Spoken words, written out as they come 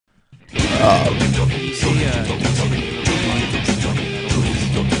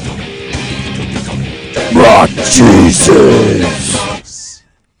Rock Jesus!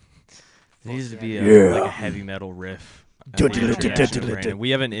 There needs to be like a heavy metal riff. We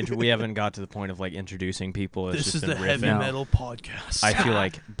haven't got to the point of like introducing people. It's This just is the heavy metal podcast. I feel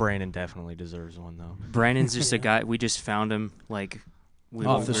like Brannon definitely deserves one though. Brannon's just a guy. We just found him like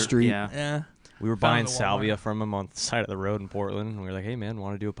off the street. Yeah. We were buying salvia from him on the side of the road in Portland, and we were like, "Hey man,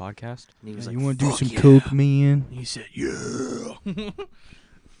 want to do a podcast?" And he was You like, want to do some coke, man? He said, "Yeah."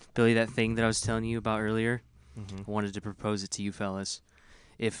 Billy, that thing that I was telling you about earlier, Mm-hmm. I wanted to propose it to you fellas.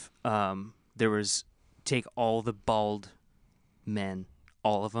 If there was, take all the bald men,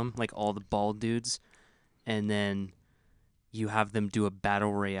 all of them, like all the bald dudes, and then you have them do a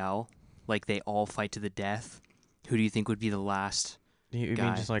battle royale, like they all fight to the death. Who do you think would be the last You guy?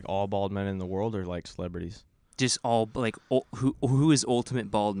 mean just like all bald men in the world, or like celebrities? Just all, like, who is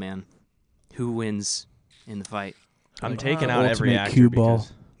ultimate bald man? Who wins in the fight? I'm taking out every ultimate actor cue ball.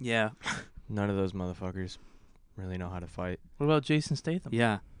 because Yeah. none of those motherfuckers really know how to fight. What about Jason Statham?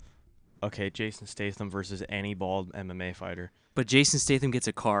 Yeah. Okay, Jason Statham versus any bald MMA fighter. But Jason Statham gets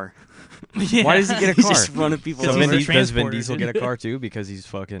a car. Yeah. Why does he get a He's car? just running people So over. he's does Vin transporter, Diesel dude. get a car too because he's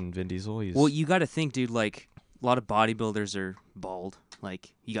fucking Vin Diesel? Well, you got to think, dude, like, a lot of bodybuilders are bald.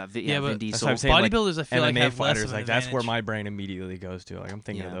 Like, you got Vin but Diesel. that's what I'm saying. Like, Bodybuilders, I feel like MMA have less fighters, of an like that's where advantage. my brain immediately goes to. Like I'm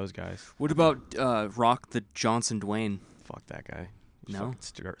thinking of Yeah. those guys. What about Rock the Johnson Dwayne? Fuck that guy. No?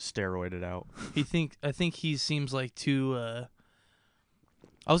 Fucking steroided out. I think he seems like too.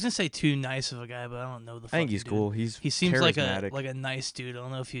 I was gonna say too nice of a guy, but I don't know the. I think he's dude. cool. He Seems like charismatic. a nice dude. I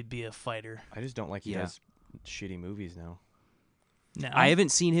don't know if he'd be a fighter. I just don't like he Yeah. does shitty movies now. No, I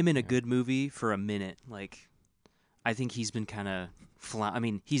haven't seen him in a good movie for a minute. Like, I think he's been kind of I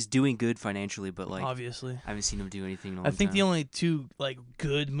mean, he's doing good financially, but like, obviously. I haven't seen him do anything in a long I think time. the only two like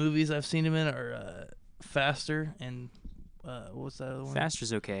good movies I've seen him in are Faster and what's that other one?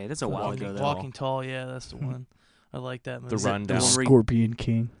 Faster's okay. That's a while Walking, ago, though. Walking Tall. Yeah, that's the one. I like that movie. The Rundown. Scorpion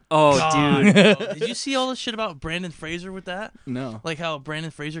King. Oh, God, dude. no. Did you see all this shit about Brandon Fraser with that? No. Like how Brandon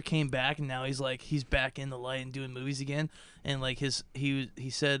Fraser came back and now he's back in the light and doing movies again. And like he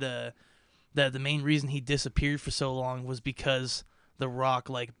said that the main reason he disappeared for so long was because The Rock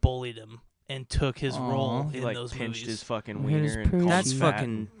like bullied him and took his role He in like those pinched movies. his fucking His wiener and called That's him fat.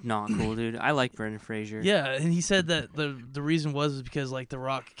 fucking not cool, dude. I like Brendan Fraser. Yeah, and he said that the reason was because like The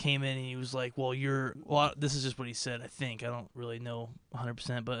Rock came in and he was like, well, this is just what he said, I think. I don't really know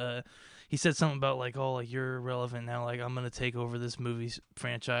 100%, but he said something about like, oh, like you're irrelevant now, like I'm going to take over this movie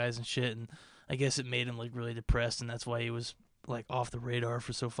franchise and shit, and I guess it made him like really depressed, and that's why he was like off the radar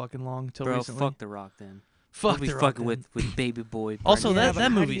for so fucking long until Bro, recently. fuck The Rock then. Fuck Don't be The Rock fucking then. with Baby Boy. Also, Brendan. that how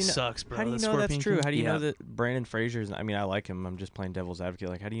movie do you know- sucks, bro. How do you The know that's Scorpion true? King. How do you Yeah. know that Brandon Fraser's? I mean, I like him. I'm just playing devil's advocate.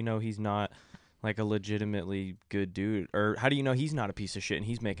 Like, how do you know he's not like a legitimately good dude? Or how do you know he's not a piece of shit and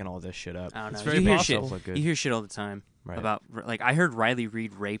he's making all this shit up? I don't know. It's very you hear possible. shit. Look good. You hear shit all the time Right. about like I heard Riley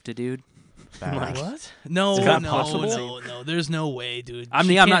Reid raped a dude. Badass. What? No, Is no, that possible? no. There's no way, dude. I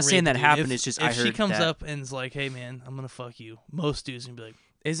mean, She I'm can't not saying rape that a dude. happened, If- it's just if I she heard comes that. up and is like, "Hey, man, I'm gonna fuck you," most dudes gonna be like,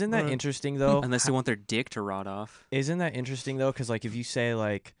 Isn't that Right. interesting though? Unless they want their dick to rot off. Isn't that interesting though? Because like if you say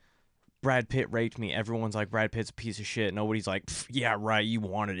like Brad Pitt raped me, everyone's like Brad Pitt's a piece of shit. Nobody's like, "Pff, yeah, right, you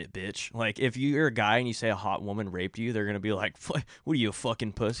wanted it, bitch. Like if you're a guy and you say a hot woman raped you, they're gonna be like, what are you, a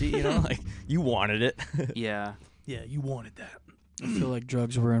fucking pussy? You know, like you wanted it. Yeah. "Yeah, you wanted that." I feel like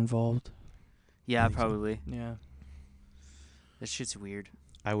drugs were involved. Yeah, think so. probably. Yeah. That shit's weird.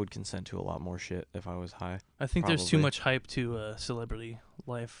 I would consent to a lot more shit if I was high. I think there's too Probably. much hype to celebrity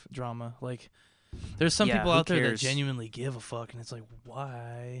life drama. Like, there's some Yeah, people who out there that cares? genuinely give a fuck, and it's like,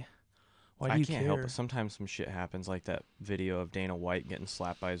 why? Why do I you can't care? help it. Sometimes some shit happens, like that video of Dana White getting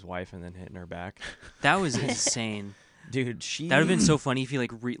slapped by his wife and then hitting her back. That was insane. Dude, she That would have been so funny if he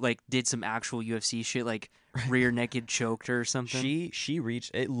like did some actual UFC shit, like rear naked choked her or something. She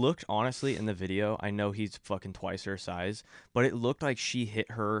reached. It looked honestly in the video. I know he's fucking twice her size, but it looked like she hit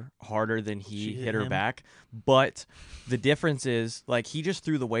her harder than he She hit hit her him? back. But the difference is, like, he just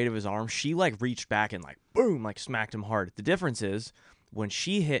threw the weight of his arm. She like reached back and like boom, like smacked him hard. The difference is when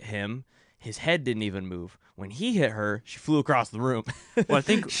she hit him, his head didn't even move. When he hit her, she flew across the room. Well, I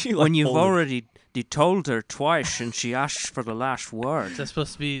think She, like, when you've folded. already told her twice and she asked for the last word. Is that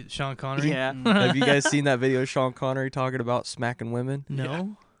supposed to be Sean Connery? Yeah. Have you guys seen that video of Sean Connery talking about smacking women?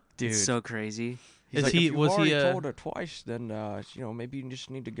 No. Dude, It's so crazy. he's Is like, he- if you've was he, already told her twice, then maybe you just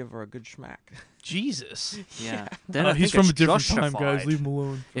need to give her a good smack. Jesus. Yeah. Then I He's think from a it's different time, guys. justified. Leave him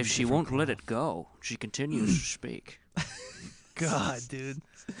alone. If she won't let it go, she continues to speak. God, dude.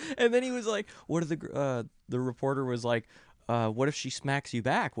 And then he was like, "What are the reporter was like? what if she smacks you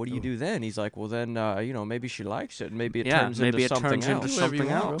back? What do you do then? He's like, well, then, maybe she likes it. Maybe it Yeah, turns maybe into it something turns else. into Do whatever you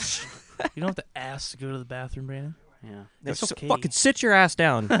something want, bro. else. You don't have to ask to go to the bathroom, Brandon. Yeah. That's So okay. fucking sit your ass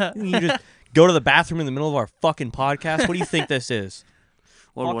down. You just go to the bathroom in the middle of our fucking podcast. What do you think this is?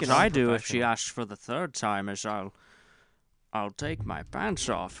 Well, what Fucking I do if she unprofessional. asks for the third time is I'll take my pants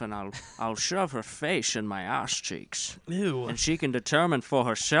off and I'll shove her face in my ass cheeks, Ew. and she can determine for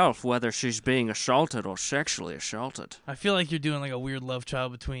herself whether she's being assaulted or sexually assaulted. I feel like you're doing like a weird love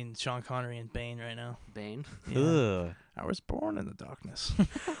child between Sean Connery and Bane right now. Bane. Ugh. I was born in the darkness.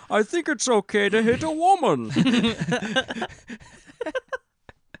 I think it's okay to hit a woman.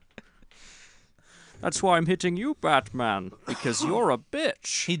 That's why I'm hitting you, Batman, because you're a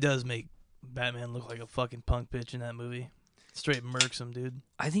bitch. He does make Batman look like a fucking punk bitch in that movie. Straight murks him, dude.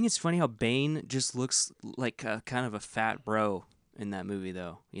 I think it's funny how Bane just looks like a kind of a fat bro in that movie,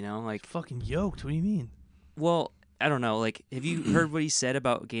 though. You know, like, Fucking yoked. What do you mean? well, I don't know. Like, have you heard what he said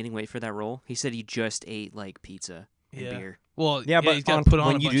about gaining weight for that role? He said he just ate like pizza and Yeah. beer. Well, Yeah, but he's got to put on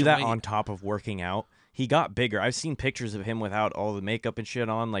when a you bunch do of that weight. on top of working out, he got bigger. I've seen pictures of him without all the makeup and shit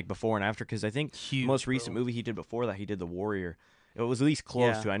on, like before and after. Because I think Huge, the most recent bro. movie he did before that, he did The Warrior. It was at least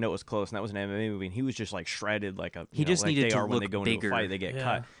close Yeah. to. I know it was close, and that was an MMA movie. And he was just like shredded, like a. He just like needed they to are when they look go into bigger. a fight, they get Yeah.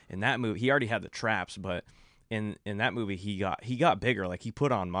 cut. In that movie, he already had the traps, but in that movie, he got bigger. Like he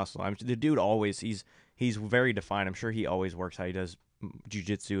put on muscle. The dude always he's very defined. I'm sure he always works how he does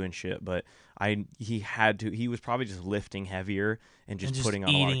jiu-jitsu and shit, but he was probably just lifting heavier and just putting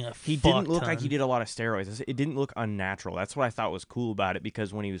on a lot eating of, a he fuck didn't look like ton. he did a lot of steroids. It didn't look unnatural. That's what I thought was cool about it,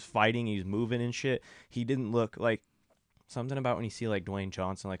 because when he was fighting, he was moving and shit. He didn't look like something about when you see like Dwayne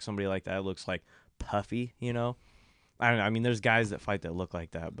Johnson, like somebody like that looks like puffy, you know? I don't know. I mean, there's guys that fight that look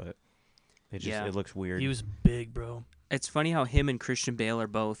like that, but it looks weird. He was big, bro. It's funny how him and Christian Bale are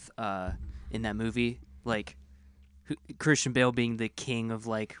both in that movie. Like, Christian Bale being the king of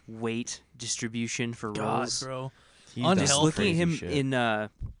like weight distribution for God, roles. bro. He's done Just Unhealthy. looking at him crazy shit. in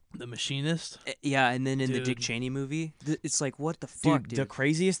The Machinist. yeah, and then in the Dick Dude. Cheney movie, it's like, what the fuck, dude? The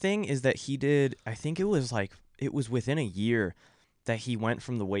craziest thing is that he did, I think it was within a year that he went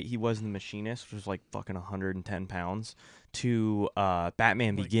from the weight he was in The Machinist, which was like fucking 110 pounds, to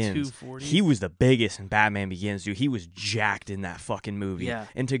Batman Like Begins. 240. He was the biggest in Batman Begins, dude. He was jacked in that fucking movie. Yeah.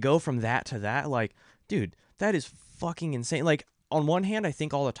 And to go from that to that, like, dude, that is fucking insane. Like, on one hand, I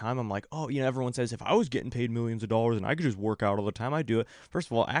think all the time, I'm like, oh, everyone says if I was getting paid millions of dollars and I could just work out all the time, I'd do it. First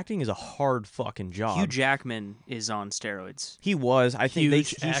of all, acting is a hard fucking job. Hugh Jackman is on steroids. He was. I think Huge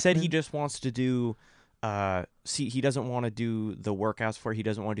he said he Jackman? just wants to do. He doesn't want to do the workouts for. He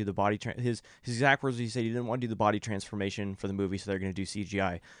doesn't want to do the body. His exact words. He said he didn't want to do the body transformation for the movie, so they're going to do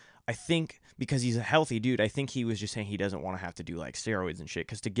CGI. I think because he's a healthy dude, I think he was just saying he doesn't want to have to do like steroids and shit.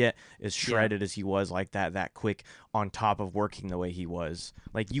 Because to get as shredded as he was like that quick on top of working the way he was,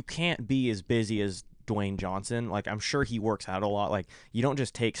 like you can't be as busy as Dwayne Johnson. Like I'm sure he works out a lot. Like you don't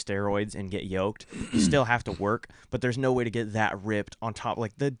just take steroids and get yoked. You still have to work, but there's no way to get that ripped on top.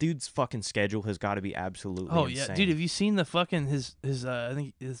 Like the dude's fucking schedule has got to be absolutely Oh insane. yeah, dude. Have you seen the fucking his I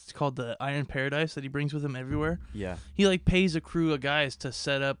think it's called the Iron Paradise that he brings with him everywhere? Yeah. He like pays a crew of guys to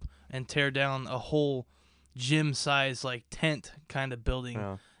set up and tear down a whole gym size like tent kind of building,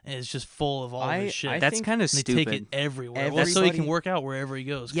 Yeah. and it's just full of all his shit. I That's think kind of and they stupid. take it everywhere. Well, so he can Everybody- work out wherever he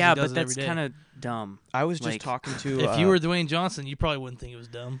goes. 'cause Yeah, he does but it every that's day. kind of dumb. I was just Like, talking to. If you were Dwayne Johnson, you probably wouldn't think it was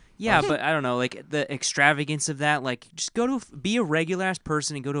dumb. Yeah, but I don't know, like the extravagance of that. Like, just be a regular ass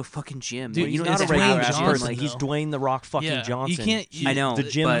person and go to a fucking gym. Dude, Like, he's you know, not a it's regular Dwayne ass Johnson, person. though. He's Dwayne the Rock fucking Yeah, Johnson. you can't. I know, The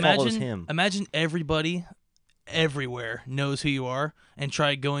gym but- follows him. Imagine everybody everywhere knows who you are and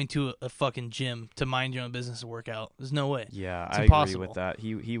try going to a fucking gym to mind your own business and work out. There's no way. Yeah, It's I agree impossible. with that.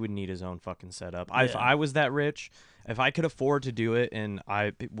 He would need his own fucking setup. Yeah. If I was that rich, if I could afford to do it, and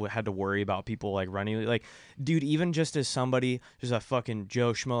I had to worry about people like running, like, dude, even just as somebody, just a fucking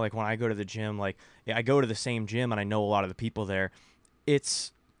Joe Schmo, like when I go to the gym, like I go to the same gym and I know a lot of the people there.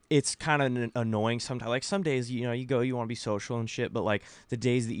 It's kind of annoying sometimes. Like some days, you go, you want to be social and shit, but like the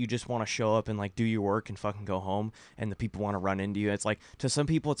days that you just want to show up and like do your work and fucking go home, and the people want to run into you, it's like to some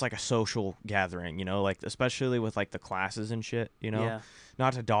people it's like a social gathering, like especially with like the classes and shit, Yeah.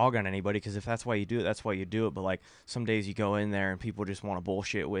 Not to dog on anybody, because if that's why you do it, that's why you do it. But like some days you go in there and people just want to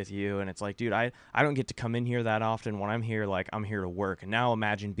bullshit with you, and it's like, dude, I don't get to come in here that often. When I'm here, like I'm here to work. And now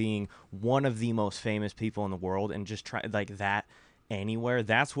imagine being one of the most famous people in the world and just try like that anywhere.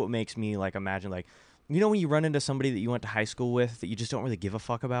 That's what makes me like imagine, like, when you run into somebody that you went to high school with that you just don't really give a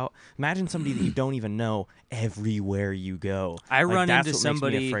fuck about. Imagine somebody that you don't even know everywhere you go. I Like, run that's into what makes me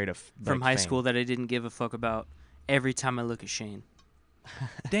somebody afraid of, from like, high fame. school that I didn't give a fuck about every time I look at Shane.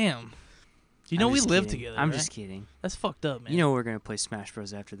 Damn. You know I'm we just live kidding. together. I'm right? just kidding. That's fucked up, man. You know we're gonna play Smash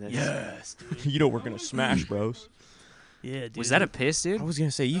Bros after this. Yes, dude. You know we're gonna smash, bros. Yeah, dude. Was that a piss, dude? I was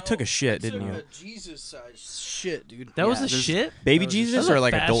gonna say you took a shit, didn't you? Jesus size shit, dude. That was a there's- shit? Baby That was Jesus a or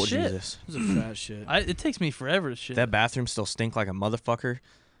like fast adult shit. Jesus? It was a fat shit. It takes me forever to shit. That bathroom still stink like a motherfucker.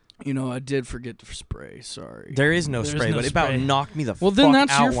 You know, I did forget to spray. Sorry. There is no There's spray, no but it about spray. knocked me the Well, fuck then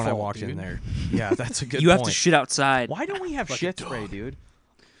that's out your when I fault, walked in dude. there. Yeah, that's a good You have point. to shit outside. Why don't we have Like a shit dog. spray, dude?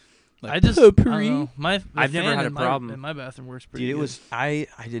 Like I just I don't potpourri. know. I've never fan had a in problem. in my bathroom works pretty Dude, it good. was I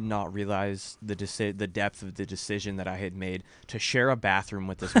did not realize the depth of the decision that I had made to share a bathroom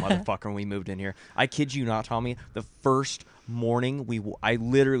with this motherfucker when we moved in here. I kid you not, Tommy. The first morning I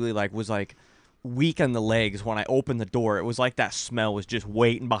literally was weak on the legs when I opened the door. It was like that smell was just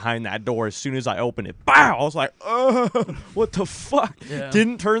waiting behind that door as soon as I opened it. Bow! I was like, what the fuck? Yeah.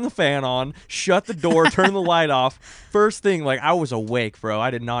 Didn't turn the fan on, shut the door, turn the light off. First thing, I was awake, bro.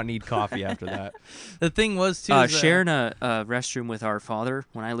 I did not need coffee after that. The thing was too. is, Sharing a restroom with our father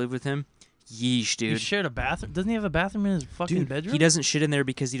when I lived with him. Yeesh, he dude. shared a bathroom. Doesn't he have a bathroom in his fucking Dude, bedroom? He doesn't shit in there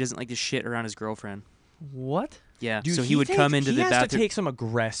because he doesn't like to shit around his girlfriend. What? Yeah, Dude, so he would come into the He has to bathroom. take some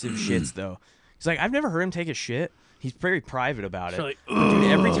aggressive shits though. He's like, I've never heard him take a shit. He's very private about it. So, like,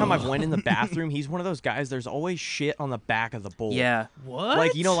 Dude, every time I've went in the bathroom, he's one of those guys. There's always shit on the back of the bowl. Yeah, what?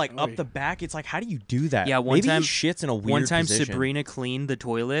 Up Oy. the back. It's like, how do you do that? Yeah, one Maybe time- he shits in a weird one time position. Sabrina cleaned the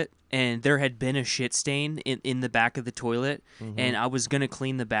toilet and there had been a shit stain in the back of the toilet, and I was gonna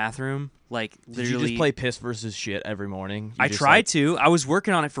clean the bathroom Did literally. you just play piss versus shit every morning? I tried to. I was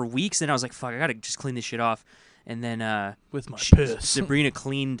working on it for weeks, and I was like, "Fuck, I gotta just clean this shit off." And then With my piss. Sabrina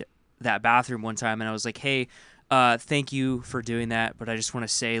cleaned that bathroom one time, and I was like, "Hey, thank you for doing that, but I just want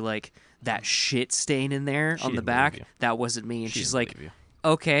to say that shit stain in there She on the didn't back, believe you. that wasn't me." And She she's didn't like, believe you.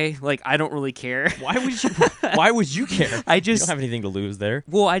 "Okay, I don't really care." Why would you? Why would you care? I You just don't have anything to lose there.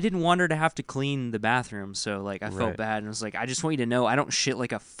 Well, I didn't want her to have to clean the bathroom, so I felt Right. bad, and I was like, "I just want you to know, I don't shit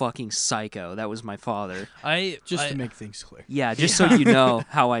like a fucking psycho." That was my father. Just I- to make things clear. Yeah, just so you know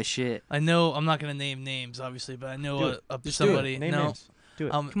how I shit. I know I'm not gonna name names, obviously, but I know Do it. Just do it. somebody. Name no, names. Do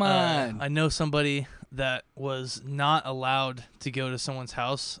it. Come on. I know somebody that was not allowed to go to someone's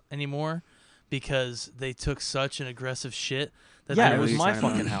house anymore because they took such an aggressive shit that Yeah, they it know was what my you're talking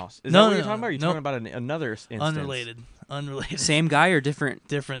fucking about. house. Is No, that what no, you're no, talking about? Or are you no. talking about another instance? unrelated, Same guy or different?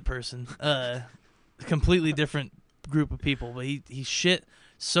 different person, completely different group of people. But he shit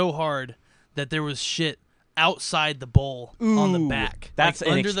so hard that there was shit outside the bowl on the Ooh, back. That's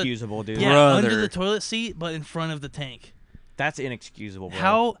under the inexcusable, dude. yeah under Brother. the toilet seat, but in front of the tank. That's inexcusable,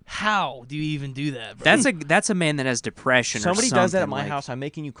 bro. How do you even do that, bro? That's a man that has depression. Somebody or something, does that at my house. I'm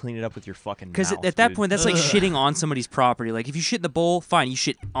making you clean it up with your fucking mouth. Because at that dude. point, that's like Ugh. shitting on somebody's property. Like if you shit in the bowl, fine, you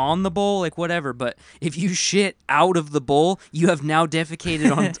shit on the bowl, whatever. But if you shit out of the bowl, you have now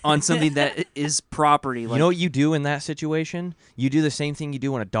defecated on something that is property. You know what you do in that situation? You do the same thing you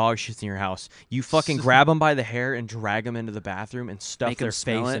do when a dog shits in your house. You fucking grab them by the hair and drag them into the bathroom and stuff Make 'em their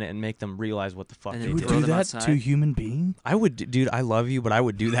smell face it. in it and make them realize what the fuck And they then You did. would throw do them that outside. to a human being? I would, dude. I love you, but I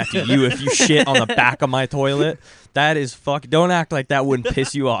would do that to you if you shit on the back of my toilet. That is fuck. Don't act like that wouldn't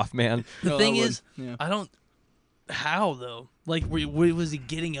piss you off, man. The thing is, yeah. I don't. How though? Was he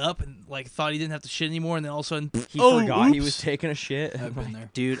getting up and thought he didn't have to shit anymore, and then all of a sudden He oh, forgot he oops. was taking a shit. I've been there.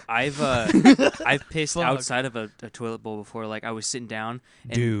 Dude, I've pissed Fuck. outside of a toilet bowl before. Like I was sitting down,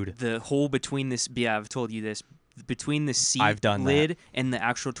 and Dude. the hole between this. Yeah, I've told you this. Between the seat I've done lid and the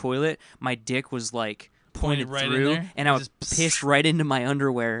actual toilet, my dick was pointed right in through, there? and I was Just pissed right into my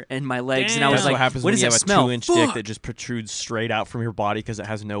underwear and my legs, and I Damn. was That's like, what happens "What when does you that have smell?" a 2-inch dick Fuck. that just protrudes straight out from your body because it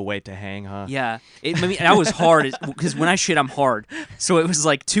has no weight to hang, huh? Yeah, that was hard because when I shit, I'm hard. So it was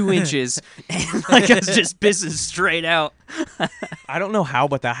 2 inches, and I was just pissing straight out. I don't know how,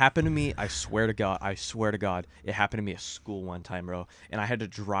 but that happened to me. I swear to God. It happened to me at school one time, bro. And I had to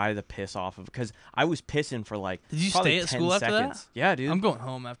dry the piss off of because I was pissing for Did you probably stay at 10 school after seconds. that? Yeah, dude. I'm going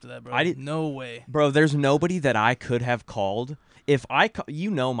home after that, bro. I didn't- No way. Bro, there's nobody that I could have called. If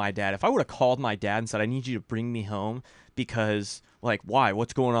my dad. If I would have called my dad and said, I need you to bring me home because, why?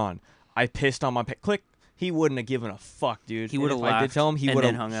 What's going on? I pissed on my click. He wouldn't have given a fuck, dude. He And would've if I did laughed tell him, he and would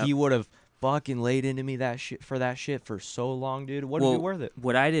then hung have. up. He would have fucking laid into me that shit for so long, dude. Would Well, be worth it.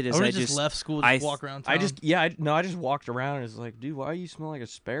 What I did I is would I have just left school, just walk around town. I just walked around and was like, dude, why you smell like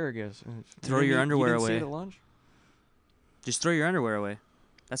asparagus? Throw You your didn't- underwear you didn't see away. it at lunch? just throw your underwear away.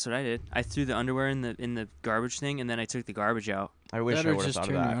 That's what I did. I threw the underwear in the garbage thing, and then I took the garbage out. I wish That I or would have just thought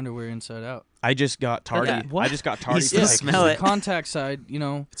turn of your that. underwear inside out. I just got tardy. Yeah, what? I just got tardy. still for smell the it. contact side,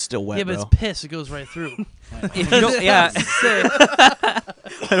 It's still wet, yeah, but bro. it's piss. It goes right through. If you don't, yeah. I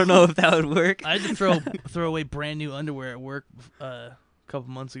don't know if that would work. I had to throw away brand new underwear at work a couple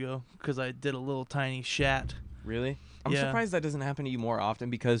months ago because I did a little tiny shat. Really? I'm Yeah. surprised that doesn't happen to you more often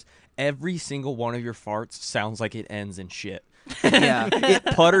because every single one of your farts sounds like it ends in shit. Yeah. It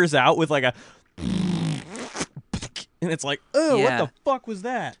putters out with like a and it's like, oh, Yeah. what the fuck was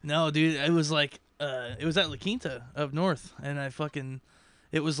that? No, dude, it was like it was at La Quinta up north, and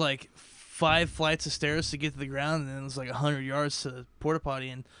it was like 5 flights of stairs to get to the ground, and then it was like 100 yards to the porta potty.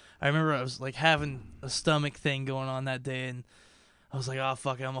 And I remember I was like having a stomach thing going on that day, and I was like, oh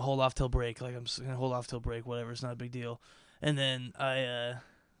fuck it, I'm gonna hold off till break. Like I'm just gonna hold off till break, whatever. It's not a big deal. And then I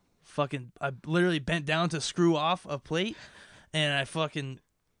literally bent down to screw off a plate, and I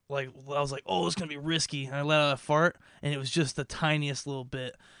was like, oh, it's gonna be risky. And I let out a fart, and it was just the tiniest little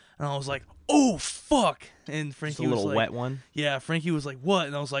bit. And I was like, oh fuck. And Frankie Just a little was like, wet one. yeah, Frankie was like, what?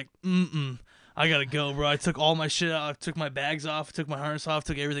 And I was like, I gotta go, bro. I took all my shit out. I took my bags off, took my harness off,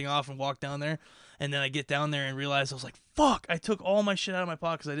 took everything off, and walked down there. And then I get down there and realize I was like, fuck, I took all my shit out of my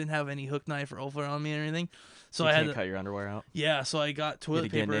pocket because I didn't have any hook knife or Ulfa on me or anything. So you I had can't to cut your underwear out. Yeah, so I got You had to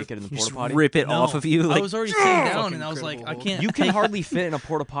toilet get paper. naked in the You porta just potty. rip it No, off of you. Like, I was already sitting down, Fucking and I was like, I Incredible can't. You can hardly fit in a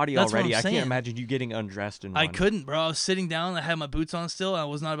porta potty That's what already. I'm I saying. can't imagine you getting undressed in one. I couldn't, bro. I was sitting down. I had my boots on still. I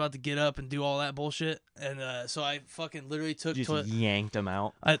was not about to get up and do all that bullshit. And so I fucking literally took Just toilet. yanked them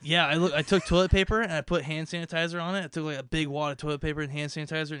out. I took toilet paper and I put hand sanitizer on it. I took like a big wad of toilet paper and hand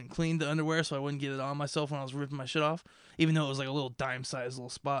sanitizer and cleaned the underwear so I wouldn't get it on myself when I was ripping my shit off, even though it was like a little dime-sized little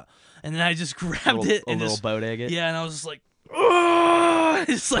spot. And then I just grabbed it A and little just boat egg it. yeah, and I was just like, I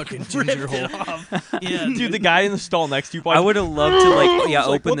just like Fucking ripped ginger it off. Yeah, Dude, the guy in the stall next to you. I would have loved to like It's like, open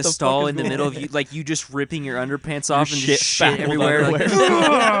what the the fuck stall is in the going middle on? of you, like you just ripping your underpants off and shit just shit spattled everywhere. Like,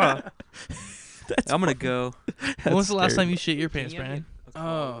 everywhere. I'm gonna go. When was the last scary. time you shit your pants, Brandon?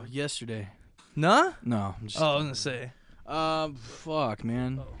 Oh, yesterday. Nah? No. I'm just Oh, I was gonna say. fuck,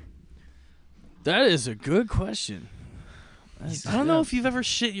 man. That is a good question. I don't know if you've ever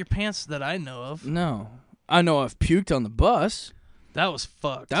shit your pants that I know of. No. I know I've puked on the bus. That was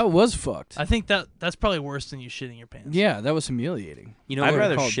fucked. That was fucked. I think that's probably worse than you shitting your pants. Yeah, that was humiliating. You know I'd what?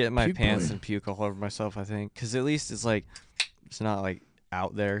 rather called shit my puke pants boy. than puke all over myself, I think. Because at least it's like, it's not like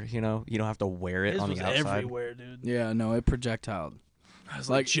out there, you know? You don't have to wear it His on was the outside. everywhere, dude. Yeah, no, it projectiled. I was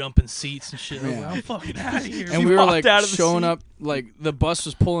Like- like jumping seats and shit. I was Yeah. like, I'm fucking out of here. And You we were walked like out of the showing seat. up, like the bus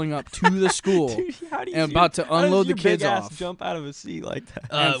was pulling up to the school Dude, how do you and see about to how does unload the your kids big ass off. jump out of a seat like that?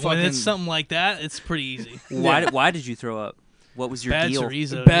 and When it's fucking- something like that, it's pretty easy. Why did you throw up? What was your Bad deal?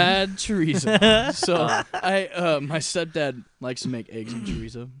 chorizo. Bad chorizo. So my stepdad likes to make eggs and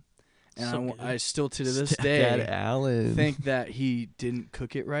chorizo, and So good. I still to this Dad day Allen. think that he didn't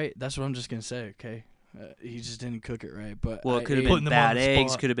cook it right. That's what I'm just gonna say. Okay, he just didn't cook it right. But Well, I it could have ate Putting been them on bad the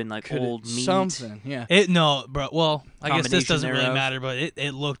eggs. spot. Could have been like coulda- old meat. something. Yeah, No, bro. Well, I guess this Combination doesn't really thereof. matter, but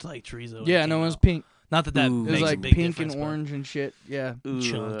it looked like chorizo. when yeah. it No, came it was out. pink. Not that Ooh. It was makes a like big pink difference, and but- orange and shit. Yeah,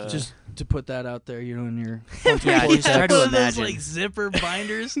 Chunky. just to put that out there, you know, in your Yeah, just try to One of those imagine. like zipper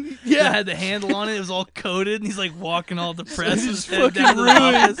binders Yeah. that had the handle on it. It was all coated, and he's like walking all depressed with his Just head down to the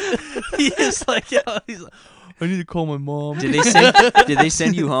office. He's like, he's like, I need to call my mom. Did they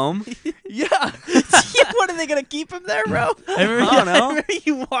send you home? yeah. What are they gonna keep him there, bro? I remember, I don't know. I remember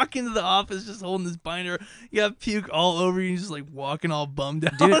you walk into the office just holding this binder. You got puke all over you, just like walking all bummed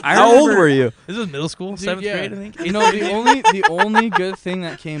out. Dude, I How old remember- were you? This was middle school, Dude, 7th yeah. grade, I think. You know, the only good thing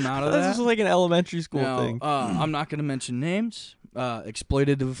that came out of This that. was like an elementary school Now, thing. I'm not gonna mention names,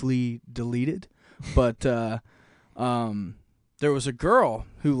 exploitatively deleted, but there was a girl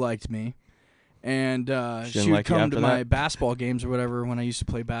who liked me, and She she didn't would like you come to after my that? basketball games or whatever when I used to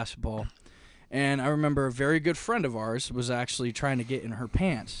play basketball. And I remember a very good friend of ours was actually trying to get in her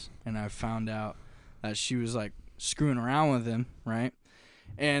pants, and I found out that she was like screwing around with him, right?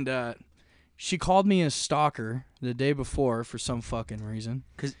 And she called me a stalker the day before for some fucking reason.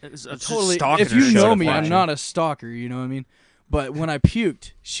 Because Totally. stalking If her you showed know up me, I'm watching. not a stalker. You know what I mean? But when I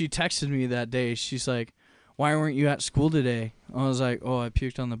puked, she texted me that day. She's like, "Why weren't you at school today?" I was like, "Oh, I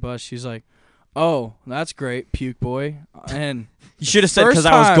puked on the bus." She's like, "Oh, that's great, puke boy." And You should have said first because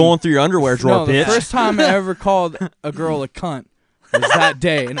I was time- going through your underwear drawer, no, the bitch. first time I ever called a girl a cunt was that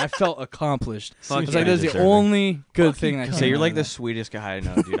day, and I felt accomplished. Fuck I was yeah. like, "That's the Deserving. only good Fucking thing that cunt. came So you're out like of the that." sweetest guy I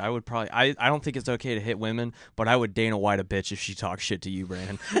know, dude. I would probably. I don't think it's okay to hit women, but I would Dana White a bitch if she talks shit to you,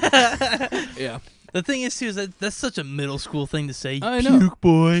 Brandon. Yeah, The thing is, too, is that's such a middle school thing to say. I know. Puke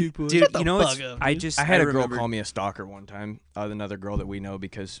boy. Puke boy. Dude, Shut the you know fuck what's, up, I dude. just I had a girl remembered- call me a stalker one time. Another girl that we know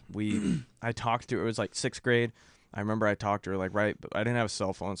because I talked to her. It was like 6th grade. I remember I talked to her like I didn't have a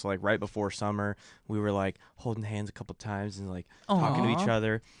cell phone, so like right before summer, we were like holding hands a couple times and like talking to each Aw.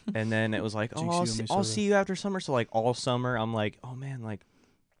 other. And then it was like, Jinx, oh, you I'll and see, me I'll so see you after summer. So like all summer, I'm like, oh man, like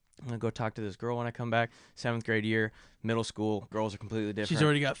I'm gonna go talk to this girl when I come back. 7th grade year, middle school, girls are completely different. She's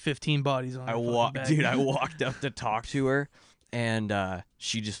already got 15 bodies on her fucking back. Dude, I walked up to talk to her, and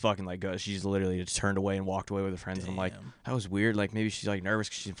she just fucking like goes. She's literally just turned away and walked away with her friends. And I'm like, that was weird. Like maybe she's like nervous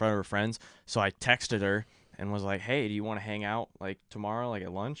because she's in front of her friends. So I texted her and was like, hey, do you want to hang out like tomorrow, like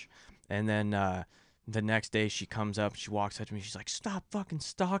at lunch? And then the next day she comes up, she walks up to me, she's like, stop fucking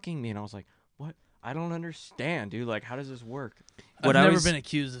stalking me. And I was like, what? I don't understand, dude. Like, how does this work? I've never been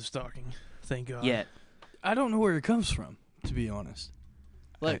accused of stalking. Thank God. Yet. I don't know where it comes from, to be honest.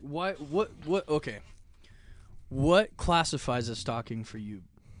 Like, why? What? Okay. What classifies as stalking for you,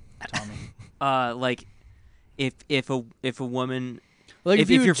 Tommy? Like, if a woman, Like, if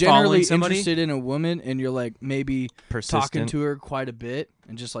you're you're generally following somebody, interested in a woman and you're like maybe Persistent. talking to her quite a bit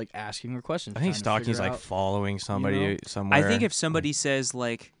and just like asking her questions. I think trying to stalking is figure like out- following somebody know? somewhere. I think if somebody says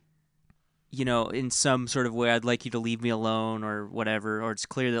like, you know, in some sort of way, I'd like you to leave me alone or whatever, or it's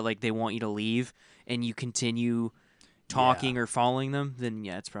clear that like they want you to leave and you continue talking or following them, then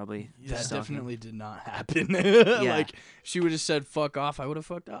yeah, it's probably That stalking. definitely did not happen. Yeah. Like, she would have said "fuck off," I would have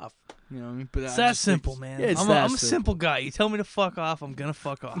fucked off. You know what I mean? But It's I that just think- simple, man. Yeah, it's I'm that a simple guy. You tell me to fuck off, I'm gonna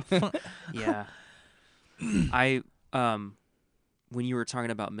fuck off. Yeah. I when you were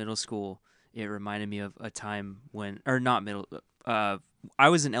talking about middle school, it reminded me of a time when, or not middle, I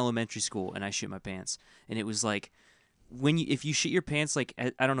was in elementary school and I shit my pants, and it was like if you shit your pants, like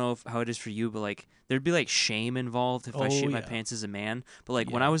I don't know how it is for you, but like there'd be like shame involved if I shit my yeah. pants as a man. But like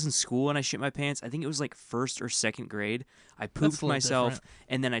when I was in school and I shit my pants, I think it was like 1st or 2nd grade. I That's pooped a little myself, different.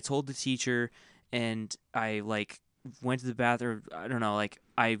 and then I told the teacher, and I like went to the bathroom. I don't know, like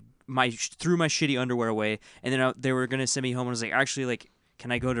I threw my shitty underwear away, and then they were gonna send me home. And I was like, actually, like,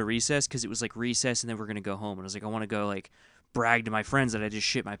 can I go to recess? Because it was like recess, and then we're gonna go home. And I was like, I want to go like brag to my friends that I just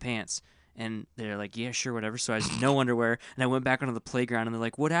shit my pants. And they're like, yeah, sure, whatever. So I was no underwear, and I went back onto the playground, and they're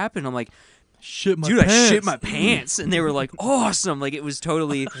like, what happened? I'm like, Shit my dude, pants. I shit my pants. And they were like, awesome. Like, it was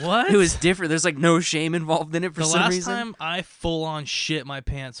totally, What? it was different. There's like no shame involved in it for the some last reason. time I full on shit my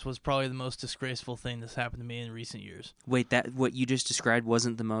pants was probably the most disgraceful thing that's happened to me in recent years. Wait, what you just described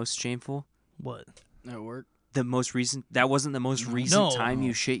wasn't the most shameful? What? At work. That wasn't the most recent No. time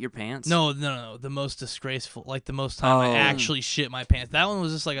you shit your pants? No. The most disgraceful. Like the most time I Oh. actually shit my pants. That one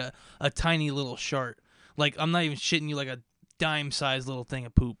was just like a tiny little shart. Like I'm not even shitting you like a dime-sized little thing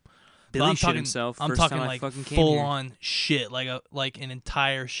of poop. But Billy I'm shit talking, himself I'm first talking time I like fucking came full here. on shit, like an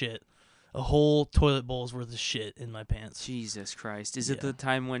entire shit, a whole toilet bowl's worth of shit in my pants, Jesus Christ. Is it Yeah. the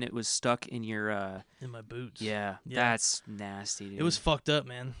time when it was stuck in your, in my boots. yeah, Yeah. that's nasty, dude. It was fucked up,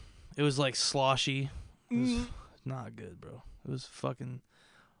 man. It was like sloshy. It was not good, bro. It was fucking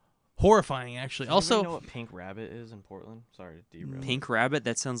horrifying, actually. Does Also, anybody know what Pink Rabbit is in Portland? Sorry to derail. Pink Rabbit?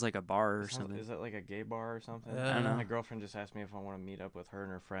 That sounds like a bar or something. Is that like a gay bar or something? I don't know. My girlfriend just asked me if I want to meet up with her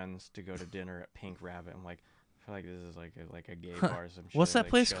and her friends to go to dinner at Pink Rabbit. I'm like, I feel like this is like a gay bar or some shit. what's that Like,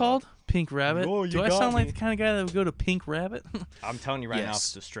 place show called? up. Pink Rabbit. Oh, you Do I got sound like me. the kind of guy that would go to Pink Rabbit? I'm telling you right now, if Yes.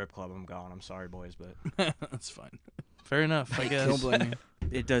 it's a strip club, I'm gone. I'm sorry, boys, but That's fine. Fair enough, I guess. Don't blame me.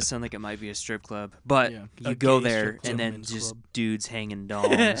 It does sound like it might be a strip club, but Yeah. you A go gay there strip and then gentleman's just club. dudes hanging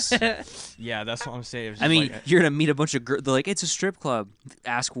dongs. yeah, that's what I'm saying. It's I just mean, like, you're gonna meet a bunch of girls. They're like, it's a strip club.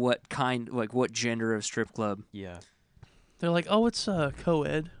 Ask what kind, like what gender of strip club. yeah. They're like, oh, it's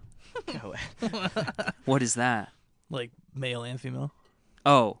co-ed, Go What is that? like male and female.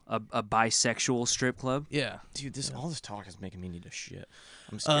 Oh, a bisexual strip club. Yeah. Dude, all this talk is making me need to shit.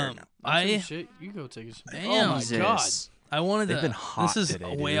 I'm scared now. I Shit, you go take a shit. Damn. Oh my Jesus. god. I wanted They've to. been hot this is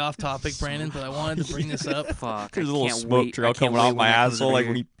today, way dude. off topic, Brandon, but I wanted to bring this up. Fuck. There's I a little can't smoke wait. I trail can't coming wait off when my that comes asshole, over like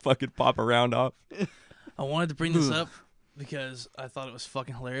here. when you fucking pop a round off. I wanted to bring this up because I thought it was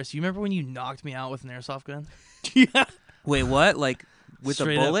fucking hilarious. You remember when you knocked me out with an airsoft gun? Yeah. Wait, what? Like with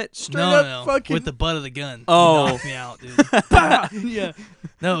Straight a up. bullet? Straight no, up no, fucking- with the butt of the gun. Oh. You knocked me out, dude. Yeah.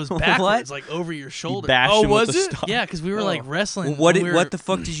 No, it was backwards, like over your You shoulder. bashed Oh, him with was the it? stock. Yeah, because we were like wrestling. Well, what when did, we were, what the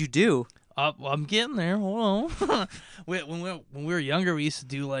fuck did you do? I'm getting there. Hold on. when we were younger, we used to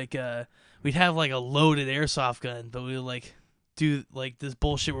do like we'd have like a loaded airsoft gun, but we would like do like this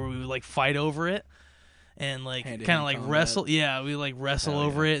bullshit where we would like fight over it and like kind Hand-to-hand of like combat. wrestle. Yeah, we like wrestle Hell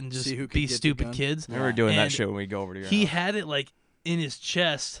over yeah. it and just See who could be get the stupid gun. kids. We were doing that And shit when we go over to your He house. had it like in his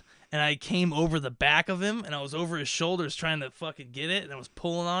chest, and I came over the back of him, and I was over his shoulders trying to fucking get it, and I was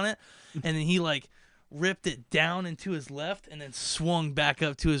pulling on it, and then he like ripped it down into his left, and then swung back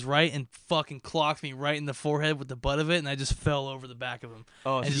up to his right, and fucking clocked me right in the forehead with the butt of it, and I just fell over the back of him.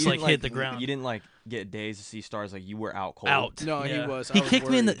 Oh, and so just, you like, didn't, hit the ground. You didn't like get dazed to see stars. Like you were out cold. Out. No, he Yeah. was. I He was kicked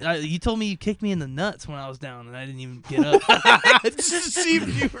me in worried. the. You told me you kicked me in the nuts when I was down, and I didn't even get up. Just to see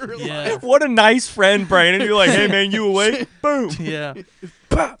if you were alive. yeah. What a nice friend, Brandon. You're like, hey man, you awake? Boom. Yeah.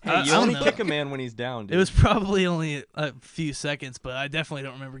 Hey, you I only don't know. kick a man when he's down, dude. It was probably only a few seconds, but I definitely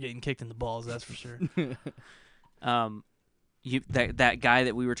don't remember getting kicked in the balls. That's for sure. That guy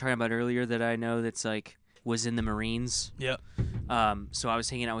that we were talking about earlier that I know that's like was in the Marines. Yep. So I was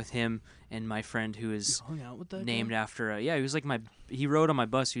hanging out with him and my friend who is hung out with that named after. He was like he rode on my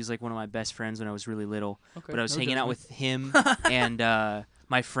bus. He was like one of my best friends when I was really little. Okay, But I was hanging out with him and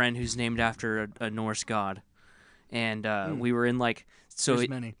my friend who's named after a Norse god, and we were in like There's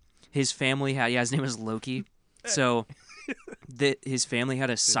many. his family had his name was Loki. So his family had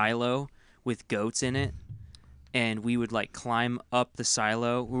a silo with goats in it. And we would like climb up the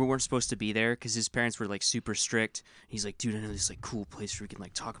silo. We weren't supposed to be there because his parents were like super strict. He's like, dude, I know this like cool place where we can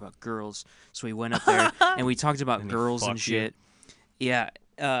like talk about girls. So we went up there and we talked about girls and shit. Yeah.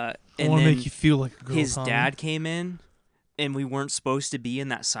 I And want to then make you feel like a girl. his Tommy. dad came in, and we weren't supposed to be in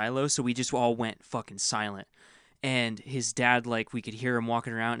that silo, so we just all went fucking silent. And his dad, like, we could hear him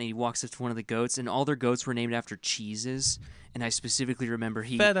walking around, and he walks up to one of the goats, and all their goats were named after cheeses. And I specifically remember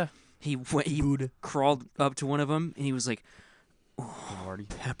Feta. he crawled up to one of them, and he was like, "Oh,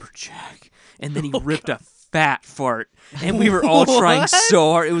 pepper jack," and then he ripped a fat fart, and we were all trying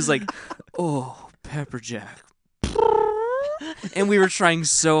so hard. It was like, "Oh, pepper jack." And we were trying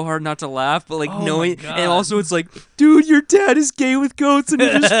so hard not to laugh, but like knowing, and also it's like, dude, your dad is gay with goats and he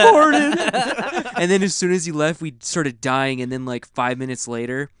just farted. And then as soon as he left, we started dying. And then like 5 minutes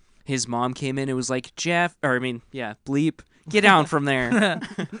later, his mom came in and was like, bleep, get down from there.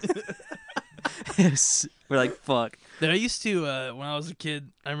 We're like, fuck. I used to, when I was a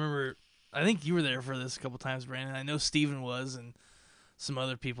kid, I remember, I think you were there for this a couple times, Brandon. I know Steven was and some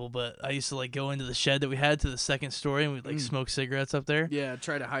other people, but I used to like go into the shed that we had to the second story and we'd like smoke cigarettes up there. Yeah,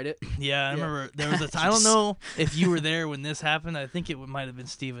 try to hide it. Yeah, I remember there was a time, I don't know if you were there when this happened. I think it might have been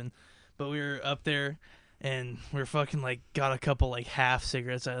Steven, but we were up there and we were fucking like got a couple like half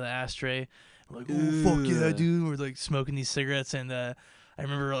cigarettes out of the ashtray. I'm like, oh, fuck yeah, dude. We're like smoking these cigarettes and I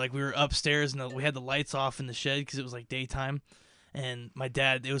remember like we were upstairs and we had the lights off in the shed because it was like daytime. And my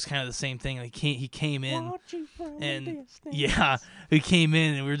dad, it was kind of the same thing. Like he came in, and he came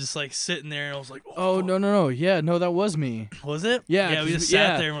in, and we were just like sitting there, and I was like, "Oh no, yeah, no, that was me." Was it? Yeah, we just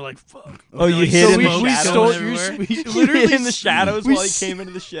sat there and we're like, "Fuck." Oh, you like, hid in the smoke shadows everywhere. We literally in the shadows we while he came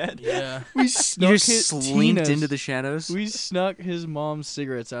into the shed. Yeah, we You snuck just slinked into the shadows. We snuck his mom's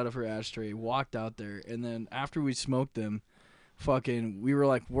cigarettes out of her ashtray, walked out there, and then after we smoked them, we were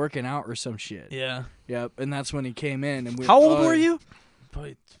like working out or some shit. yeah. Yep, and that's when he came in. And How old were you?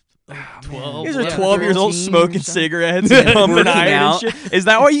 Probably 12. You guys are Yeah, 12 years old 13 smoking or something. cigarettes and pumping Working iron and out. shit. Is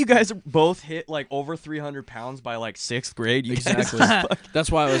that why you guys both hit like over 300 pounds by like 6th grade? You Exactly. Guys, That's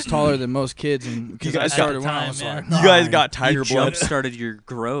why I was taller than most kids, and because I guys started got when I time, was yeah. like, you guys 9. got tiger You blood. jump-started your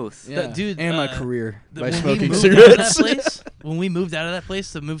growth. Yeah, Dude, and my career by when we smoking moved out of that cigarettes. place, when we moved out of that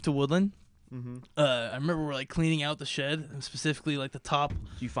place to move to Woodland, Mm-hmm. I remember we're like cleaning out the shed, and specifically like the top. Do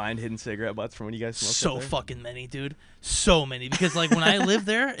you find hidden cigarette butts from when you guys smoked? So up there? fucking many, dude. So many. Because like when I lived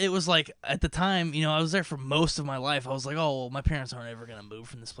there, it was like at the time, I was there for most of my life. I was like, oh, well, my parents aren't ever gonna move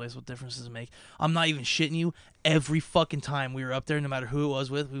from this place. What difference does it make? I'm not even shitting you. Every fucking time we were up there, no matter who it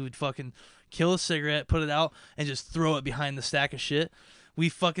was with, we would fucking kill a cigarette, put it out, and just throw it behind the stack of shit. We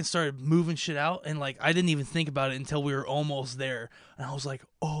fucking started moving shit out, and like I didn't even think about it until we were almost there, and I was like,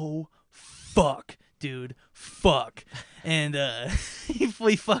 oh fuck. Dude, fuck. And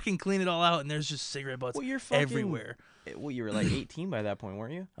we fucking clean it all out, and there's just cigarette butts Well, you're fucking, everywhere. Well, you were like 18 by that point,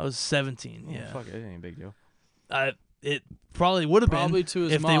 weren't you? I was 17, Oh, yeah. Fuck, it ain't a big deal. It probably would have been Probably to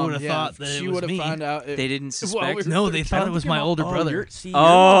his if mom. they would have yeah, thought that she it was would have me. found out. They didn't suspect. Well, we were No, they 13. thought it was my older brother. Your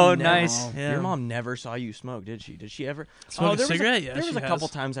Oh, mom never- nice. Yeah. Your mom never saw you smoke, did she? Did she ever? Smoke a there was cigarette? Yeah, there she was a has. couple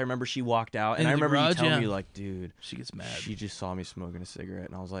times I remember she walked out, and In I the remember you garage, telling yeah. me like, dude, She gets mad. she just saw me smoking a cigarette,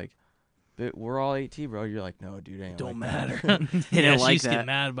 and I was like, but we're all 18, bro. You're like, no, dude, ain't Don't like that." matter. They didn't she like used to that. get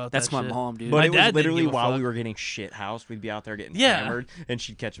mad about That's that my shit. mom, dude. But My it was dad didn't literally give a while fuck. we were getting shit housed, we'd be out there getting Yeah. hammered, and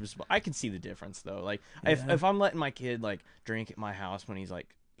she'd catch him. I can see the difference though. Like Yeah. if I'm letting my kid like drink at my house when he's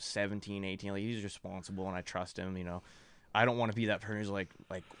like 17, 18, like he's responsible and I trust him, I don't want to be that person who's like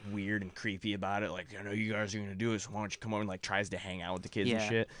weird and creepy about it. Like, I know you guys are gonna do this. Why don't you come over and like tries to hang out with the kids and Yeah.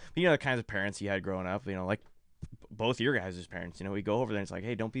 shit. But the kinds of parents you had growing up, like both your guys' parents, we go over there and it's like,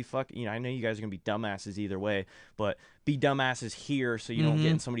 hey, don't be I know you guys are gonna be dumbasses either way, but be dumbasses here so you don't get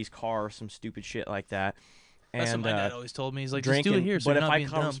in somebody's car or some stupid shit like that. That's And what my dad always told me. He's like, drinking, just do it here so but you're if not I being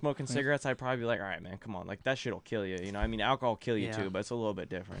caught him dumb. smoking cigarettes, I'd probably be like, all right, man, come on, like that shit'll kill you. Alcohol will kill you Yeah. too, but it's a little bit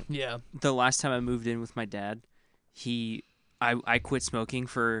different. Yeah. The last time I moved in with my dad, I quit smoking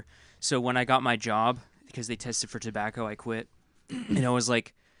so when I got my job, because they tested for tobacco, I quit. And I was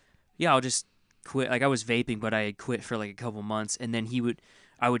like, yeah, I'll just quit. Like I was vaping, but I had quit for like a couple months. And then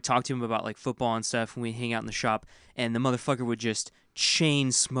I would talk to him about like football and stuff when we hang out in the shop, and the motherfucker would just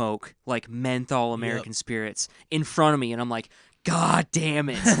chain smoke like menthol American spirits in front of me, and I'm like, God damn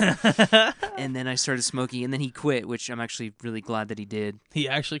it. And then I started smoking, and then he quit, which I'm actually really glad that he did. He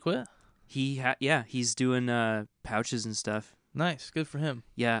actually quit? He's doing pouches and stuff. Nice. Good for him.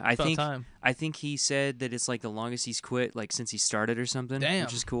 Yeah, Time. I think he said that it's like the longest he's quit like since he started or something. Damn.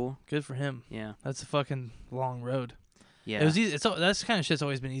 Which is cool. Good for him. Yeah. That's a fucking long road. Yeah. It was easy. That's kind of shit's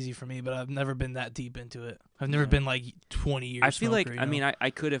always been easy for me, but I've never been that deep into it. I've never been like 20 years. I feel smoker, like you know? mean I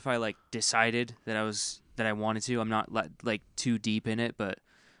could if I like decided that I wanted to. I'm not like too deep in it, but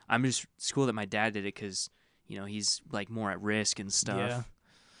it's cool that my dad did it because he's like more at risk and stuff. Yeah.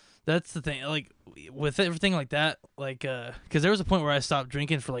 That's the thing. Like with everything like that, like because there was a point where I stopped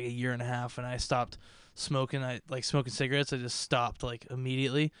drinking for like a year and a half, and I stopped smoking. I like smoking cigarettes. I just stopped like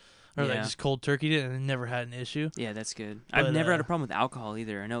immediately, or like just cold turkeyed it, and I never had an issue. Yeah, that's good. But, I've never had a problem with alcohol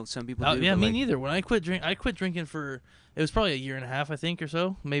either. I know some people do. Yeah, but me like, neither. When I quit drinking for it was probably a year and a half, I think, or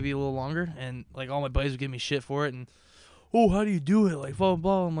so, maybe a little longer. And like all my buddies would give me shit for it, and how do you do it? Like blah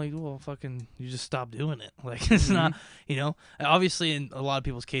blah. I'm like, well, fucking, you just stop doing it. Like it's not, Obviously, in a lot of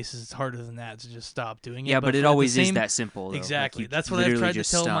people's cases, it's harder than that to just stop doing it. Yeah, but it always is that simple. Though. Exactly. Like, that's what I've tried to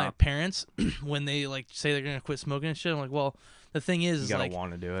tell my stop. parents when they like say they're gonna quit smoking and shit. I'm like, well, the thing is You gotta like,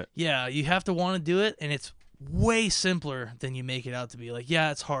 want to do it. yeah, you have to want to do it, and it's way simpler than you make it out to be. Like,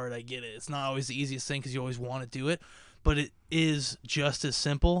 yeah, it's hard. I get it. It's not always the easiest thing because you always want to do it, but it is just as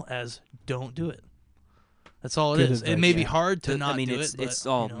simple as don't do it. That's all it Good is. advice, it may be yeah. hard to not I mean, do it's it. But, it's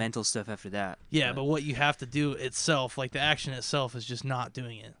all mental stuff after that. Yeah, but what you have to do itself, like the action itself, is just not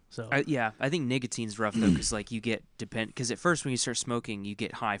doing it. So I think nicotine's rough though, because like you get because at first when you start smoking, you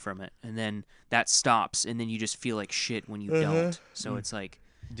get high from it, and then that stops, and then you just feel like shit when you don't. So it's like,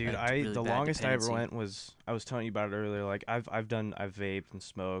 dude, really the bad longest I ever dependency. went was I was telling you about it earlier. Like I've vaped and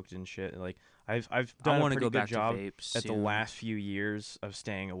smoked and shit. Like I've done a wanna pretty go good back to job vape at the soon. last few years of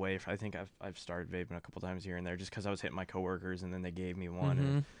staying away. I think I've started vaping a couple times here and there just because I was hitting my coworkers and then they gave me one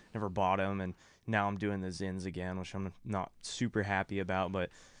and never bought them, and now I'm doing the Zins again, which I'm not super happy about. But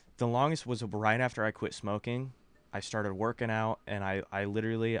the longest was right after I quit smoking. I started working out, and I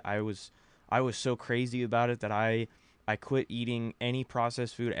literally was so crazy about it that I quit eating any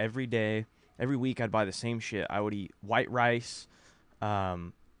processed food every day. Every week I'd buy the same shit. I would eat white rice,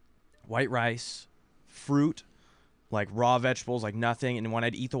 fruit, like raw vegetables, like nothing. And when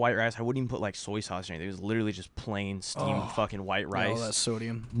I'd eat the white rice, I wouldn't even put like soy sauce or anything. It was literally just plain steamed fucking white rice. All that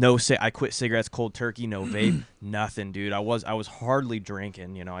sodium. I quit cigarettes, cold turkey, no vape, nothing, dude. I was hardly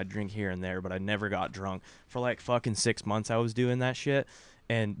drinking. I'd drink here and there, but I never got drunk. For like fucking 6 months I was doing that shit.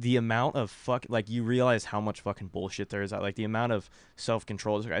 And the amount of you realize how much fucking bullshit there is. Like the amount of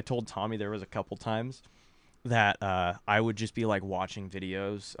self-control. I told Tommy there was a couple times that I would just be like watching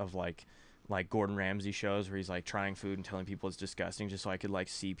videos of like Gordon Ramsay shows where he's like trying food and telling people it's disgusting just so I could like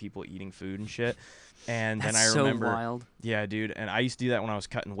see people eating food and shit. And then I remember, so wild. Yeah, dude. And I used to do that when I was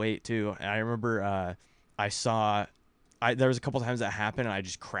cutting weight too. And I remember there was a couple times that happened and I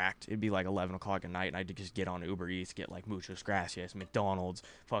just cracked. It'd be like 11 o'clock at night and I'd just get on Uber Eats, get like Muchos Gracias, McDonald's,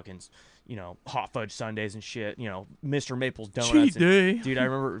 fucking, hot fudge sundaes and shit, Mr. Maple's donuts. Cheat day. Dude, I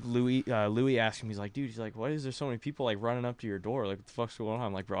remember Louis asking me, he's like, dude, he's like, why is there so many people like running up to your door? Like, what the fuck's going on?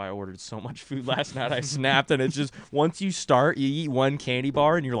 I'm like, bro, I ordered so much food last night. I snapped, and it's just, once you start, you eat one candy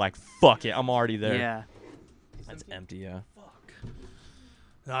bar and you're like, fuck it, I'm already there. Yeah. That's empty, yeah. Fuck.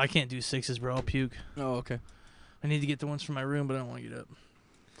 No, I can't do sixes, bro. I'll puke. Oh, okay. I need to get the ones from my room, but I don't want to get up.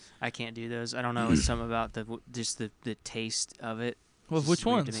 I can't do those. I don't know. It's something about the taste of it. Well, It's which just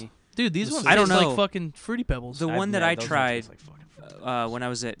weird to ones? me. Dude, these ones I don't taste know. like fucking Fruity Pebbles. The one that I those ones tried taste like fucking fruit. when I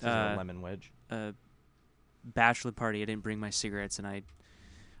was at Is there a lemon wedge. bachelor party, I didn't bring my cigarettes, and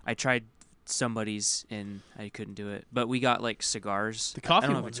I tried somebody's and I couldn't do it. But we got like cigars. The coffee I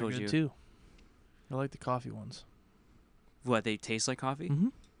don't know if I ones are told good you. too. I like the coffee ones. What, they taste like coffee?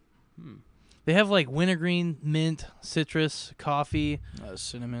 Mm-hmm. They have like wintergreen, mint, citrus, coffee,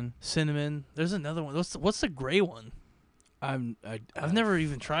 Cinnamon. cinnamon. There's another one. What's the gray one? I've never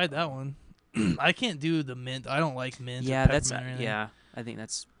even tried that one. I can't do the mint. I don't like mint. Yeah, or that's peppermint or anything. yeah. I think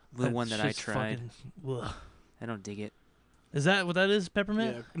that's the one that I tried. I don't dig it. Is that what that is?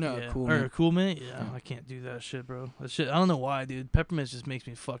 Peppermint? Yeah, no, Cool or Mint. Cool Mint? Yeah, Yeah. I can't do that shit, bro. That shit. I don't know why, dude. Peppermint just makes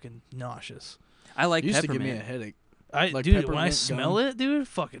me fucking nauseous. I like It used to peppermint. give me a headache. Like Dude, when I peppermint smell gum. it, dude,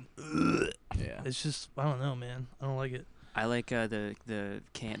 fucking. Yeah. It's just, I don't know, man. I don't like it. I like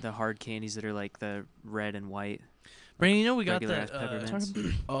the hard candies that are like the red and white. Brandon, you know we got regular that. ass peppermints.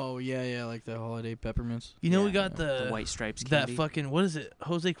 Oh yeah, like the holiday peppermints. You know we Yeah, got the white stripes that candy. fucking what is it?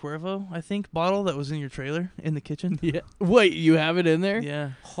 Jose Cuervo, I think, bottle that was in your trailer in the kitchen. Yeah. Wait, you have it in there?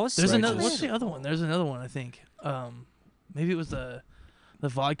 Yeah. Jose There's another. Cuervo. What's the other one? There's another one. I think. Maybe it was the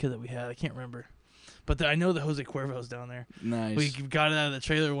vodka that we had. I can't remember. But I know the Jose Cuervo's down there. Nice. We got it out of the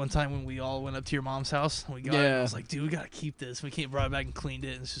trailer one time when we all went up to your mom's house. We got it. And I was like, dude, we gotta keep this. We can't brought it back and cleaned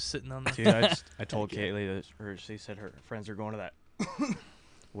it. And it's just sitting on there. Dude, I told Kaylee that she said her friends are going to that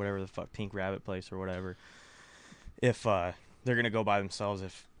whatever the fuck Pink Rabbit place or whatever. If they're gonna go by themselves,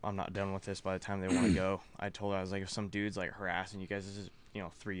 if I'm not done with this by the time they want to go, I told her, I was like, if some dude's like harassing you guys, this is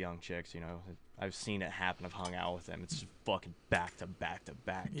 3 young chicks, I've seen it happen. I've hung out with them. It's just fucking back to back to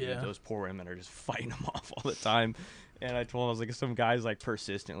back. Dude. Yeah. Those poor women are just fighting them off all the time. And I told him, I was like, if some guy's like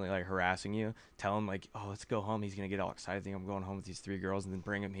persistently like harassing you, tell him like, oh, let's go home. He's gonna get all excited. Think I'm going home with these 3 girls, and then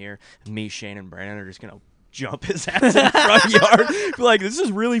bring him here. And me, Shane, and Brannon are just gonna jump his ass in the front yard. Be like, this is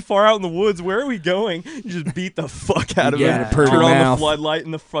really far out in the woods. Where are we going? You just beat the fuck out of Yeah, him. purr Turn your on mouth. the floodlight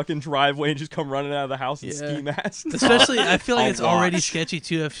in the fucking driveway and just come running out of the house in Yeah. ski masks. Especially, I feel like I'll it's already watch. sketchy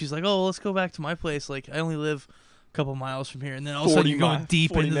too. If she's like, "Oh, well, let's go back to my place," like I only live a couple miles from here, and then all of a sudden 40 you're going mi-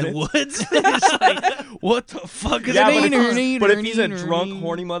 deep 40 into the minutes. woods. It's like, what the fuck is Yeah, going but on? but if he's a drunk,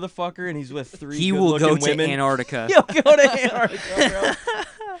 horny motherfucker and he's with 3 He will good-looking go to women, Antarctica. he'll go to Antarctica,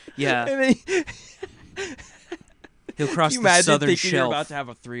 bro. Yeah, And then he'll cross Can you the imagine southern thinking you're shelf. about to have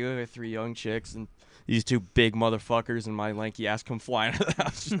a 3 with 3 young chicks and these 2 big motherfuckers and my lanky ass come flying out of the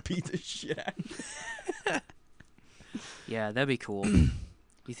house and beat the shit out of me. Yeah, that'd be cool.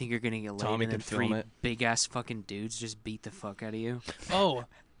 You think you're gonna get laid Tommy and then could film 3 it. big ass fucking dudes just beat the fuck out of you? Oh,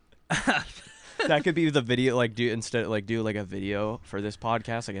 That could be the video, like do a video for this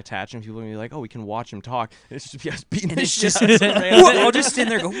podcast, like attach them. People will be like, oh, we can watch him talk. And it's just us beating And the it's shit just out of some random- I'll just stand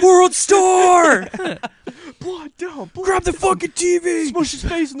there and go, World Star! blood down, blood Grab the fucking TV. smush his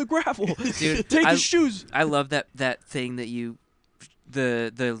face in the gravel. Dude, Take his shoes. I love that thing that you,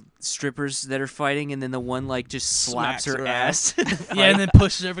 the strippers that are fighting, and then the one like just slaps Smacks her her ass. yeah, and then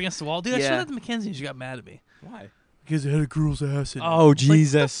pushes her up against the wall. Dude, I showed Yeah. that to Mackenzie, and she got mad at me Why? because it had a girl's ass in it. Oh, Like,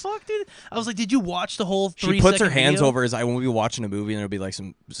 Jesus. what the fuck, dude? I was like, did you watch the whole 3 She puts her second hands video? over his eye when we be watching a movie and there'll be like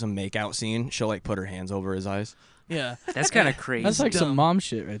some makeout scene. She'll like put her hands over his eyes. Yeah, That's kind of crazy. That's like some dumb. mom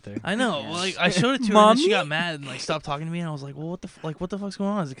shit right there. I know. Yeah. Well, like I showed it to her, and then she got mad and like stopped talking to me, and I was like, well, what the fuck's going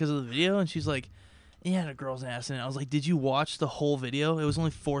on? Is it because of the video? And she's like, yeah, a girl's ass in it. I was like, did you watch the whole video? It was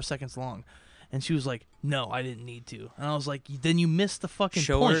only 4 seconds long. And she was like, no, I didn't need to. And I was like, then you missed the fucking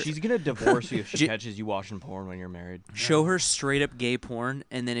Show point. her- She's gonna divorce you if she J- catches you watching porn when you're married. Show her straight up gay porn,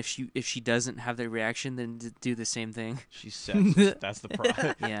 and then if she doesn't have the reaction, then do the same thing. She's sexist. That's the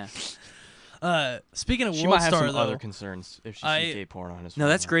problem. Yeah. Speaking of She World might have Star, some though, other concerns if she I- sees gay porn on his No, phone.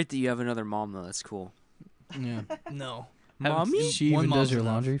 that's great that you have another mom though. That's cool. Yeah. no. Mommy? She One even mom's does your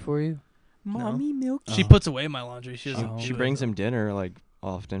enough. laundry for you? Mommy milk. She Oh. puts away my laundry. She doesn't. Oh. She do brings it. him dinner like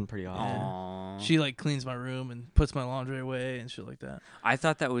often, pretty often. Aww. She like cleans my room and puts my laundry away and shit like that. I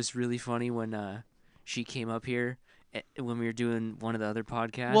thought that was really funny when she came up here when we were doing one of the other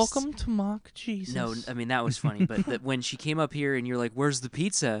podcasts. Welcome to Mock Jesus. No, I mean that was funny, but when she came up here and you're like, "Where's the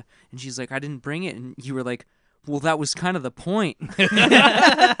pizza?" and she's like, "I didn't bring it," and you were like, "Well, that was kind of the point."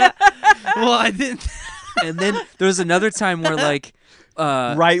 Well, I didn't. And then there was another time where like,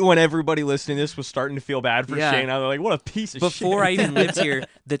 Right when everybody listening to this was starting to feel bad for Yeah. Shane, I was like, "What a piece of shit!" before I even lived here,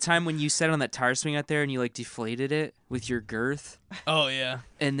 the time when you sat on that tire swing out there and you like deflated it with your girth, Oh yeah.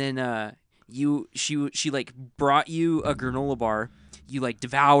 and then she like brought you a granola bar. You like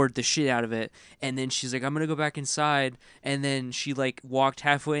devoured the shit out of it, and then she's like, "I'm gonna go back inside." And then she like walked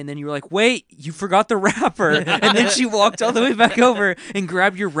halfway, and then you were like, "Wait, you forgot the wrapper." And then she walked all the way back over and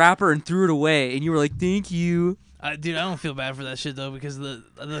grabbed your wrapper and threw it away, and you were like, "Thank you." Dude, I don't feel bad for that shit though, because the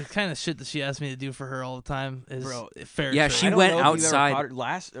kind of shit that she asked me to do for her all the time is fair. Yeah, trade. she I don't went know if you've ever outside.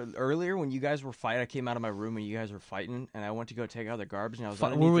 caught her. Earlier when you guys were fighting, I came out of my room and you guys were fighting, and I went to go take out the garbage, and I was Were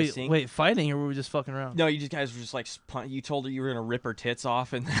underneath we the sink. fighting or were we just fucking around? No, you guys were just like you told her you were gonna rip her tits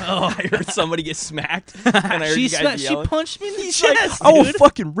off, and Oh. I heard somebody get smacked, and I heard She you guys she yelling. punched me in the He's chest, like, "I will dude.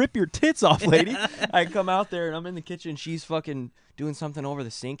 fucking rip your tits off, lady." I come out there and I'm in the kitchen. She's fucking doing something over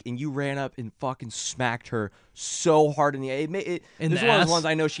the sink, and you ran up and fucking smacked her so hard in the eye. In This the is one of ass? those ones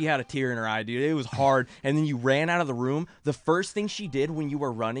I know she had a tear in her eye, dude. It was hard. And then you ran out of the room. The first thing she did when you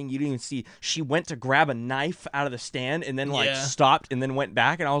were running, you didn't even see. She went to grab a knife out of the stand and then like Yeah. stopped and then went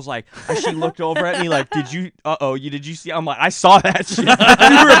back. And I was like, as she looked over at me like, "Did you? Did you see?" I'm like, "I saw that shit.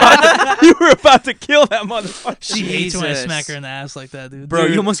 you were about to kill that motherfucker." She hates when I Jesus. smack her in the ass like that, dude. Bro,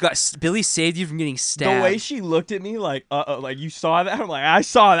 Dude. you almost got Billy saved you from getting stabbed. The way she looked at me, like, like you saw that? I'm like, I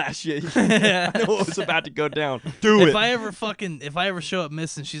saw that shit. I know what was about to go down. Do it. If I ever show up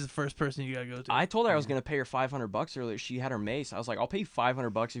missing, she's the first person you gotta go to. I told her I was gonna pay her $500 earlier. She had her mace. I was like, I'll pay you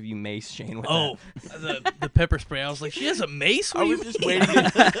 $500 if you mace Shane with the pepper spray. I was like, she has a mace. What I do was you just mean? waiting.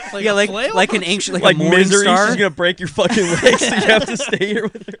 Like Yeah, a flail? like an ancient, like Like a morning misery, star. she's gonna break your fucking legs. So you have to stay here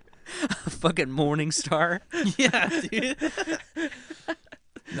with her. A fucking morning star. Yeah, dude.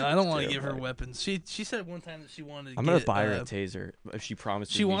 No, I don't want to give her weapons. She said one time that she wanted to I'm get, gonna buy her a taser if she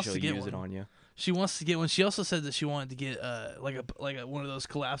promises she me wants she'll to get use it one. on you. She wants to get one. She also said that she wanted to get one of those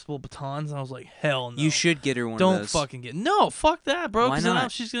collapsible batons, and I was like, hell no. You should get her one Don't of those. fucking get no. Fuck that, bro. Why 'Cause then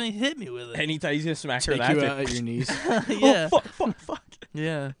not? she's gonna hit me with it. Anytime he's gonna smack her Take that you day. out at your knees. Yeah, Oh, fuck.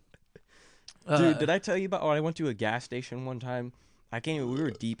 yeah. Dude, did I tell you about when I went to a gas station one time? We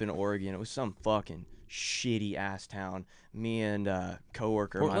were deep in Oregon. It was some fucking shitty ass town. Me and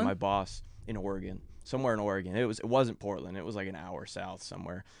coworker, Portland? my boss in Oregon, somewhere in Oregon. It wasn't Portland. It was like an hour south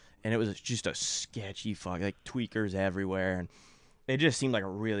somewhere, and it was just a sketchy like tweakers everywhere, and it just seemed like a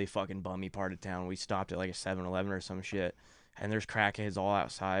really fucking bummy part of town. We stopped at like a 7-Eleven or some shit, and there's crackheads all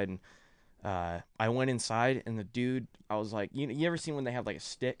outside, and I went inside, and the dude, I was like, you ever seen when they have like a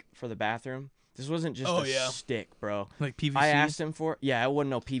stick for the bathroom? This wasn't just stick, bro. Like PVC. I asked him for it. Yeah, it wasn't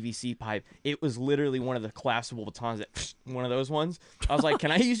no PVC pipe. It was literally one of the collapsible batons that one of those ones. I was like,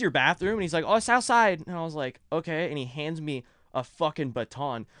 "Can I use your bathroom?" And he's like, "Oh, it's outside." And I was like, "Okay." And he hands me a fucking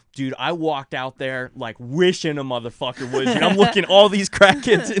baton. Dude, I walked out there like wishing a motherfucker would. And I'm looking all these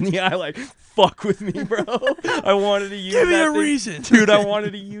crackheads in the eye like, "Fuck with me, bro." I wanted to use Give me that a thing. reason. Dude, I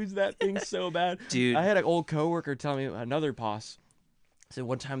wanted to use that thing so bad. Dude. I had an old coworker tell me, another boss said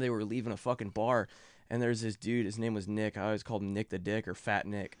one time they were leaving a fucking bar, and there's this dude, his name was Nick. I always called him Nick the Dick or Fat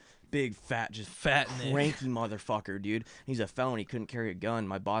Nick. Big, fat, just Fat Nick. cranky motherfucker, dude. He's a felon. He couldn't carry a gun.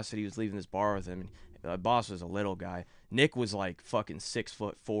 My boss said he was leaving this bar with him, and my boss was a little guy. Nick was like fucking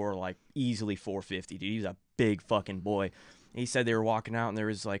 6'4", like easily 450, dude. He was a big fucking boy. He said they were walking out, and there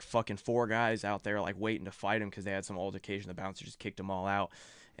was like fucking 4 guys out there like waiting to fight him because they had some altercation. The bouncer just kicked them all out.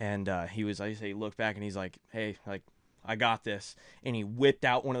 And he looked back, and he's like, "Hey, like, I got this." And he whipped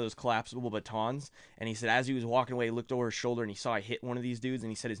out one of those collapsible batons, and he said as he was walking away, he looked over his shoulder, and he saw I hit one of these dudes,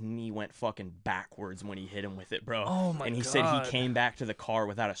 and he said his knee went fucking backwards when he hit him with it, bro. Oh my And he God. said he came back to the car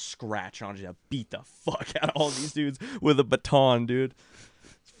without a scratch on it to beat the fuck out of all these dudes with a baton, dude.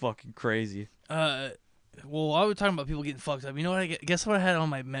 It's fucking crazy. Well, I was talking about people getting fucked up. You know what? Guess what I had on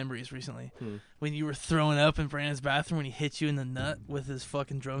my memories recently? When you were throwing up in Brandon's bathroom when he hit you in the nut with his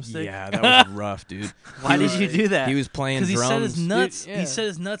fucking drumstick. Yeah, that was rough, dude. Why did you do that? He was playing Because he drums. set his nuts. Dude, yeah. He set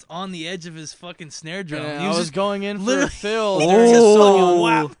his nuts on the edge of his fucking snare drum. Yeah, He I was just going in for a literally- fill during his song,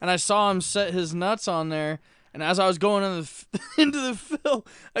 wow. and I saw him set his nuts on there. And as I was going into the fill,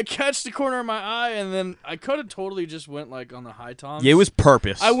 I catch the corner of my eye, and then I could have totally just went like on the high toms. Yeah, it was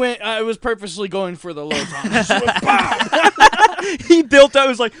purpose. I was purposely going for the low toms. He built up. It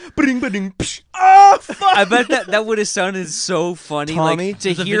was like, ba-ding, ba-ding, psh. Oh, fuck. I bet that would have sounded so funny, Tommy, like to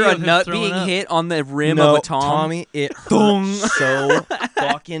there's a hear video a of him nut throwing being up. hit on the rim No, of a tom. Tommy, it hurt so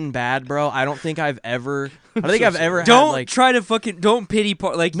fucking bad, bro. I don't think I've ever had Don't like. try to fucking don't pity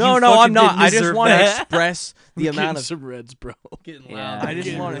part like No, you no, I'm fucking not. didn't I just deserve want to that. express the amount of. some reds, bro. Getting Yeah. loud. I just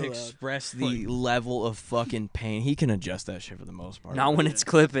Getting want to real loud. express the level of fucking pain. He can adjust that shit for the most part. Not when it's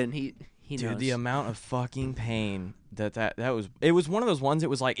clipping. He Dude, knows. the amount of fucking pain that was. It was one of those ones. It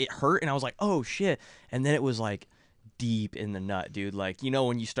was like it hurt, and I was like, oh shit, and then it was like deep in the nut, dude. Like, you know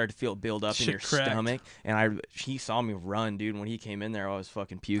when you start to feel it build up in Shit your cracked. stomach, and he saw me run, dude. When he came in there, I was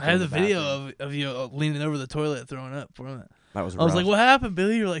fucking puking. I have in the video bathroom. of you leaning over the toilet throwing up from it. That was. I was rough. like, "What happened,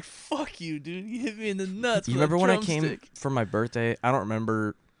 Billy?" You're like, "Fuck you, dude! You hit me in the nuts." You with a remember when I came drumstick." for my birthday? I don't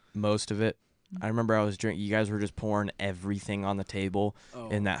remember most of it. I remember I was drinking. You guys were just pouring everything on the table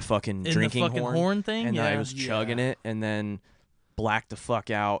in that fucking in drinking the fucking horn thing, and yeah. I was chugging it, and then blacked the fuck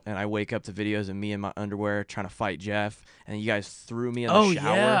out. And I wake up to videos of me in my underwear trying to fight Jeff, and you guys threw me in the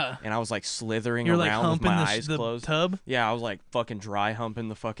shower, yeah. and I was like slithering You're like around with humping my the, eyes the closed. tub. Yeah, I was like fucking dry humping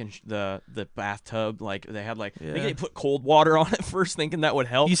the fucking the bathtub. Like they had like Yeah. maybe they put cold water on it first, thinking that would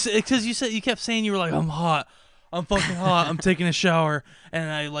help. You said because you kept saying you were like, "I'm hot, I'm fucking hot, I'm taking a shower," and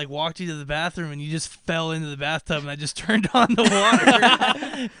I like walked you to the bathroom, and you just fell into the bathtub, and I just turned on the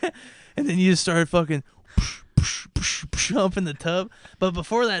water, and then you just started fucking humping the tub. But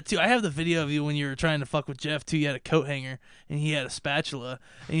before that too, I have the video of you when you were trying to fuck with Jeff too. You had a coat hanger, and he had a spatula,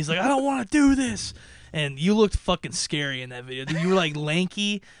 and he's like, "I don't want to do this." And you looked fucking scary in that video. You were like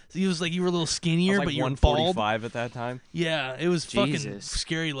lanky. You was like you were a little I skinnier, was like but you were bald. 145 at that time. Yeah, it was fucking Jesus.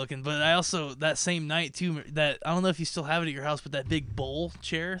 scary looking. But I also that same night too. That I don't know if you still have it at your house, but that big bowl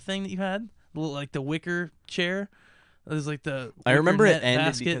chair thing that you had, like the wicker chair, There's like the. I remember wicker it net ended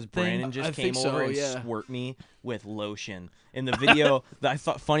basket because thing. Brannon just I came think so, over and yeah. squirt me with lotion. In the video, I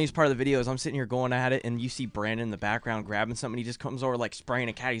thought funniest part of the video is I'm sitting here going at it, and you see Brannon in the background grabbing something. He just comes over like spraying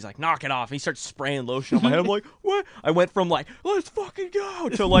a cat. He's like, knock it off. And he starts spraying lotion on my head. I'm like, what? I went from like, let's fucking go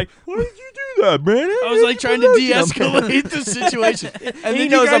to like, why did you do that, Brannon? I was like trying to de-escalate the situation, and He then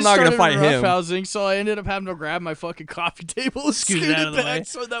knows you guys I'm not gonna started fight him. roughhousing, so I ended up having to grab my fucking coffee table and Scoot scoot it out it of the back, way.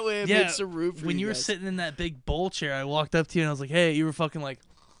 so that way it Yeah, makes some room for when you were guys. sitting in that big bowl chair, I walked up to you and I was like, "Hey," you were fucking like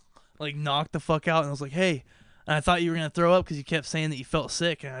knocked the fuck out, and I was like, "Hey," and I thought you were gonna throw up because you kept saying that you felt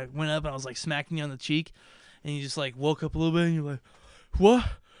sick, and I went up and I was like smacking you on the cheek, and you just like woke up a little bit, and you're like, "What?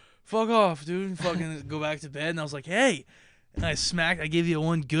 Fuck off, dude!" And fucking go back to bed, and I was like, "Hey." And I gave you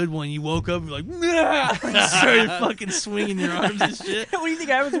one good one. You woke up, you're like, "Nah!" And you started fucking swinging your arms and shit. What do you think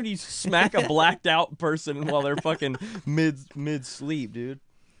happens when you smack a blacked out person while they're fucking mid sleep, dude?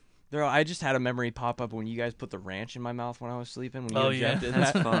 I just had a memory pop up when you guys put the ranch in my mouth when I was sleeping. When you and Jeff did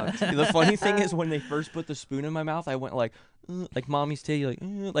That's that. fucked. The funny thing is when they first put the spoon in my mouth, I went like mommy's titty,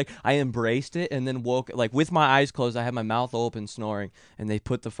 like I embraced it and then woke like with my eyes closed. I had my mouth open, snoring, and they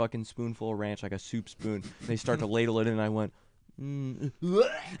put the fucking spoonful of ranch like a soup spoon. They start to ladle it in, and I went.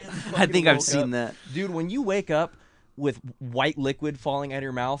 I think I've seen that. Dude, when you wake up with white liquid falling out of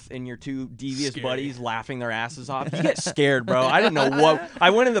your mouth and your two devious Scary. buddies laughing their asses off, you get scared, bro. I didn't know what. I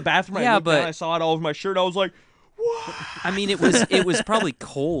went in the bathroom, I looked down, I saw it all over my shirt. I was like, what? I mean, it was probably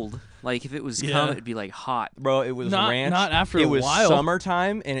cold. Like if it was Yeah. cum, it'd be like hot. Bro, it was Not- ranch. not after it a was while.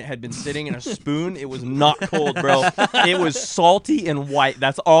 summertime and it had been sitting in a spoon. It was not cold, bro. It was salty and white.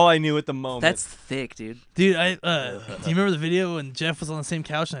 That's all I knew at the moment. That's thick, dude. Dude, do you remember the video when Jeff was on the same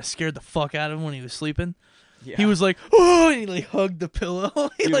couch and I scared the fuck out of him when he was sleeping? yeah. He was like, "Oh," and he like hugged the pillow.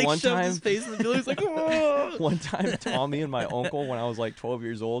 He Dude, like one shoved his time- face in the pillow. He's like, "Oh." One time, Tommy and my uncle, when I was like 12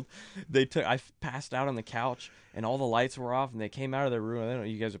 years old, I passed out on the couch and all the lights were off, and they came out of their room. I don't know,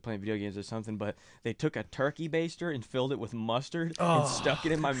 you guys are playing video games or something, but they took a turkey baster and filled it with mustard and stuck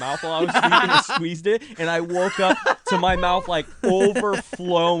it in my mouth while I was sleeping and squeezed it, and I woke up to my mouth like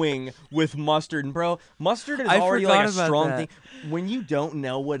overflowing with mustard. And bro, mustard is I already forgot like a about strong that. thing. When you don't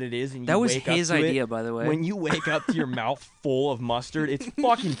know what it is and you That was wake up his to idea, it, by the way. when you wake up to your mouth full of mustard, it's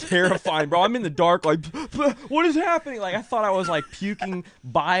fucking terrifying, bro. I'm in the dark, like, what is happening? Like, I thought I was like puking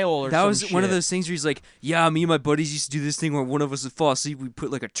bile or That some was one of shit. those things where he's like, "Yeah, me and my buddies used to do this thing where one of us would fall asleep. We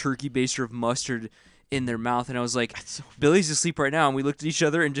put like a turkey baster of mustard in their mouth," and I was like, "Billy's asleep right now," and we looked at each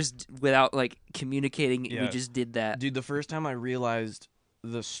other and just without like communicating, Yeah. we just did that. Dude, the first time I realized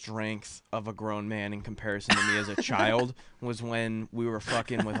the strength of a grown man in comparison to me as a child was when we were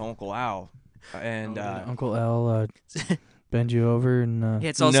fucking with Uncle Al. And Uncle Al bend you over and Yeah,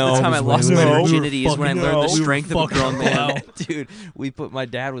 it's also No, the time I just lost wait. my No. virginity is when I Fucking learned the no. strength of a Fucking grown man. wow. dude, my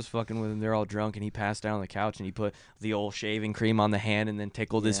dad was fucking with him. They're all drunk, and he passed down on the couch, and he put the old shaving cream on the hand, and then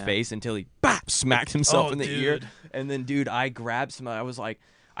tickled his Yeah. face until he smacked himself Oh, in the ear. dude. And then, dude, I grabbed some. I was like,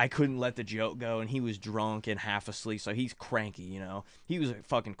 I couldn't let the joke go, and he was drunk and half asleep, so he's cranky, you know. He was a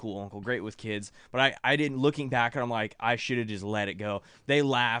fucking cool uncle, great with kids, but I didn't. Looking back, I'm like, I should have just let it go. They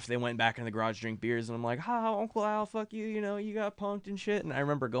laughed. They went back in the garage, drink beers, and I'm like, ha, Uncle Al, fuck you, you know, you got punked and shit. And I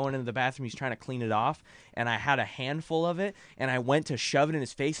remember going into the bathroom. He's trying to clean it off, and I had a handful of it, and I went to shove it in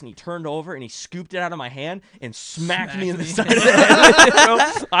his face, and he turned over and he scooped it out of my hand and smacked me in the side of the head.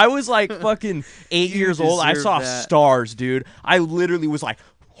 Bro, I was like fucking 8 You years old. I deserve saw that. stars, dude. I literally was like,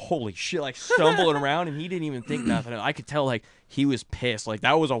 holy shit, like stumbling around, and he didn't even think nothing. I could tell like he was pissed. Like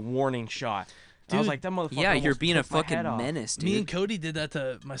that was a warning shot. I was Dude, like, that motherfucker. Yeah, you're almost being a took my head fucking off. menace, dude. Me and Cody did that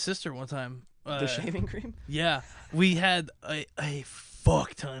to my sister one time. The shaving cream? Yeah, we had a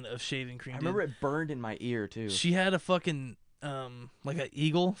fuck ton of shaving cream. I dude. remember it burned in my ear too. She had a fucking like an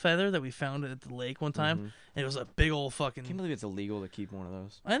eagle feather that we found at the lake one time, Mhm. and it was a big old fucking. I can't believe it's illegal to keep one of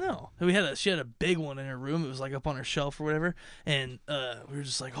those. I know. She had a big one in her room. It was like up on her shelf or whatever, and we were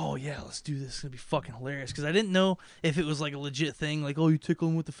just like, "Oh yeah, let's do this. It's gonna be fucking hilarious." Because I didn't know if it was like a legit thing, like, "Oh, you tickle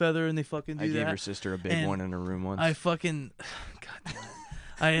them with the feather and they fucking do I that." gave her sister a big And one in her room once. I fucking, God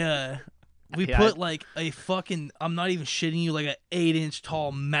damn it. We Yeah, put like a fucking, I'm not even shitting you, like an 8-inch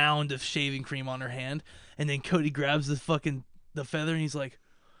tall mound of shaving cream on her hand, and then Cody grabs the feather and he's like,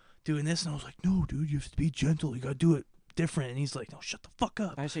 doing this, and I was like, "No, dude, you have to be gentle. You gotta do it different." And he's like, "No, shut the fuck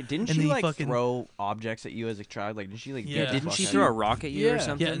up." I say, didn't And she then he like fucking- throw objects at you as a child? Like, didn't she like? Yeah. beat the Didn't fuck she out throw of a you? rock at you or Yeah.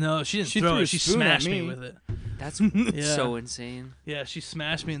 something? Yeah, no, she didn't She throw threw it. a She spoon at smashed me me. with it. That's Yeah. so insane. Yeah, she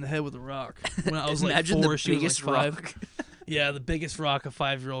smashed me in the head with a rock when I was like Imagine 4. the She was biggest like 5. rock. Yeah, the biggest rock a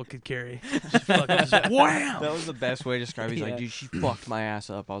 5-year-old could carry. Just fucking just wham! That was the best way to describe it. He's Yeah. like, dude, she fucked my ass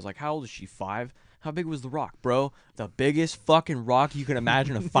up. I was like, how old is she? 5? How big was the rock, bro? The biggest fucking rock you can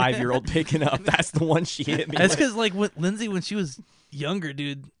imagine a 5-year-old picking up. That's the one she hit me That's with. because like Lindsay, when she was younger,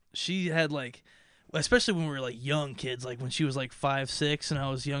 dude, she had like, especially when we were like young kids, like when she was like 5, 6, and I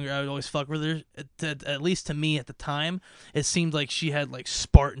was younger, I would always fuck with her. At least to me at the time, it seemed like she had like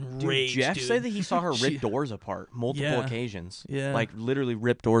Spartan Dude, rage. Jeff dude. said that he saw her rip doors apart multiple Yeah. occasions. Yeah. Like literally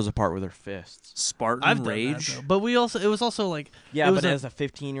rip doors apart with her fists. Spartan I've done rage. that, though. But it was also like, Yeah, it was but as a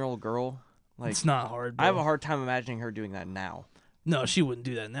 15-year-old girl, like it's not hard. I have bro. a hard time imagining her doing that now. No, she wouldn't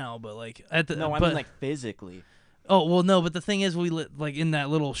do that now. But like at the No, I but, mean like physically. oh well, no. But the thing is, we lit like in that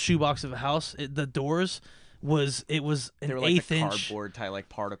little shoebox of a house. The doors was an They were like eighth the inch. cardboard type like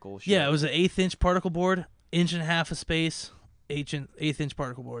particle shit. Yeah, it was an 1/8 inch particle board, 1.5 inch of space, 1/8 inch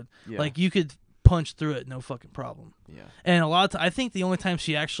particle board. Yeah. Like you could punch through it, no fucking problem. Yeah. And a lot of I think the only time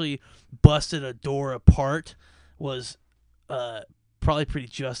she actually busted a door apart was probably pretty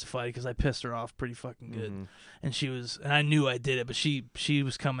justified because I pissed her off pretty fucking good. Mhm. And I knew I did it, but she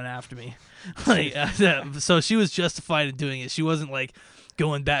was coming after me. Like so she was justified in doing it. She wasn't like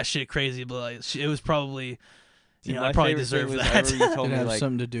going batshit crazy, but like it was probably Dude, I my probably favorite thing deserved was that. ever you told Did it me have like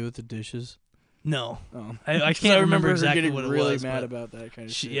something to do with the dishes? No. Oh. I 'Cause can't remember her exactly getting what it really was. mad but about that kind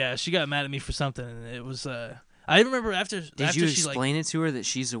of shit. yeah, she got mad at me for something, and it was. I remember after. Did you she explain it to her that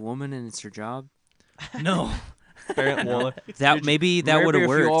she's a woman and it's her job? like no. well, That maybe that would have If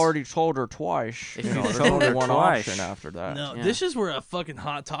worked. you already told her twice, If you you know, there's told only her one twice. option after that. No, Yeah. dishes were a fucking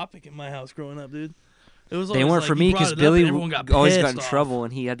hot topic in my house growing up, dude. It was. They always weren't like, for you me brought because it up Billy and everyone got always got pissed in off. trouble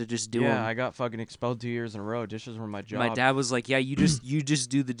and he had to just do Yeah, them. I got fucking expelled 2 years in a row. Dishes were my job. My dad was like, "Yeah, you just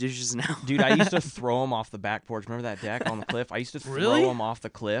do the dishes now." Dude, I used to throw them off the back porch. Remember that deck on the cliff? I used to Really? throw them off the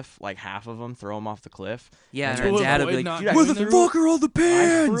cliff, like half of them, throw them off the cliff. Yeah, And and then- my dad would be Dude, like, I "Where the threw- fuck are all the I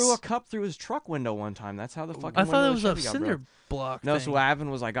pans?" threw a cup through his truck window one time. That's how the fucking I thought window it of was the a Chevy got cinder broke. block. No, thing. so what happened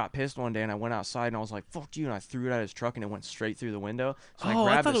was I got pissed one day and I went outside and I was like, "Fuck you!" And I threw it at his truck and it went straight through the window. So Oh, I I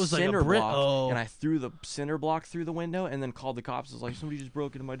grabbed thought a it was like a cinder brick- block oh. and I threw the cinder block through the window and then called the cops. I was like, "Somebody just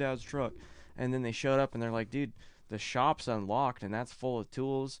broke into my dad's truck," and then they showed up and they're like, "Dude, the shop's unlocked and that's full of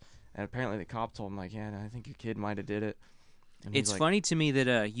tools." And apparently the cop told him like, "Yeah, I think your kid might have did it." And he's It's like, funny to me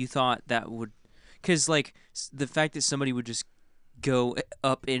that you thought that would, because like the fact that somebody would just go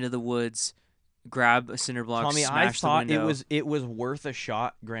up into the woods, grab a cinder block, Tommy, smash I thought the window. it was worth a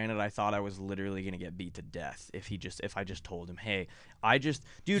shot. Granted, I thought I was literally gonna get beat to death if I just told him, "Hey,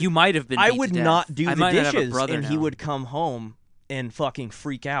 dude, You might have been. I beat would to death. not do I the might not have a dishes," brother and he now. would come home and fucking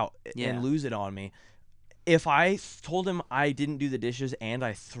freak out Yeah. and lose it on me. If I told him I didn't do the dishes and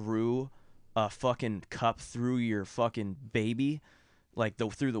I threw a fucking cup through your fucking baby, like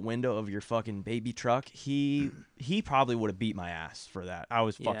through the window of your fucking baby truck, he probably would have beat my ass for that. I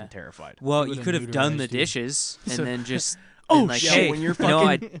was fucking Yeah. terrified. Well, He you would've could have done the neuterized you. dishes and So- then just. Oh, been like, shit. hey, When you're no,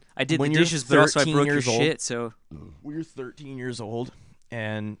 fucking- I did the when you're dishes, but also I 13 broke your years old- shit. So You're 13 years old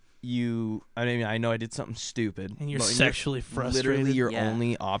and I know I did something stupid. and you're but sexually frustrated. literally your Yeah.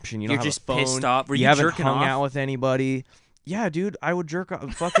 only option. You You're don't have just a phone. pissed off. Were you you haven't jerking hung off? out with anybody. Yeah, dude, I would jerk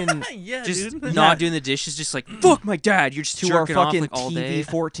off fucking yeah, just dude. not doing the dishes, just like fuck my dad. You're just to our jerking off fucking like all day. TV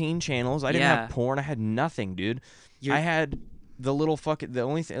 14 channels. I didn't Yeah. have porn. I had nothing, dude. You're- I had the little fucking the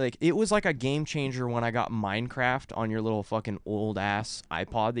only thing like it was like a game changer when I got Minecraft on your little fucking old ass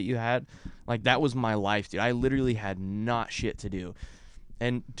iPod that you had. Like that was my life, dude. I literally had not shit to do.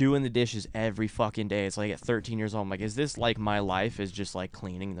 And doing the dishes every fucking day. It's like at 13 years old, I'm like, is this like my life? Is just like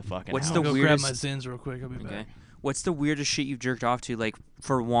cleaning the fucking What's house? I'm the gonna go grab my weirdest- Zins real quick. I'll be Okay. back. What's the weirdest shit you've jerked off to, like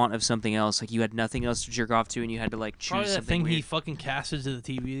for want of something else? Like you had nothing else to jerk off to, and you had to like choose Probably that something thing weird. he fucking casted to the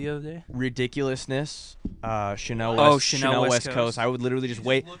TV the other day. Ridiculousness. Chanel Oh, West, Chanel West Coast. Coast. I would literally just You just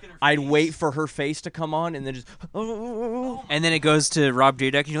wait. look at her I'd face. wait for her face to come on, and then just. And then it goes to Rob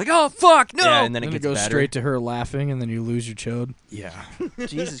Dyrdek, and you're like, oh fuck, no! Yeah, and then Then it it gets goes better. straight to her laughing, and then you lose your chode. Yeah.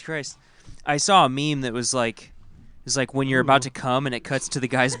 Jesus Christ! I saw a meme that was like, it's like when you're about to come, and it cuts to the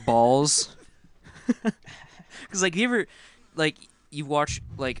guy's balls. Because like, you ever, like, you watch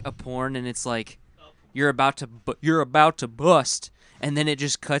like a porn, and it's like, you're about to bust. And then it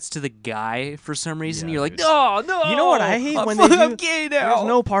just cuts to the guy for some reason. Yeah, You're like, dude. no, no. You know what I hate when they I'm do- gay now. There's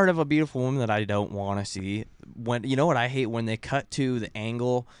no part of a beautiful woman that I don't want to see. When you know what I hate when they cut to the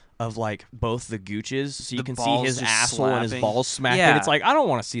angle of like both the gooches, so you The can see balls his just asshole and his slapping. balls smacking. Yeah. It's like I don't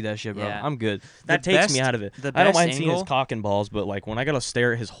want to see that shit, bro. Yeah. I'm good. That The takes me best- out of it. the I don't best mind seeing his angle- cock and balls, but like when I gotta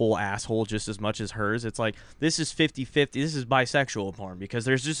stare at his whole asshole just as much as hers, it's like this is 50-50. This is bisexual porn because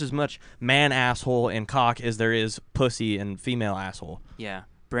there's just as much man asshole and cock as there is pussy and female asshole. Yeah.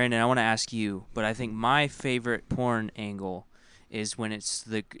 Brandon, I want to ask you, but I think my favorite porn angle is when it's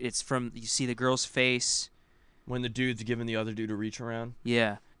from you see the girl's face. When the dude's giving the other dude a reach around.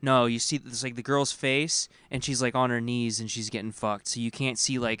 Yeah. No, you see it's like the girl's face, and she's like on her knees, and she's getting fucked. So you can't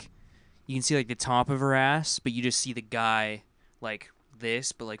see like, you can see like the top of her ass, but you just see the guy like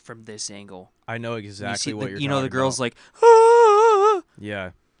this, but like from this angle. I know And exactly what you're you know, the talking girl's about. like, ah!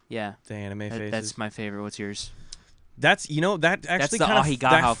 Yeah, Yeah. the anime faces. That's my favorite. What's yours? That actually the kind of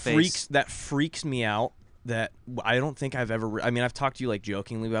Ahigaha face. freaks me out. That I don't think I've ever. I mean, I've talked to you like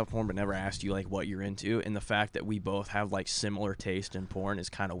jokingly about porn, but never asked you like what you're into. And the fact that we both have like similar taste in porn is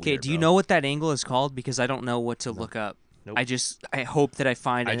kind of weird. Okay, do you know what that angle is called? Because I don't know what to look up. Nope. I hope that I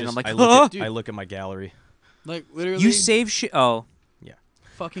find it, and I'm like, I look at my gallery. Like literally, you save shit. Oh,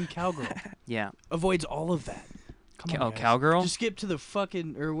 fucking cowgirl yeah. avoids all of that. Come on, guys. Cowgirl. Just skip to the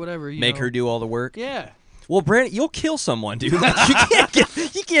fucking or whatever. Make her do all the work. Yeah. Well, Brannon, you'll kill someone, dude. Like,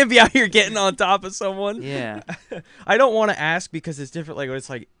 you can't be out here getting on top of someone. Yeah. I don't want to ask because it's different. Like it's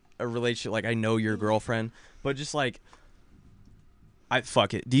like a relationship. Like I know your girlfriend, but just like,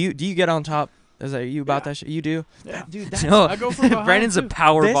 fuck it. Do you get on top? Is that you about that shit? You do? Yeah. Dude, that's No, I go from behind. Brandon's a too.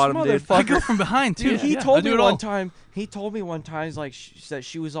 power This bottom dude. motherfucker- I go from behind too. Dude, he I told do me it all. one time. He told me one time, he's like, that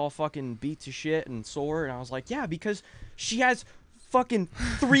she was all fucking beat to shit and sore, and I was like, yeah, because she has fucking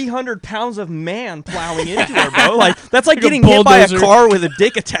 300 pounds of man plowing into her, bro. Like that's like Like a getting hit by a bulldozer. car with a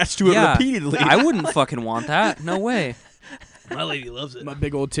dick attached to it Yeah. repeatedly. I wouldn't fucking want that. No way. My lady loves it. My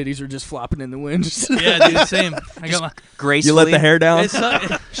big old titties are just flopping in the wind. Yeah, dude, same. I got my. Gracefully. You let the hair down.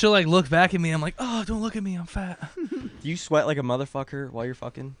 She'll like look back at me. I'm like, oh, don't look at me. I'm fat. You sweat like a motherfucker while you're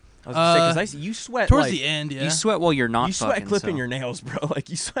fucking. I was gonna say because you sweat Towards like, the end, yeah. You sweat while you're not you sweat fucking, clipping so. your nails, bro. Like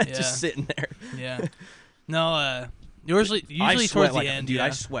you sweat Yeah. just sitting there. Yeah. No, usually I towards sweat the like end, dude. yeah. I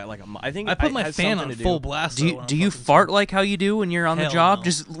sweat like a. I think I put it my has fan something on to full do. blast. Do though, you, when do I'm you fucking fart like how you do when you're on the Hell job? no.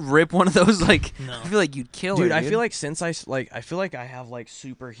 Just rip one of those like. No. I feel like you'd kill Dude, her, I feel like since I feel like I have like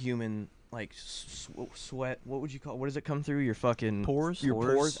superhuman like sweat. What would you call? What does it come through your fucking Pores? Your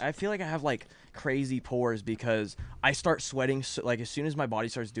Pores? pores. I feel like I have like crazy pores because I start sweating. Like as soon as my body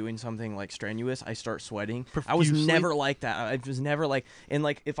starts doing something like strenuous, I start sweating. I was Profusely? never like that. I was never like, and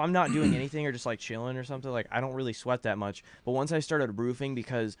like if I'm not doing anything or just like chilling or something, like I don't really sweat that much. But once I started roofing,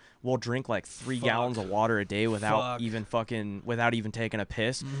 because we'll drink like 3 gallons of water a day without even taking a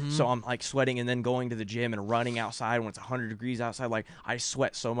piss. So I'm like sweating and then going to the gym and running outside when it's 100 degrees outside. Like I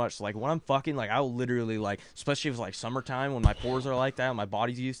sweat so much. So, like when I'm fucking, like I'll literally like, especially if it's like summertime when my pores are like that and my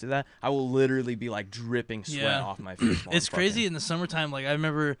body's used to that, I will literally be like dripping sweat Yeah. off my face. while It's I'm crazy fucking. in the summertime. Like I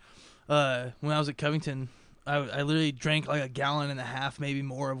remember when I was at Covington, I literally drank like 1.5 gallons, maybe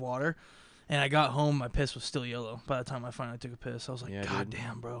more, of water. And I got home, my piss was still yellow. By the time I finally took a piss, I was like, Yeah, God dude.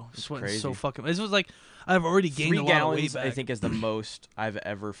 damn, bro, It's sweating crazy. so fucking. This was like I've already gained 3 a lot of weight gallons, back. I think, is the most I've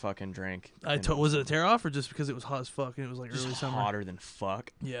ever fucking drank. Was it a tear off or just because it was hot as fuck and it was like just early summer? hotter than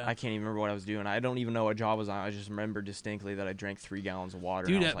fuck. Yeah. I can't even remember what I was doing. I don't even know what job I was on. I just remember distinctly that I drank 3 gallons of water.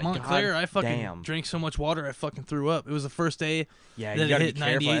 Dude, and I at was like, Montclair, God I fucking damn. drank so much water I fucking threw up. It was the first day, Yeah, that you gotta it be hit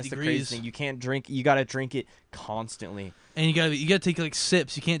careful. 98 That's the crazy degrees. thing. You can't drink. You gotta drink it constantly. and you gotta take like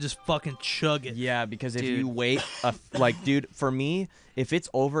sips. You can't just fucking chug it. Yeah, because if Dude. you wait, like, dude, for me, if it's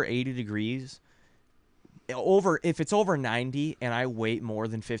over 80 degrees, if it's over 90 and I wait more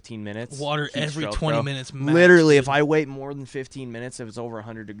than 15 minutes, Water heat every stroke, 20 bro. minutes max, Literally, dude. if I wait more than 15 minutes, if it's over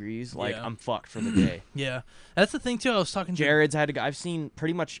 100 degrees, like Yeah. I'm fucked for the day. Yeah, that's the thing too. I was talking to Jared's had to go. I've seen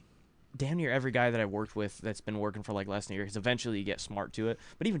pretty much damn near every guy that I've worked with that's been working for like less than a year, because eventually you get smart to it.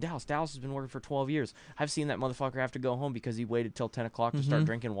 But even Dallas has been working for 12 years. I've seen that motherfucker have to go home because he waited till 10 o'clock to start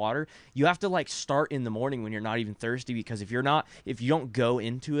drinking water. You have to like start in the morning when you're not even thirsty, because if you don't go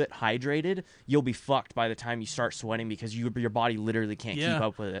into it hydrated, you'll be fucked by the time you start sweating, because your body literally can't keep Yeah.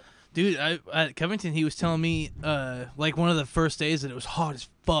 up with it. Dude, at Covington, he was telling me, like one of the first days that it was hot as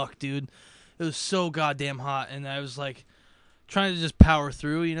fuck, dude. It was so goddamn hot, and I was like trying to just power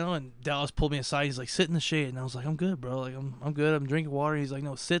through, and Dallas pulled me aside. He's like, sit in the shade, and I was like, I'm good, bro. Like, I'm good. I'm drinking water. He's like,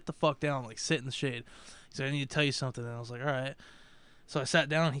 no, sit the fuck down. Like, sit in the shade. He's like, I need to tell you something, and I was like, all right. So I sat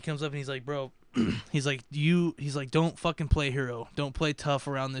down, and he comes up, and he's like, bro, he's like, don't fucking play hero. Don't play tough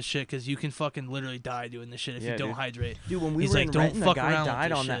around this shit, because you can fucking literally die doing this shit if Yeah, you don't dude. hydrate. Dude, when we He's were like, in "Don't Renton, a fuck guy around with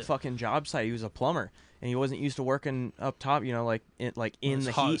died this on that shit." fucking job site. He was a plumber, and he wasn't used to working up top, like in It's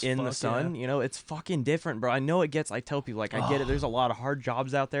the hot heat, as in the fuck, sun. It's fucking different, bro. I know it gets. I tell people, like, I get it. There's a lot of hard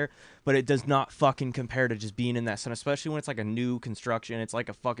jobs out there, but it does not fucking compare to just being in that sun, especially when it's like a new construction. It's like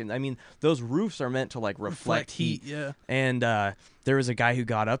a fucking. I mean, those roofs are meant to like reflect heat. Yeah. And there was a guy who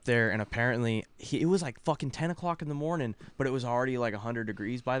got up there, and apparently it was like fucking 10 o'clock in the morning, but it was already like 100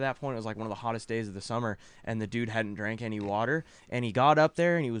 degrees by that point. It was like one of the hottest days of the summer, and the dude hadn't drank any water. And he got up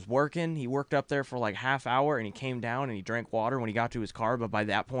there, and he was working. He worked up there for like half half hour, and he came down and he drank water when he got to his car. But by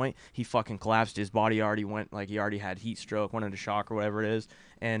that point, he fucking collapsed. His body already went, like, he already had heat stroke, went into shock or whatever it is.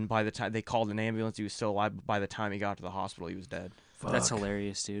 And by the time they called an ambulance, he was still alive. But by the time he got to the hospital, he was dead. That's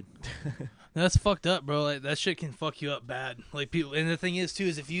hilarious, dude. That's fucked up, bro. Like that shit can fuck you up bad. Like people, and the thing is too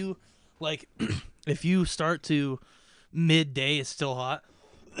is if you like, if you start to midday, it's still hot,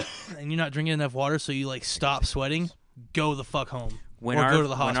 and you're not drinking enough water, so you like stop sweating, go the fuck home or go to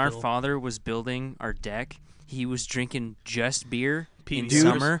the hospital. When our father was building our deck, he was drinking just beer in PBRs.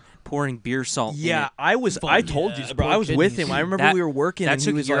 summer, pouring beer salt. in it. I told you, bro. I was with him. I remember we were working, That and he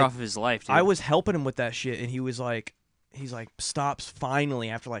took a was year like, off of his life, dude. I was helping him with that shit, and he was like, stops finally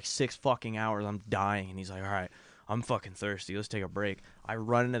after like 6 fucking hours. I'm dying, and he's like, all right, I'm fucking thirsty. Let's take a break. I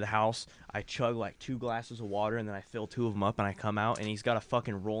run into the house. I chug like 2 glasses of water, and then I fill 2 of them up, and I come out, and he's got a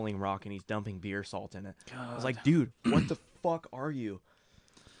fucking rolling rock, and he's dumping beer salt in it. I was like, dude, what the fuck are you?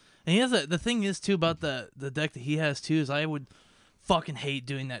 And he has the thing is too about the deck that he has too is I would fucking hate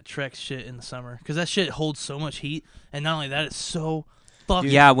doing that Trex shit in the summer because that shit holds so much heat, and not only that, it's so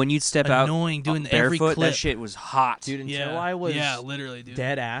fucking when you'd step annoying out doing every barefoot, clip. that shit was hot. Dude, until I was literally, dude.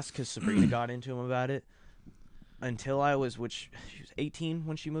 dead ass because Sabrina got into him about it. Until I was, she was 18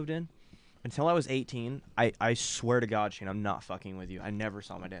 when she moved in. Until I was 18, I swear to God, Shane, I'm not fucking with you. I never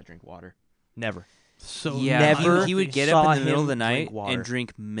saw my dad drink water. Never. So Yeah, never he would get saw up in the middle of the him night drink water. and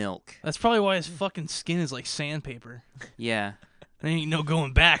drink milk. That's probably why his fucking skin is like sandpaper. Yeah. There ain't no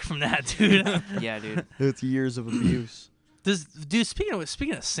going back from that, dude. Yeah, dude. It's years of abuse. Dude, speaking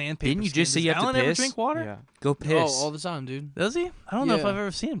of sandpaper, Didn't you just say does you have to Alan ever piss? drink water? Yeah. Go piss. Oh, all the time, dude. Does he? I don't know if Yeah. I've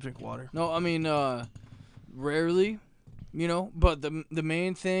ever seen him drink water. No, I mean, rarely, you know. But the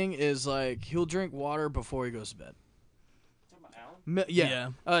main thing is like he'll drink water before he goes to bed.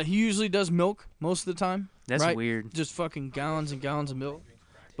 Yeah. He usually does milk most of the time. That's right? weird. Just fucking gallons and gallons of milk.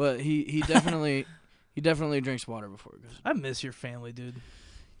 But he definitely drinks water before he goes. I miss your family, dude.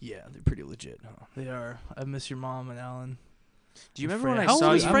 Yeah, they're pretty legit, huh? They are. I miss your mom and Alan. Do you remember Freya. when I How saw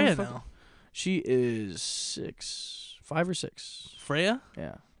old is you? Freya now? She is 5 or 6. Freya?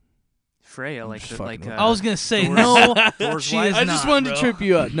 Yeah. Freya, like Just the, fucking like with I was gonna say Thor's- no. Thor's she wife? is I just not, wanted bro. to trip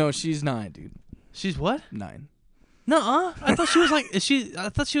you up. No, she's 9, dude. She's what? 9. Nuh-uh. I thought she was like. I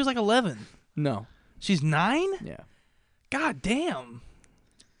thought she was like 11. No. She's 9. Yeah. God damn.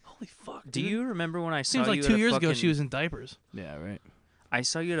 Holy fuck. Do dude. you remember when I saw Seems like you 2 at a years ago fucking- she was in diapers. Yeah, right. I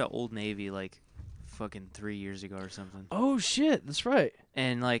saw you at Old Navy like fucking 3 years ago or something. Oh shit, that's right.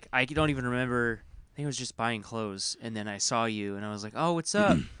 And like I don't even remember. I think I was just buying clothes, and then I saw you, and I was like, "Oh, what's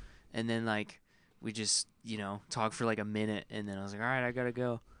up?" And then like we just talked for like a minute, and then I was like, "All right, I gotta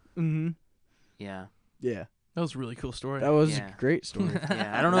go." Mhm. Yeah. Yeah. That was a really cool story. That was Yeah. a great story.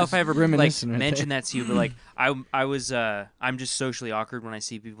 Yeah, I don't know if I ever like Reminiscent right mentioned there. that to you, but like I was I'm just socially awkward when I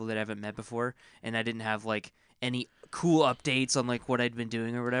see people that I haven't met before, and I didn't have like any cool updates on like what I'd been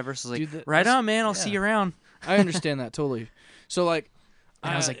doing or whatever. So I was like, Dude, right that's- on, man. I'll see yeah. you around. I understand that totally. So like,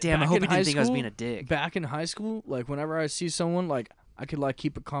 And I was like, damn, I back hope in he high didn't think I was school- being a dick. Back in high school, like whenever I see someone, like I could like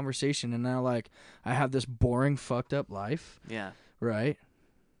keep a conversation, and now like I have this boring, fucked up life, Yeah. right?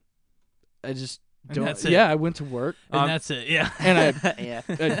 I just And don't. that's it. Yeah, I went to work and that's it. Yeah. and I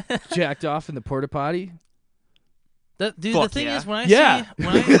Yeah. jacked off in the porta potty. Dude, the Fuck thing yeah. is when I Yeah. see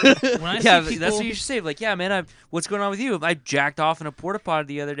when I Yeah, see people, that's what you should say. Like, yeah, man, what's going on with you? I jacked off in a porta potty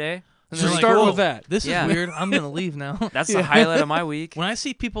the other day. and So they're start "Whoa, with that. This Yeah. is weird. I'm gonna leave now. That's the highlight of my week. When I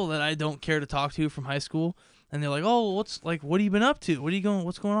see people that I don't care to talk to from high school, and they're like, "Oh, what have you been up to?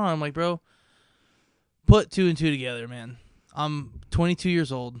 What's going on?" I'm like, "Bro, put 2 and 2 together, man. I'm 22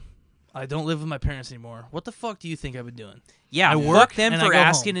 years old. I don't live with my parents anymore. What the fuck do you think I've been doing?" Yeah, I fuck work them and I for go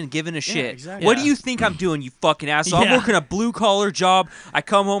asking home. and giving a shit. exactly. What do Yeah. you think I'm doing, you fucking asshole? I'm Yeah. working a blue collar job. I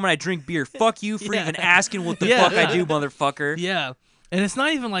come home and I drink beer. Fuck you for Yeah. even asking what the Yeah. fuck I do, motherfucker. Yeah. And it's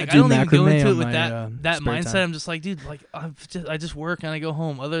not even like I, do don't even go macrame into it on with my, that spare mindset. time. I'm just like, dude, like I just work and I go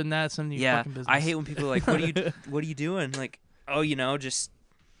home. Other than that, it's none of your Yeah, fucking business. I hate when people are like, what are you doing? Like, oh, just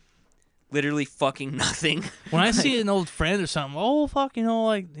literally fucking nothing. When I see an old friend or something, oh fuck,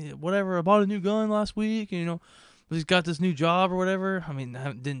 like whatever, I bought a new gun last week, and he's got this new job or whatever. I mean,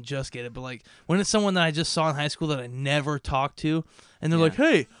 I didn't just get it, but like when it's someone that I just saw in high school that I never talked to, and they're Yeah. like,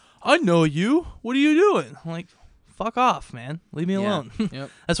 "Hey, I know you. What are you doing?" I'm like, "Fuck off, man. Leave me Yeah. alone."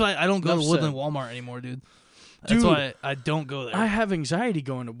 Yep. That's why I don't go Enough to Woodland said. Walmart anymore, dude. That's Dude, why I don't go there. I have anxiety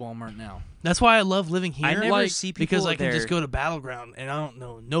going to Walmart now. That's why I love living here. I never like, see because people I can there. just go to Battleground and I don't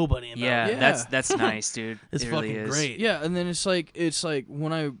know nobody in Yeah, Battleground. that's nice, dude. It's it really fucking is. great. Yeah, and then it's like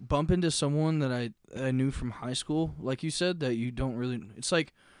when I bump into someone that I knew from high school, like you said, that you don't really. It's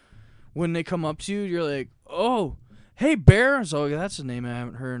like when they come up to you, you're like, "Oh, hey, Bear. I was like, that's a name I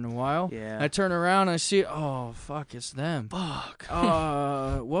haven't heard in a while. Yeah. I turn around and I see, oh, fuck, it's them. Fuck.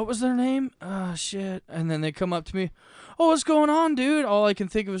 What was their name? Shit. And then they come up to me, oh, what's going on, dude? All I can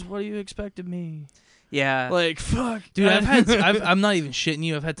think of is, what do you expect of me? Yeah. Like, fuck. Dude, I'm not even shitting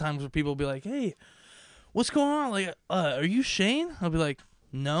you. I've had times where people will be like, hey, what's going on? Like, are you Shane? I'll be like,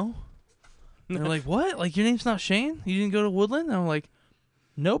 no. And they're like, what? Like, your name's not Shane? You didn't go to Woodland? And I'm like,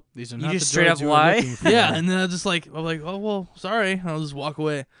 nope. These are You not just the straight droids up you were lie? looking for. Yeah, and then I'm like, oh, well, sorry. And I'll just walk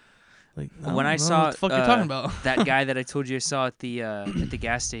away. Like, When I don't know saw what the fuck you're talking about. that guy that I told you I saw at the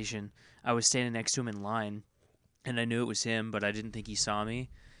gas station, I was standing next to him in line, and I knew it was him, but I didn't think he saw me.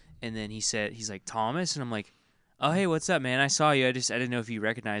 And then he's like, Thomas? And I'm like, oh, hey, what's up, man? I saw you. I didn't know if you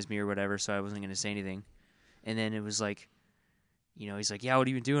recognized me or whatever, so I wasn't going to say anything. And then it was like, he's like, yeah, what are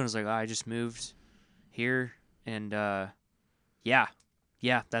you doing? I was like, I just moved here, and yeah,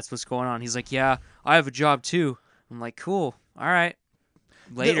 that's what's going on. He's like, yeah, I have a job too. I'm like, cool, all right.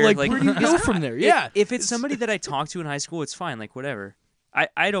 Later, Like, where do you go from there? Yeah. If it's somebody that I talked to in high school, it's fine, like whatever.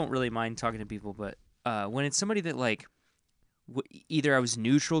 I don't really mind talking to people, but when it's somebody that like either I was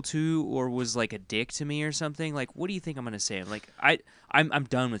neutral to or was like a dick to me or something, like, what do you think I'm gonna say? I'm like, I'm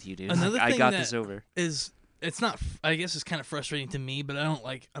done with you, dude. Another Like, I thing got that this over. It's not. I guess it's kind of frustrating to me, but I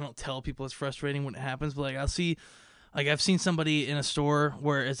don't tell people it's frustrating when it happens. But like I've seen somebody in a store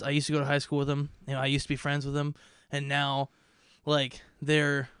where I used to go to high school with them. I used to be friends with them, and now, like,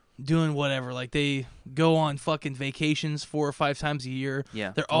 they're doing whatever. Like, they go on fucking vacations 4 or 5 times a year.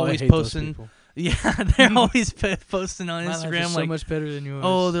 Yeah. They're Oh, I always hate those posting. people. Yeah, they're always posting on My life Instagram is like, so much better than yours.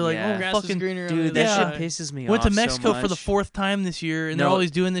 oh, they're like, Yeah. oh, grass fucking is greener on Dude, the that Yeah. other shit side. pisses me went off to Mexico so for the much. 4th time this year, and they're No.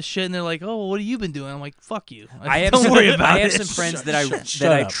 always doing this shit, and they're like, oh, what have you been doing? I'm like, fuck you. I have Don't some, worry about I have it. some friends Shut- that I shut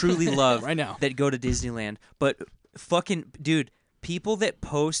that I up. truly love Right now. that go to Disneyland, but fucking dude, people that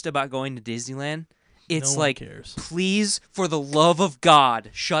post about going to Disneyland, it's No one like, cares. please, for the love of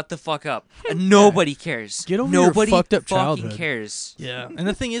God, shut the fuck up. Nobody cares. Get over your Nobody fucked up fucking childhood. cares. Yeah, and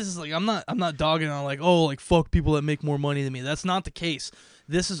the thing is like I'm not dogging on like, oh, like fuck people that make more money than me. That's not the case.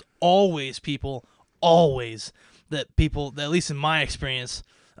 This is always that people that, at least in my experience,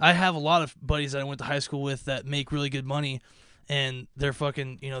 I have a lot of buddies that I went to high school with that make really good money, and they're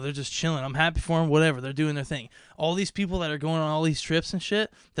fucking, they're just chilling. I'm happy for them, whatever. They're doing their thing. All these people that are going on all these trips and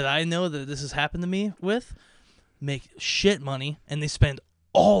shit that I know that this has happened to me with make shit money, and they spend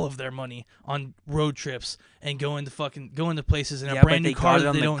all of their money on road trips and going to places in a Yeah, brand but new they car got it that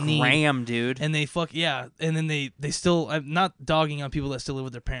on they the don't need. gram, dude. And they and then they still, I'm not dogging on people that still live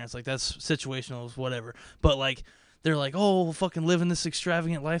with their parents. Like, that's situational, whatever. But like, they're like, oh, we'll fucking living this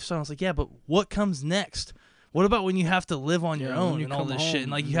extravagant lifestyle. I was like, yeah, but what comes next? What about when you have to live on your Yeah, when own you and all come this shit, home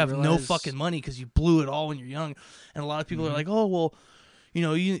and like and you have no realize- fucking money because you blew it all when you're young? And a lot of people are like, oh, well,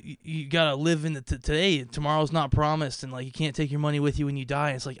 you gotta live in the today. Tomorrow's not promised, and like you can't take your money with you when you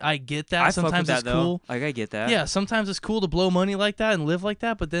die. It's like, I get that. I fuck with Sometimes that, it's though. cool. Like, I get that. Yeah, sometimes it's cool to blow money like that and live like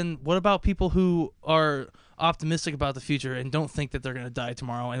that, but then what about people who are optimistic about the future and don't think that they're going to die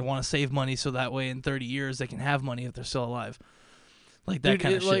tomorrow and want to save money so that way in 30 years they can have money if they're still alive? Like that Dude,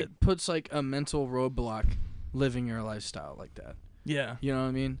 kind of it shit. like puts like a mental roadblock living your lifestyle like that. Yeah. You know what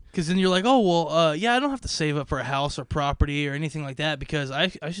I mean? Because then you're like, oh, well, yeah, I don't have to save up for a house or property or anything like that because I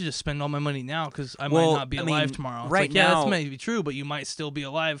should just spend all my money now because I might not be alive tomorrow. It's right like, yeah, now- that may be true, but you might still be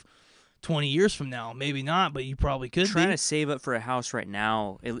alive 20 years from now. Maybe not, but you probably could Trying be. to save up for a house right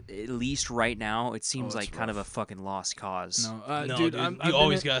now, at least right now, it seems it's like kind of a rough. fucking lost cause. No, No, dude, dude, I've you been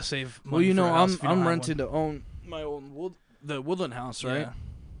always in- got to save money Well, you for know, a house if you don't I'm have rented one. to own my own the Woodland house, right? Yeah.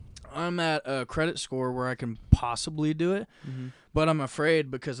 I'm at a credit score where I can possibly do it, but I'm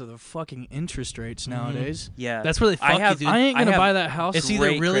afraid because of the fucking interest rates nowadays. Yeah, That's where they fuck I have. you, dude. I ain't gonna have buy that house It's either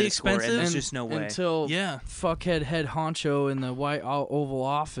great really credit score, and expensive there's and- just no way. until Yeah. fuckhead head honcho in the white Oval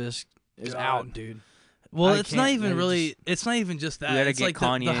Office is God. out, dude. Well, I it's not can't- even I really. It's not even just that. We gotta It's get like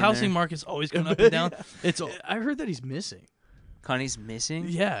Kanye the in housing there. market's always going up and down. It's I heard that he's missing. Connie's missing.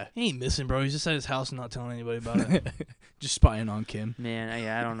 Yeah, he ain't missing, bro. He's just at his house and not telling anybody about it. just spying on Kim. Man,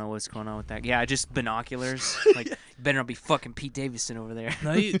 I don't know what's going on with that. Yeah, just binoculars. Like, you better not be fucking Pete Davidson over there.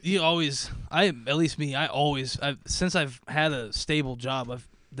 No, you always. At least me. Since I've had a stable job, I've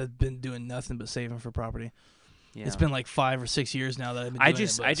been doing nothing but saving for property. Yeah. It's been like 5 or 6 years now that I've been. I doing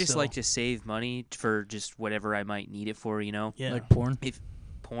just it, but still. like to save money for just whatever I might need it for. Yeah. Like porn.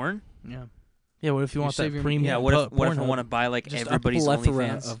 Porn. Yeah, Yeah. What if you want that save your- premium? Yeah. What if I Pornhub? want to buy like just everybody's a plethora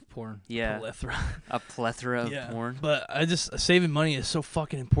OnlyFans? of porn. Yeah, Plethora. a plethora of Yeah, porn. but saving money is so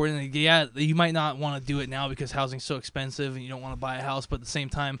fucking important. Like, yeah, you might not want to do it now because housing's so expensive and you don't want to buy a house, but at the same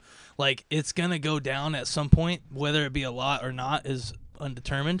time, like, it's gonna go down at some point, whether it be a lot or not is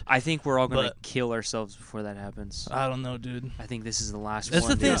undetermined. I think we're all gonna But- kill ourselves before that happens. I don't know, dude. I think this is the last That's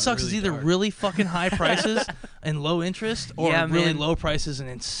one. the thing dude. that sucks is really either dark. really fucking high prices and low interest, or Yeah, really man. low prices and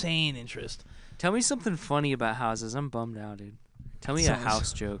insane interest. Tell me something funny about houses. I'm bummed out, dude. Tell me a Sounds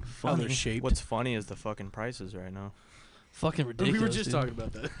house joke. How Funny. they're shaped. What's funny is the fucking prices right now. Fucking ridiculous. we were just dude. talking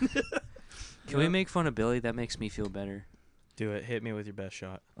about that. Can we make fun of Billy? That makes me feel better. Do it. Hit me with your best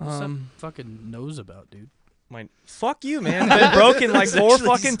shot. What's that fucking nose about, dude? Fuck you, man. Been broken like 4 actually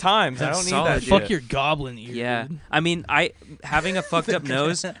fucking times. I that's don't need solid, that dude. Fuck shit. your goblin ear. Yeah. Dude. I mean, having a fucked up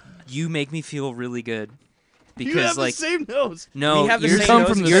nose, you make me feel really good. Because you have like the same nose. no, We have the yours, same come nose.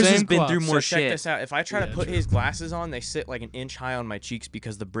 from the yours same has been cloth. through more so check shit. this out. If I try to Yeah, put true. his glasses on, they sit like an inch high on my cheeks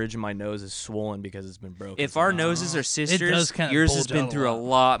because the bridge of my nose is swollen because it's been broken. If our somehow. noses are does sisters, kinda yours has bulge been out a through a lot.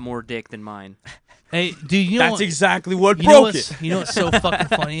 lot more dick than mine. Hey, dude, you know That's what? exactly what You know broke what's, it. you know what's so fucking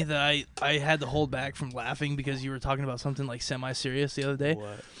funny that I had to hold back from laughing because you were talking about something like semi-serious the other day.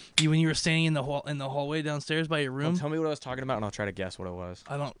 What? When you were standing in the hallway downstairs by your Well, room. tell me what I was talking about, and I'll try to guess what it was.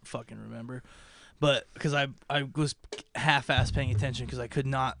 I don't fucking remember, but because I was half-ass paying attention because I could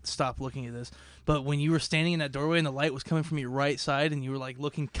not stop looking at this. But when you were standing in that doorway and the light was coming from your right side and you were like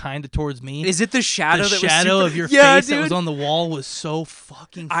looking kind of towards me, Is it the shadow the that shadow was super... of your yeah, face dude. that was on the wall was so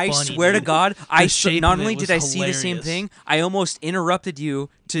fucking funny. I swear dude. to God, shape not of it only was did I see the same hilarious. thing, I almost interrupted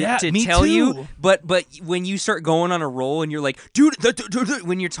you to Yeah, me tell you. too. But when you start going on a roll and you're like, dude,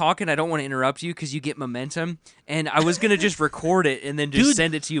 when you're talking, I don't want to interrupt you because you get momentum. And I was gonna just record it and then just Dude,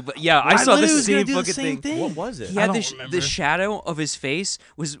 send it to you. But yeah, I saw the literally was gonna same do the fucking same thing. What was it? He I had don't the remember. shadow of his face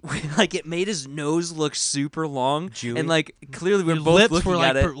was like it made his nose look super long, Chewy. and like clearly we're Your both lips looking were like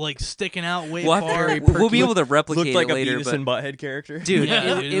at it. like sticking out way We'll, far. we'll be able to replicate Looked like it later, a Beavis but and Butthead character. dude,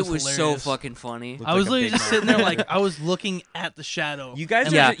 Yeah, it, dude, it was so hilarious. fucking funny. Looked I was like a literally big just man. sitting there like I was looking at the shadow. You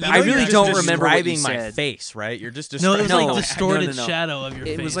guys Yeah, are just, I you're really just don't remember what you describing my said. face, right? You're just No, it was describing like No, distorted no, no. shadow of your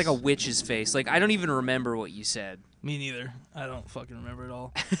face. It was like a witch's face. Like I don't even remember what you said. Me neither. I don't fucking remember at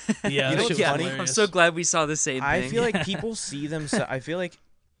all. But yeah, You that know shit what's was Yeah, funny? I'm hilarious. so glad we saw the same I thing. feel like people see themselves. I feel like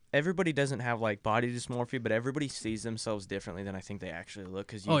everybody doesn't have like body dysmorphia, but everybody sees themselves differently than I think they actually look.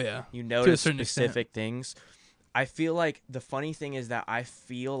 Because you, Oh, yeah. you To a notice certain extent. specific things. I feel like the funny thing is that I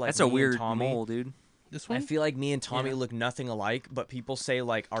feel like that's a me and weird Tommy, mole, dude. This I one. feel like me and Tommy Yeah. look nothing alike, but people say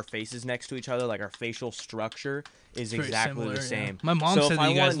like our faces next to each other, like our facial structure is Very exactly similar, the yeah. same. My mom So said if that I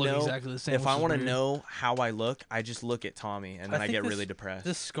you guys wanna look know- exactly the same. If I want want to know how I look, I just look at Tommy, and then I think get this- really depressed.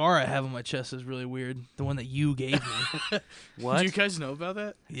 this scar I have on my chest is really weird. The one that you gave me. What? Do you guys know about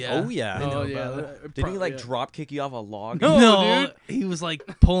that? Yeah. Oh yeah. I know Oh about yeah. it. Didn't he like drop kick you off a log? No. No, dude. he was like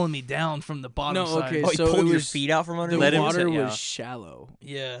pulling me down from the bottom No, side. okay, Oh, he So pulled it your was- feet out from under The you? Let him water say, yeah. was shallow,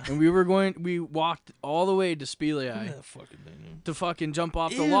 Yeah. and we walked all the way to Speleai That fucking thing. to fucking jump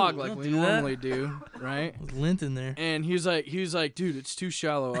off the Ew, log like don't we do that. normally do, right? With lint in there. And he was like, dude, it's too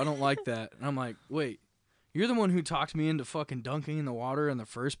shallow. I don't like that. And I'm like, wait, you're the one who talked me into fucking dunking in the water in the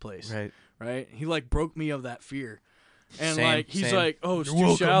first place, Right. right? He like broke me of that fear, and Same, like he's same. like, oh, it's You're too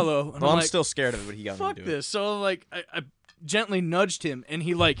welcome. shallow. And Well, I'm I'm like, still scared of it, but he got me fuck to do this. So like I gently nudged him, and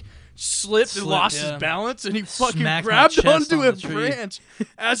he like slipped and Slipped, lost yeah. his balance, and he fucking Smacked my grabbed chest onto on a the tree. branch.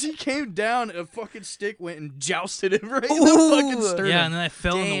 As he came down, a fucking stick went and jousted him right in Ooh. the fucking sternum. Yeah, and then I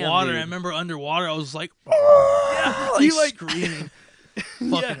fell in the Damn, water. dude. I remember underwater, I was like, Yeah, he he like screaming.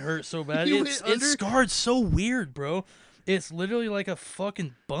 Fucking yeah. hurt so bad. He It's went under- scarred so weird, bro. It's literally like a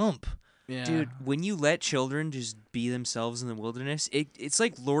fucking bump. Yeah. Dude, when you let children just be themselves in the wilderness, it's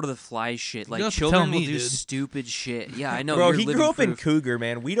like Lord of the Flies shit. You Like don't have to children tell will me, do dude. stupid shit. Yeah, I know. Bro, you're he living grew up in proof. Cougar,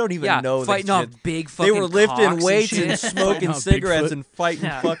 man. We don't even Yeah, know fighting that off shit. big They fucking were lifting cocks weights and and shit. smoking off cigarettes Bigfoot. and fighting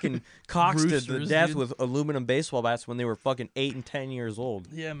Yeah. fucking cocks to the Roosters, death dude. with aluminum baseball bats when they were fucking 8 and 10 years old.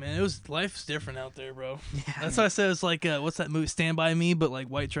 Yeah, man, it was life's different out there, bro. That's why I said it's like what's that movie, Stand By Me, but like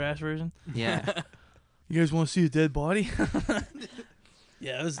white trash version. Yeah. You guys want to see a dead body?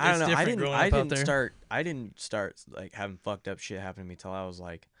 Yeah, it's I don't know. different I didn't. growing I up out didn't there. start. I didn't start like having fucked up shit happen to me till I was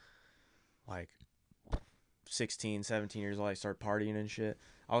like 16, 17 years old. I started partying and shit.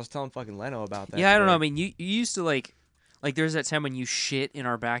 I was telling fucking Leno about that. Yeah, I don't know. I today. mean, you used to like there was that time when you shit in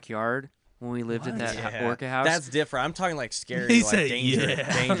our backyard when we lived at that Yeah, orca house. That's different. I'm talking like scary, He like said, dangerous,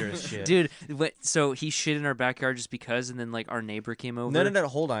 yeah. dangerous shit. Dude, so he shit in our backyard just because, and then like our neighbor came over. No.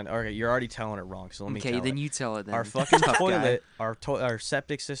 Hold on. Okay, you're already telling it wrong. So let me Okay, tell then it. you tell it. Then Our fucking Tough guy. toilet, our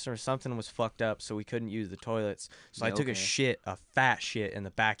septic system or something was fucked up, so we couldn't use the toilets. So I Yeah, took okay. a fat shit in the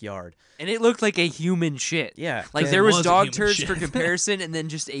backyard. and it looked like a human shit. Yeah, Like It there was was a dog human turds shit. for comparison, and then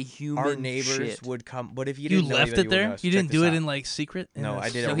just a human. our neighbors shit. would come. But if you You didn't know left anybody it there? would ask, You check didn't do this it out. in like secret? No, I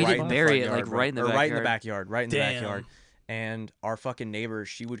did So it he right didn't in the bury front it, like, yard, right in the or right in the backyard? backyard, right in the Damn. backyard. And our fucking neighbor,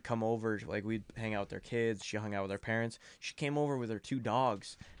 she would come over, like we'd hang out with their kids. She hung out with her parents. She came over with her 2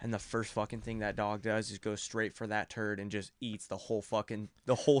 dogs, and the first fucking thing that dog does is go straight for that turd and just eats the whole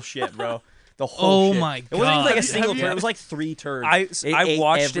shit, bro. The whole Oh shit. my It wasn't even like a God. single Have you- turd. It was like 3 turds. I ate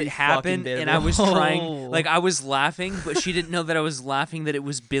watched every it happen, fucking bit of and it. I was Oh. trying, like I was laughing, but she didn't know that I was laughing that it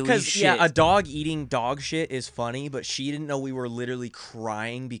was Billy's Because shit. yeah, a dog eating dog shit is funny, but she didn't know we were literally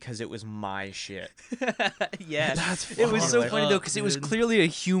crying because it was my shit. Yeah, That's it was so fucked funny though up, because it was dude. clearly a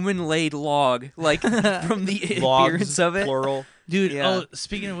human-laid log, like from the Logs, appearance of it. plural. Dude, Yeah. oh,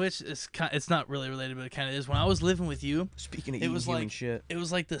 speaking of which, it's not really related, but it kind of is. When I was living with you, Speaking of It eating was human like- shit. it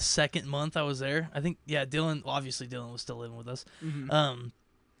was like the second month I was there. I think, yeah, Dylan was still living with us. Mm-hmm.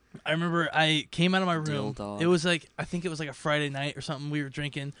 I remember I came out of my room. Dill dog. It was like, I think it was like a Friday night or something. We were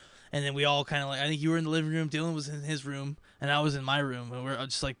drinking, and then we all kind of like, I think you were in the living room, Dylan was in his room, and I was in my room, and we were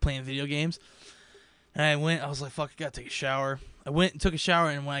just like playing video games. And I was like, fuck, I gotta take a shower. I went and took a shower,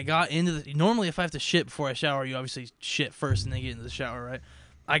 and when I got into normally if I have to shit before I shower, you obviously shit first and then get into the shower, right?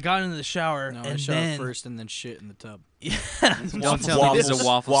 I got into the shower, No, and I shower then first and then shit in the tub. yeah, Don't tell me this is a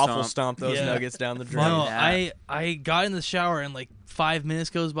waffle stomp those Yeah. nuggets down the drain. No, that. I got in the shower and like 5 minutes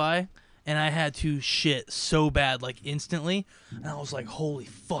goes by and I had to shit so bad, like instantly, and I was like, holy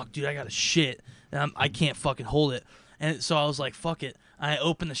fuck, dude, I gotta shit, and I can't fucking hold it, and so I was like, fuck it. I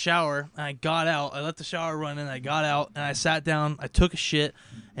opened the shower and I got out. I let the shower run and I got out and I sat down. I took a shit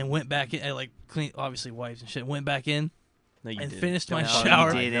and went back in. I like clean, obviously wiped and shit. Went back in No, you and didn't. finished my Don't lie. shower.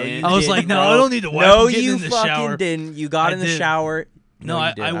 You No, you didn't. I was didn't, like, no, bro. I don't need to wipe. No, I'm getting you in the fucking shower. didn't. You got I in the did. shower. No, you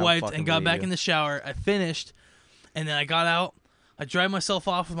I didn't. don't wiped fucking and got believe back you. in the shower. I finished, and then I got out. I dried myself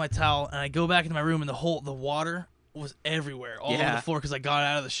off with my towel, and I go back into my room, and the water was everywhere, all over Yeah. the floor, because I got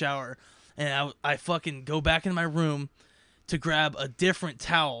out of the shower. And I fucking go back in my room to grab a different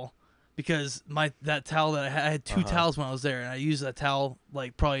towel, because that towel that I had 2 towels when I was there, and I used that towel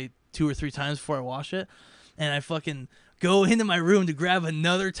like probably 2 or 3 times before I wash it. And I fucking go into my room to grab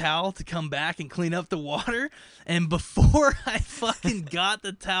another towel to come back and clean up the water. And before I fucking got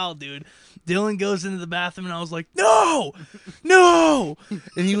the towel, dude, Dylan goes into the bathroom, and I was like, no, no.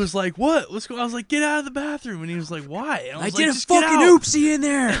 And he was like, what? What's going on? I was like, get out of the bathroom. And he was like, why? And I I was did like, a just get fucking out. oopsie in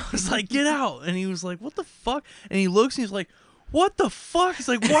there. I was like, get out. And he was like, what the fuck? And he looks and he's like, what the fuck? He's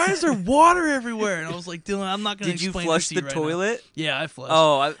like, why is there water everywhere? And I was like, Dylan, I'm not going to Did you explain flush this to the you right now." toilet? Yeah, I flushed.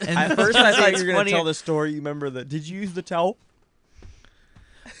 Oh, And- At first, I thought you It's were gonna funny. tell the story. You remember the? Did you use the towel?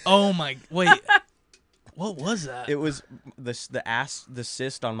 Oh my, wait. What was that? It was the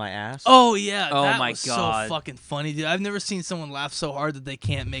cyst on my ass. Oh yeah. Oh that my was God. so fucking funny, dude. I've never seen someone laugh so hard that they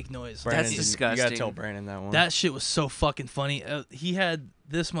can't make noise. Brandon, That's You gotta disgusting. tell Brandon that one. That shit was so fucking funny. He had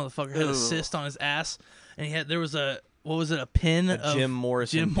this motherfucker had a Ugh. cyst on his ass, and there was a pin a of Jim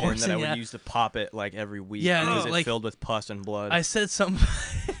Morrison Jim pin Morrison, that I would yeah. use to pop it like every week. Yeah, because no, it's like- filled with pus and blood. I said something.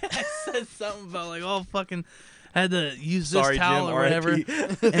 I said something about like, oh fucking, I had to use this Sorry, towel Jim, or whatever.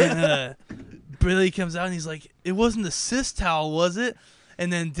 R.I.P. And Billy comes out and he's like, it wasn't the cyst towel, was it?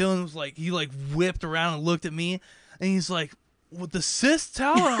 And then Dylan was like, he like whipped around and looked at me, and he's like, with the cyst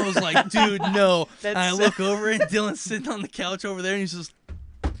towel? And I was like, dude, no. And I look over and Dylan's sitting on the couch over there, and he's just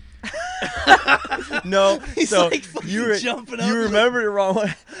No, He's so like fucking you jumping up. you remembered it wrong.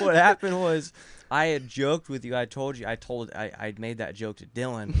 What happened was I had joked with you. I made that joke to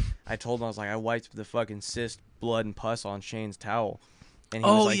Dylan. I told him I was like, I wiped the fucking cyst, blood, and pus on Shane's towel. And he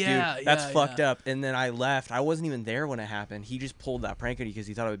Oh, was like, yeah, dude, that's yeah, fucked yeah. up. And then I left. I wasn't even there when it happened. He just pulled that prank on you because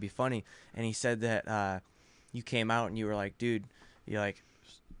he thought it would be funny. And he said that you came out and you were like, dude,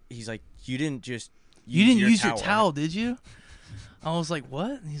 he's like, you didn't just you didn't use your right?" towel, did you? I was like,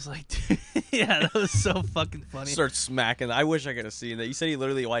 what? And he's like, dude, yeah, that was so fucking funny. Start smacking. I wish I could have seen that. You said he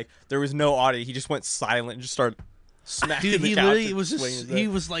literally like there was no audio. He just went silent and just started smacking Dude, the he couch literally and was swinging just, his he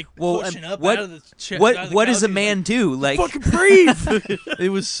head. was like Well, pushing up what- out of the chair. What does a man do? Like, fucking breathe. It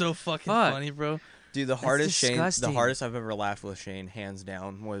was so fucking Fuck. funny, bro. Dude, the hardest disgusting. the hardest I've ever laughed with Shane, hands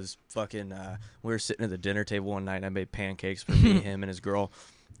down, was fucking. We were sitting at the dinner table one night, and I made pancakes for me, him, and his girl.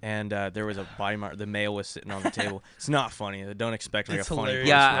 And there was a body mark. The mail was sitting on the table. It's not funny. Don't expect like It's a funny. hilarious,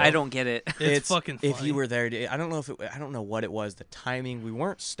 yeah, bro. I don't get it. It's fucking funny. If you were there, I don't know if I don't know what it was. The timing. We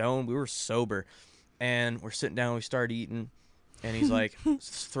weren't stoned. We were sober, and we're sitting down. We start eating, and he's like,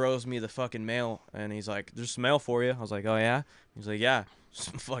 throws me the fucking mail, and he's like, "There's some mail for you." I was like, "Oh yeah." He's like, "Yeah,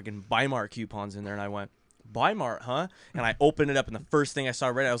 some fucking Bimart coupons in there," and I went, "Bimart, huh?" And I opened it up, and the first thing I saw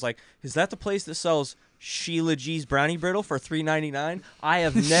read, I was like, "Is that the place that sells Sheila G's brownie brittle for $3.99. I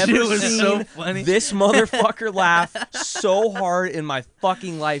have never Shit was seen so funny. this motherfucker laugh so hard in my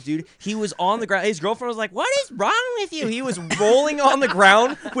fucking life, dude. He was on the ground. His girlfriend was like, "What is wrong with you?" He was rolling on the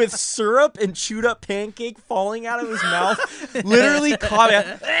ground with syrup and chewed up pancake falling out of his mouth. Literally caught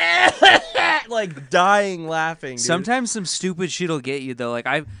like dying laughing, dude. Sometimes some stupid shit'll get you though. Like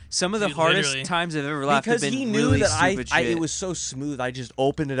some of the Dude, hardest literally. times I've ever laughed because have been he knew really that stupid shit. it was so smooth. I just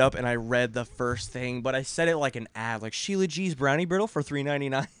opened it up and I read the first thing, but I said it like an ad, like Sheila G's brownie brittle for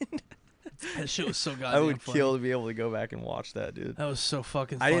 $3.99. That shit was so goddamn I would funny. kill to be able to go back and watch that, dude. That was so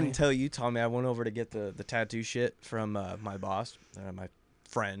fucking I funny. didn't tell you, Tommy. I went over to get the tattoo shit from my boss, my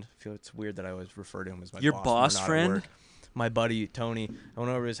friend. I feel it's weird that I always refer to him as my Your boss. boss when we're not at friend? work. My buddy Tony. I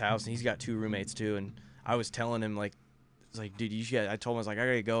went over to his house and he's got 2 roommates too. And I was telling him like, it's like, dude, you should. I told him I was like, I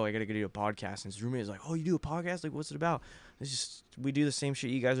gotta go do a podcast. And his roommate was like, oh, you do a podcast? Like, what's it about? It's just we do the same shit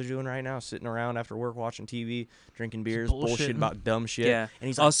you guys are doing right now, sitting around after work, watching TV, drinking beers, bullshit bullshitting. about dumb shit. Yeah. And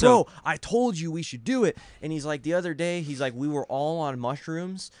he's like, Also- bro, I told you we should do it. And he's like, the other day, he's like, we were all on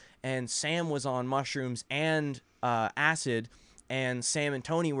mushrooms, and Sam was on mushrooms and acid, and Sam and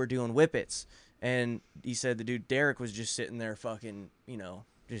Tony were doing whippets. And he said the dude Derek was just sitting there fucking,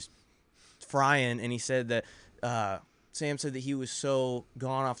 just frying. And he said that Sam said that he was so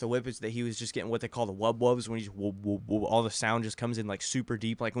gone off the whippets that he was just getting what they call the wub-wubs, when he just wub, all the sound just comes in like super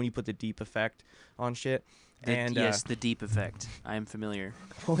deep, like when you put the deep effect on shit. Yes, the deep effect. I am familiar.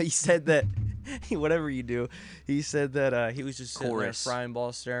 Well, he said that whatever you do, he said that he was just sitting there Chorus. frying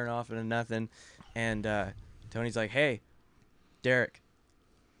balls, staring off into nothing, and Tony's like, "Hey, Derek,"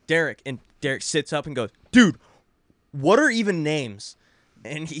 and Derek sits up and goes, "Dude, what are even names?"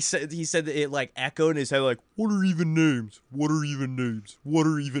 And he said that it like echoed in his head like, "What are even names? What are even names? What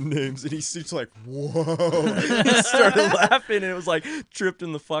are even names?" And he's just like, "Whoa!" He started laughing and it was like tripped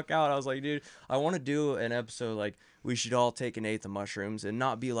him the fuck out. I was like, dude, I want to do an episode like we should all take an eighth of mushrooms and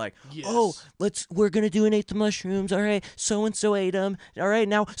not be like, Yes. "Oh, we're gonna do an eighth of mushrooms. All right, so and so ate them. All right,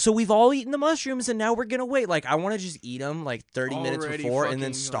 now so we've all eaten the mushrooms and now we're gonna wait." Like I want to just eat them like 30 minutes Already before and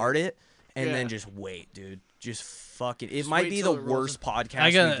then fucking, start it and Yeah. then just wait, dude. Just fucking. It Just might wait be till the it rolls worst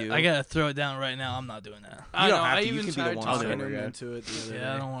podcast we do. I gotta throw it down right now. I'm not doing that. I don't know. have I to. You even can be the tried one talking to do him it. into it the other Yeah,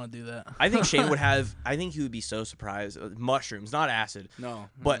 I day. don't want to do that. I think Shane would have. I think he would be so surprised. Mushrooms, not acid. No,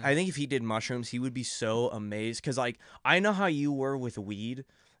 But I think if he did mushrooms, he would be so amazed. Because like I know how you were with weed,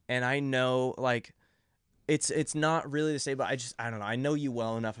 and I know like it's not really the same. But I don't know. I know you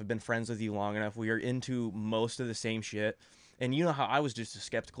well enough. I've been friends with you long enough. We are into most of the same shit. And you know how I was just as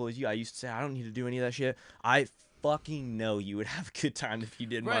skeptical as you. I used to say I don't need to do any of that shit. I fucking know you would have a good time if you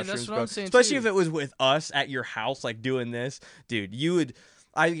did Right, mushrooms, that's what bro. I'm saying, Especially too. if it was with us at your house, like doing this, dude. You would.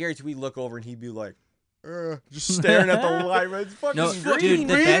 I guarantee we'd look over and he'd be like, just staring at the light. It's fucking No, green. dude,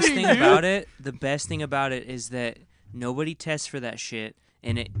 the best thing dude. about it is that nobody tests for that shit.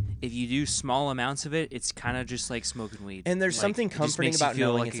 And if you do small amounts of it, it's kind of just like smoking weed. And there's Like, something it just comforting makes you about feel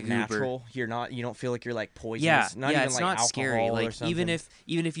knowing like it's a goober. natural. You don't feel like you're like poisonous. Yeah, not yeah, even it's like not alcohol scary. or Like something.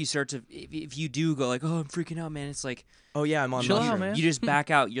 even if you start to if you do go like, oh, I'm freaking out, man. It's like oh yeah, I'm on Chill out, mushrooms. man. you just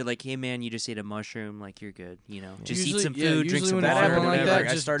back out. You're like, hey, man, you just ate a mushroom. Like you're good. Just Usually- eat some yeah, food, drink usually some when that it's water, happened something to me, like whatever. that,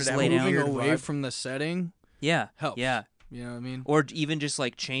 I just started having a moving weird away vibe. from the setting Yeah, helps. yeah. You know what I mean? Or even just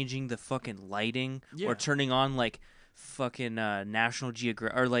like changing the fucking lighting Yeah. or turning on like fucking National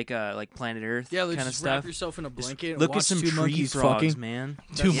Geographic or like Planet Earth Yeah, like kind of just wrap stuff. yourself in a Just blanket. look and watch at some two tree monkeys frogs, fucking. man.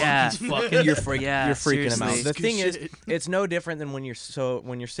 Two Yeah. monkeys fucking. Yeah, You're freaking them out. seriously. The Good thing is, shit. it's no different than when you're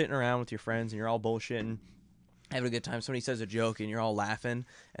sitting around with your friends and you're all bullshitting, having a good time. Somebody says a joke and you're all laughing,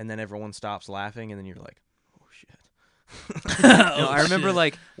 and then everyone stops laughing, and then you're like, oh shit. No, I remember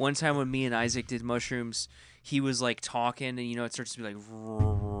like one time when me and Isaac did mushrooms, he was like talking, and it starts to be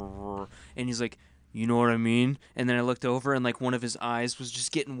like, and he's like, you know what I mean? And then I looked over, and like one of his eyes was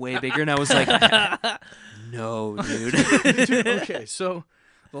just getting way bigger, and I was like, no, dude. Dude, okay, so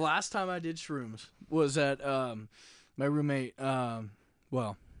the last time I did shrooms was at my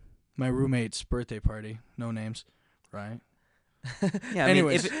roommate's birthday party. No names, right? Yeah,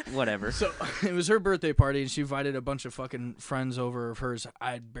 Anyways. whatever. So it was her birthday party, and she invited a bunch of fucking friends over of hers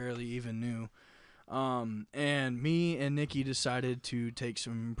I barely even knew. And me and Nikki decided to take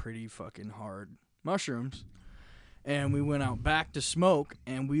some pretty fucking hard mushrooms, and we went out back to smoke,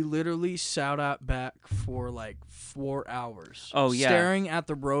 and we literally sat out back for like 4 hours. Oh, yeah. Staring at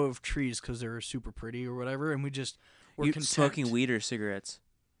the row of trees because they were super pretty or whatever, and we just were You content. smoking weed or cigarettes?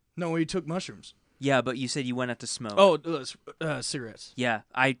 No, we took mushrooms. Yeah, but you said you went out to smoke. Oh, cigarettes. Yeah,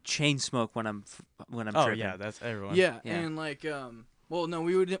 I chain smoke when I'm Oh tripping. yeah, that's everyone. Yeah, Yeah. and like, well, no,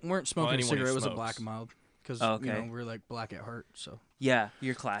 we weren't smoking a anyone who cigarette. It was a smokes. black and mild because Oh, okay. we're like black at heart. So, Yeah,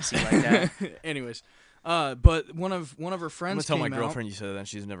 you're classy like that. anyways, But one of her I'm gonna friends tell my came out, girlfriend you said that, and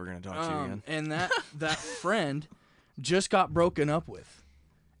she's never gonna talk to you again. and that friend just got broken up with,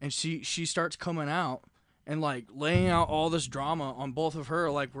 and she starts coming out and like laying out all this drama on both of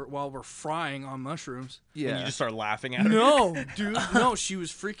her, like while we're frying on mushrooms. And you just start laughing at her. No, dude, no, she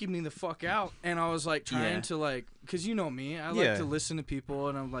was freaking me the fuck out, and I was like trying to like, cause you know me, I like to listen to people,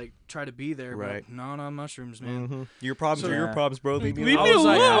 and I'm like try to be there, right? But not on mushrooms, man. Mm-hmm. Your problems So- are your problems, bro. Leave me Leave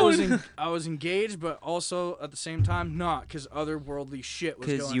alone. me I was alone. like, I was engaged, but also at the same time not, because otherworldly shit was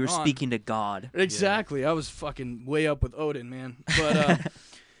going on. Because you were speaking to God. Exactly. I was fucking way up with Odin, man. But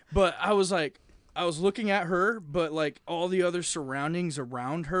but I was like, I was looking at her, but like all the other surroundings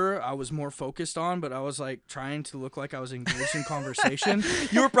around her, I was more focused on. But I was like trying to look like I was engaged in conversation.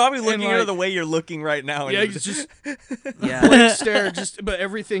 You were probably looking at her like- the way you're looking right now. And Yeah, you're it's just Yeah. blank stare. Just but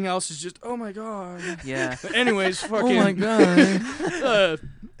everything else is just oh my god. Yeah. But anyways, fucking. Oh my god.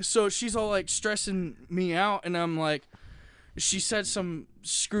 So she's all like stressing me out, and I'm like, she said some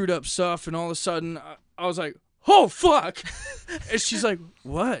screwed up stuff, and all of a sudden I was like, oh fuck, and she's like,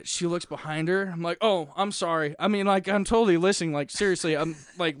 what? She looks behind her. I'm like, oh, I'm sorry. I mean, like, I'm totally listening. Like, seriously, I'm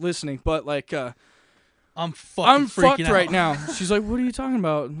like listening, but like, I'm fucking I'm freaking fucked out right now. She's like, what are you talking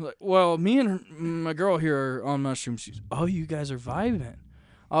about? I'm like, well, me and my girl here are on mushrooms. She's, oh, you guys are vibing.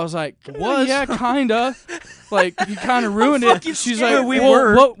 I was like, yeah, kinda. Like, you kind of ruined it. She's scared like, we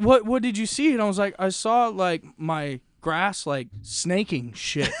well, were. what did you see? And I was like, I saw like my grass like snaking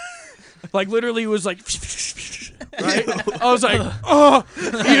shit. Like literally, it was like, right? I was like, oh,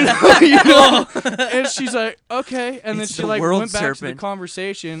 you know. And she's like, okay. And then It's she the like world went back to the serpent.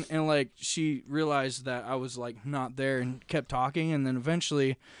 conversation, and like she realized that I was like not there, and kept talking, and then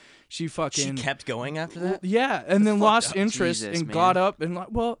eventually, she fucking she kept going after that. yeah, and then lost interest Jesus, and man. got up and like,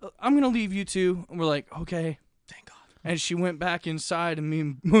 well, I'm gonna leave you two. And we're like, okay. Thank God. And she went back inside, and me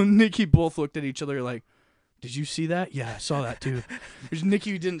and Nikki both looked at each other like, did you see that? Yeah, I saw that too. Because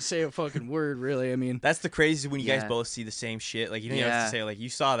Nikki didn't say a fucking word, really. I mean, That's the crazy when you guys Yeah. both see the same shit. Like you don't have Yeah. to say like you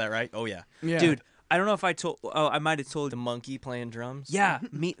saw that, right? Oh yeah. yeah. Dude, I don't know if I told. Oh, I might have told. The monkey playing drums. Yeah,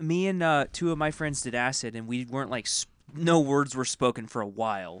 me and two of my friends did acid, and we weren't like no words were spoken for a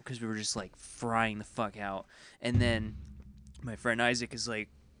while because we were just like frying the fuck out. And then my friend Isaac is like,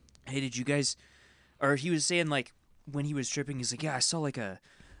 "Hey, did you guys?" Or he was saying like when he was tripping, he's like, "Yeah, I saw like a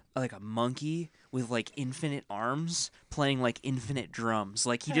monkey with like infinite arms playing like infinite drums.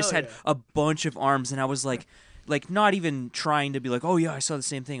 Like he just Hell had yeah. a bunch of arms." And I was like not even trying to be like, "Oh yeah, I saw the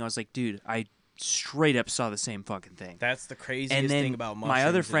same thing." I was like, "Dude, I straight up saw the same fucking thing." That's the craziest And then thing about mushrooms. my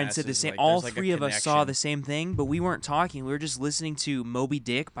other and friend said the acids, same. like, All there's, like, a three of us saw connection. the same thing, but we weren't talking. We were just listening to Moby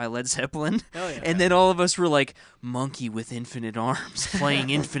Dick by Led Zeppelin. Hell yeah. And then all of us were like, monkey with infinite arms playing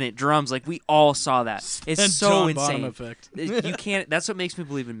infinite drums. Like we all saw that. It's And so John Bonham insane. effect. You can't. That's what makes me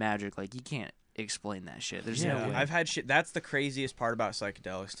believe in magic. Like you can't explain that shit. There's no way. I've had shit. That's the craziest part about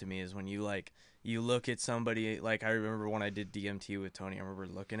psychedelics to me is when you like you look at somebody. Like I remember when I did DMT with Tony. I remember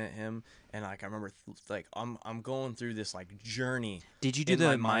looking at him and like I remember like I'm going through this like journey. Did you do in the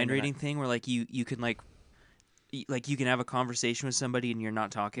my mind mind, and reading thing where like you can like you can have a conversation with somebody and you're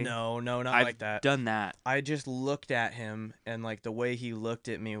not talking? No, not I've like that. done that. I just looked at him and like the way he looked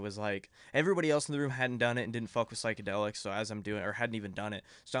at me was like everybody else in the room hadn't done it and didn't fuck with psychedelics. So as I'm doing or hadn't even done it,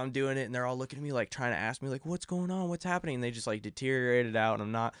 so I'm doing it and they're all looking at me like trying to ask me like what's going on, what's happening. And they just like deteriorated out and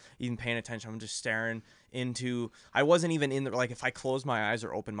I'm not even paying attention. I'm just staring into. I wasn't even in the like if I closed my eyes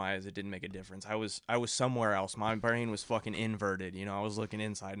or opened my eyes, it didn't make a difference. I was somewhere else. My brain was fucking inverted. You know, I was looking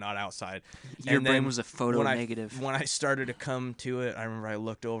inside, not outside. Your And brain then was a photo when negative. When I started to come to it, I remember I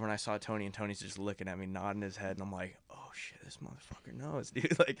looked over and I saw Tony, and Tony's just looking at me, nodding his head, and I'm like, "Oh shit, this motherfucker knows,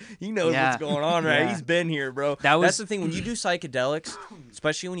 dude. Like he knows Yeah. what's going on, right? Yeah. He's been here, bro." That That's was- the thing when you do psychedelics,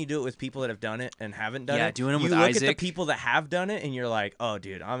 especially when you do it with people that have done it and haven't done Yeah, it. doing them you with look at Isaac. the people that have done it, and you're like, "Oh,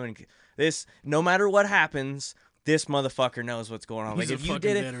 dude, I'm gonna this. No matter what happens, this motherfucker knows what's going on." He's like a if you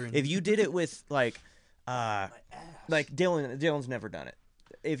fucking did veteran. it, if you did it with like Dylan's never done it.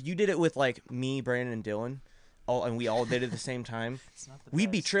 If you did it with like me, Brandon, and Dylan, and we all did it at the same time,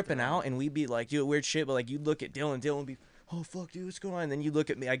 we'd be tripping out and we'd be like doing weird shit. But like you'd look at Dylan would be, "Oh fuck, dude, what's going on?" And then you look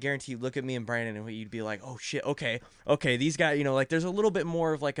at me. I guarantee you look at me and Brandon, and you'd be like, "Oh shit, okay, these guys, you know, like there's a little bit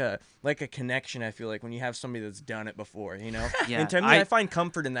more of like a connection. I feel like when you have somebody that's done it before, you know." Yeah, And to me, I find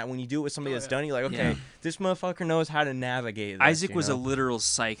comfort in that when you do it with somebody that's done it. You're like, okay, Yeah. this motherfucker knows how to navigate this, Isaac you was know? a literal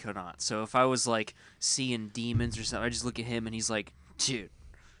psychonaut. So if I was like seeing demons or something, I just look at him and he's like, "Dude,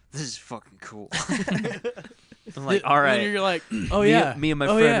 this is fucking cool." I'm like, "All And right." you're like, oh Me- yeah. me and my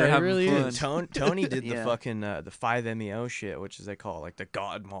oh, friend yeah, are it having really fun. is. Tony did the Yeah. fucking the 5-MeO shit, which is they call like the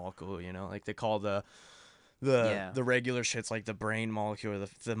God molecule, you know, like they call the The regular shit's like the brain molecule or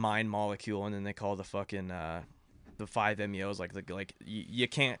the mind molecule, and then they call the fucking the 5-MeOs like you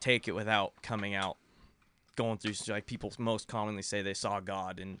can't take it without coming out, going through, like, people most commonly say they saw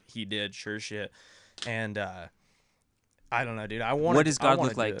God, and he did, sure shit. And I don't know, dude. What does God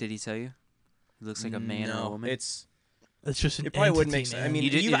look like? Did he tell you? He looks like a man or a woman. It's just an it probably wouldn't entity, make sense. man. I mean,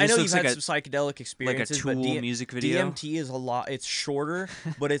 It I know just you've looks had like some psychedelic experiences, like a Tool but music video. DMT is a lot. It's shorter,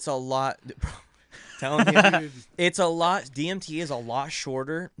 but it's a lot. Telling you, it's a lot. DMT is a lot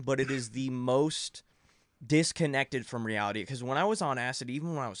shorter, but it is the most disconnected from reality. Because when I was on acid, even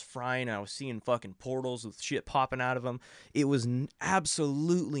when I was frying, and I was seeing fucking portals with shit popping out of them, it was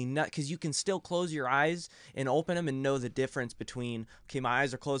absolutely nuts. Because you can still close your eyes and open them and know the difference between, okay, my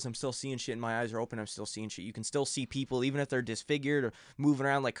eyes are closed, I'm still seeing shit, and my eyes are open, I'm still seeing shit. You can still see people, even if they're disfigured or moving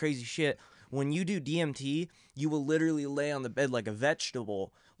around like crazy shit. When you do DMT, you will literally lay on the bed like a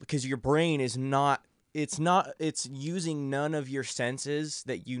vegetable, because your brain is not. It's using none of your senses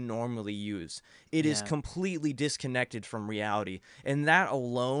that you normally use. It is completely disconnected from reality. And that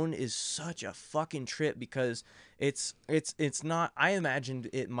alone is such a fucking trip, because it's not, I imagined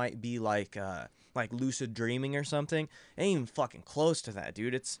it might be like lucid dreaming or something. It ain't even fucking close to that,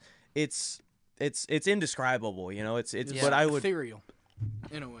 dude. It's indescribable, you know? It's but I would ethereal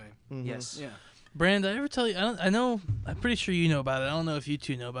in a way. Mhm. Yes. Yeah. Brandon, did I ever tell you? I know. I'm pretty sure you know about it. I don't know if you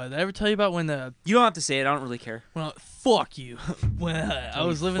two know about it. Did I ever tell you about when You don't have to say it. I don't really care. fuck you. When I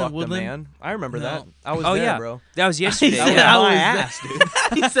was living in Fuck the Woodland. man. I remember No. that. I was Oh, there, yeah. bro. That was yesterday. That was yeah. my my ass, ass,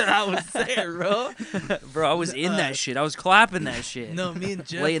 dude. He said I was there, bro. Bro, I was in that shit. I was clapping that shit. No, me and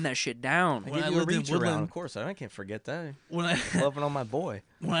Jeff. Laying that shit down. When I Give you a lived in reach around, Woodland- of course. I can't forget that. When I Loving on my boy.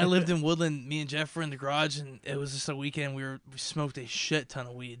 when I lived in Woodland, me and Jeff were in the garage, and it was just a weekend. We smoked a shit ton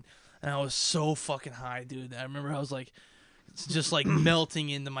of weed, and I was so fucking high, dude. I remember I was like, it's just like melting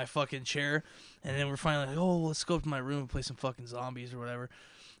into my fucking chair, and then we're finally like, oh, let's go up to my room and play some fucking zombies or whatever.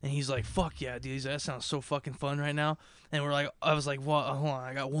 And he's like, fuck yeah, dude. He's like, that sounds so fucking fun right now. And we're like, I was like, well, hold on,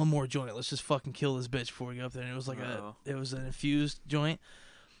 I got one more joint. Let's just fucking kill this bitch before we go up there. And it was like it was an infused joint,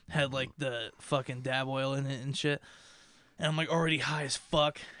 had like the fucking dab oil in it and shit. And I'm like already high as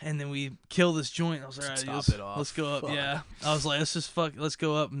fuck. And then we kill this joint. I was like, all right, Top let's, it off. let's go up. Fuck. Yeah. I was like, let's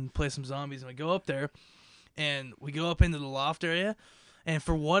go up and play some zombies. And we go up there, and we go up into the loft area. And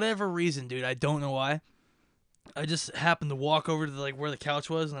for whatever reason, dude, I don't know why, I just happened to walk over to where the couch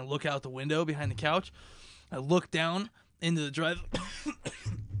was, and I look out the window behind the couch. I look down into the drive.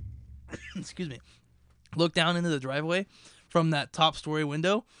 Excuse me. Look down into the driveway from that top story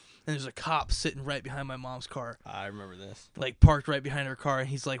window, and there's a cop sitting right behind my mom's car, I remember this. like parked right behind her car, and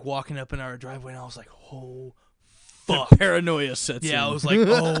he's like walking up in our driveway, and I was like, oh fuck. Paranoia sets in. Yeah, I was like,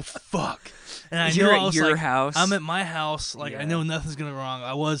 oh fuck. And I You're know at I was your like, house. I'm at my house, like I Yeah. know nothing's gonna go wrong.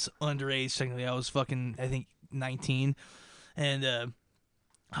 I was underage technically. I was fucking, I think, 19, and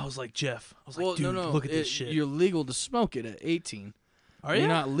I was like, Jeff, I was like, well, dude, no, look at this shit. You're legal to smoke it at 18. Are You're you?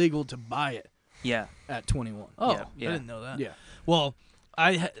 not legal to buy it Yeah. at 21. Oh, Yeah. I didn't know that. Yeah. Well,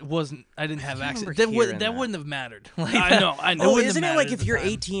 I didn't have I access. remember That, hearing that. wouldn't have mattered. Like, I know. Oh, wouldn't isn't have it like mattered if at you're the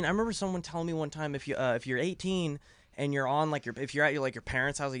time. 18? I remember someone telling me one time if you're 18 and you're on if you're at your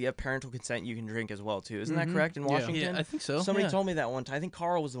parents' house, you have parental consent, you can drink as well too. Isn't that correct in Yeah. Washington? Yeah, I think so. Somebody yeah. told me that one time. I think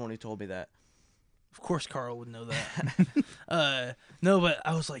Carl was the one who told me that. Of course, Carl would know that. No, but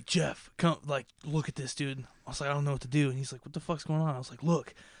I was like, Jeff, come, look at this, dude. I was like, I don't know what to do, and he's like, what the fuck's going on? I was like,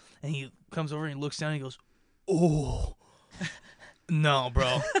 look, and he comes over and he looks down and he goes, oh. No,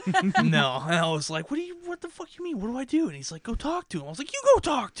 bro. No. And I was like, what the fuck you mean? What do I do? And he's like, go talk to him. I was like, you go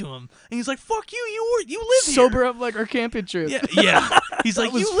talk to him. And he's like, fuck you. You live here. Sober up like our camping trip. Yeah, yeah. He's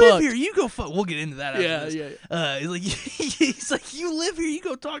like, was you live fucked. here. You go fuck. We'll get into that after Yeah, this. yeah. He's like, you live here. You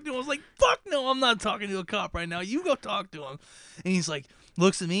go talk to him. I was like, fuck no. I'm not talking to a cop right now. You go talk to him. And he's like,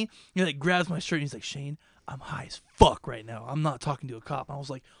 looks at me. He grabs my shirt. And he's like, Shane, I'm high as fuck right now. I'm not talking to a cop. And I was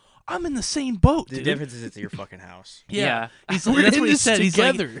like, I'm in the same boat, The dude. difference is it's at your fucking house. Yeah. He's We're that's in what he this said.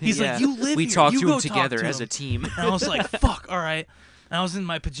 together. He's Yeah. like, you live We here. talked You to go him talk together to as him." a team. And I was like, fuck, all right. And I was in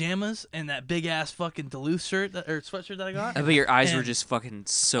my pajamas and that big ass fucking Duluth shirt or sweatshirt that I got. I bet your eyes were And- just fucking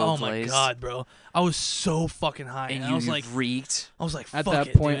so Oh glazed. my god, bro! I was so fucking high, And and I was like, reeked. At fuck that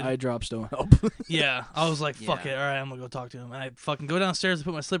it, point, dude. eye drops don't help. Yeah, I was like, fuck Yeah. it. All right, I'm gonna go talk to him. And I fucking go downstairs and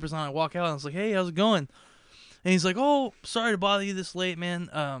put my slippers on. I walk out and I was like, hey, how's it going? And he's like, oh, sorry to bother you this late, man.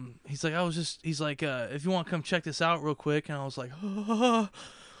 He's like, if you want to come check this out real quick. And I was like,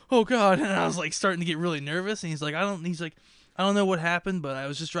 oh god. And I was like starting to get really nervous. And he's like, I don't know what happened, but I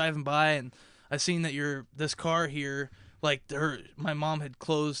was just driving by and I seen that this car here, my mom had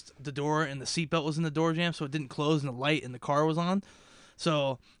closed the door and the seatbelt was in the door jamb, so it didn't close and the light in the car was on.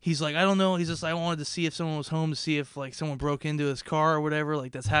 So he's like, I don't know. He's just, I wanted to see if someone was home, to see if like someone broke into his car or whatever.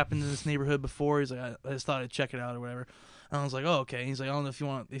 Like that's happened in this neighborhood before. He's like, I just thought I'd check it out or whatever. And I was like, oh, okay. He's like, I don't know if you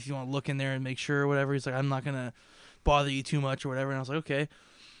want to look in there and make sure or whatever. He's like, I'm not gonna bother you too much or whatever. And I was like, okay.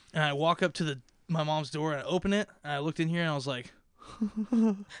 And I walk up to my mom's door and I open it and I looked in here and I was like,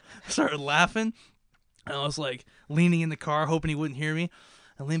 I started laughing. And I was like leaning in the car, hoping he wouldn't hear me.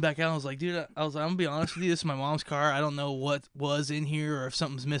 I leaned back out and I was like, dude, I'm gonna be honest with you, this is my mom's car. I don't know what was in here or if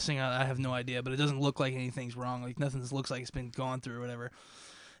something's missing. I have no idea, but it doesn't look like anything's wrong. Like nothing looks like it's been gone through or whatever.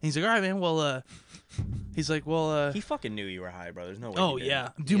 And he's like, all right, man. Well, he's like, well, He fucking knew you were high, bro. There's no way. oh he didn't. yeah,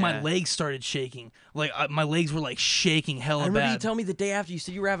 dude, my Yeah. legs started shaking. Like my legs were like shaking hella I remember you bad. telling me the day after you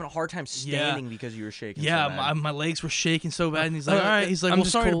said you were having a hard time standing because you were shaking. Yeah, so bad. my legs were shaking so bad, and he's like, all right. He's like, I'm well,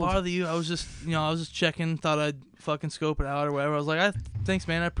 just sorry cold. to bother you. I was just checking. Thought I'd fucking scope it out or whatever. I was like, thanks,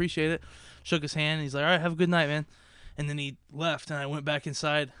 man. I appreciate it. Shook his hand, and he's like, all right, have a good night, man. And then he left, and I went back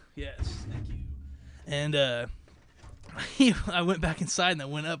inside. Yes, thank you. And I went back inside, and I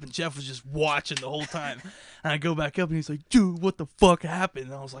went up, and Jeff was just watching the whole time. And I go back up, and he's like, dude, what the fuck happened?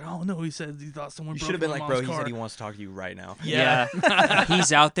 And I was like, oh, no. He said he thought someone You broke should have been into like, my bro. mom's He car. said he wants to talk to you right now. Yeah.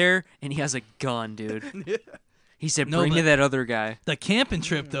 He's out there and he has a gun, dude. He said, No, bring me but- that other guy. The camping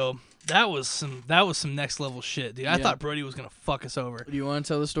trip, though, that was some next level shit, dude. I Yeah. thought Brody was gonna fuck us over. Do you want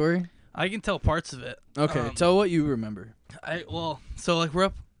to tell the story? I can tell parts of it. Okay, tell what you remember. So like we're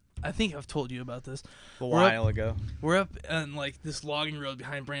up. I think I've told you about this. A We're up- while ago. We're up on like this logging road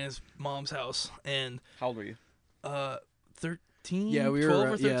behind Brandon's mom's house, and How old were you? 13. Yeah, we 12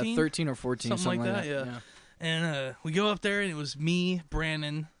 were or 13? 13 or 14, Something like that, yeah. yeah. And we go up there, and it was me,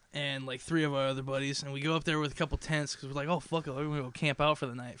 Brannon, and like 3 of our other buddies, and we go up there with a couple tents because we're like, oh fuck it, we're gonna go camp out for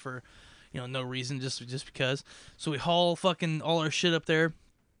the night for, no reason, just because. So we haul fucking all our shit up there.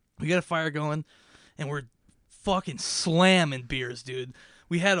 We got a fire going, and we're fucking slamming beers, dude.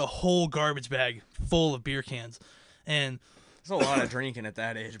 We had a whole garbage bag full of beer cans, and There's a lot of drinking at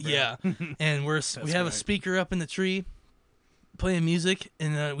that age, bro. yeah, and we have a great. speaker up in the tree, playing music,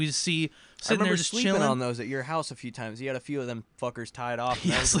 and we just see I sitting remember there just sleeping chilling. on those at your house a few times. You had a few of them fuckers tied off. and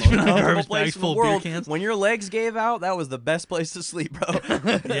Yeah, that was sleeping the on most garbage comfortable place bags in full the of beer world. cans. When your legs gave out, that was the best place to sleep,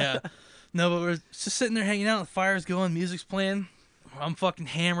 bro. Yeah. No, but we're just sitting there hanging out. The fire's going, music's playing. I'm fucking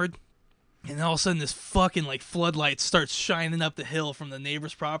hammered. And all of a sudden, this fucking like floodlight starts shining up the hill from the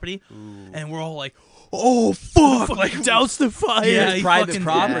neighbor's property, and we're all like, "Oh fuck!" Like douse the fire. Yeah, Yeah, it's he private fucking-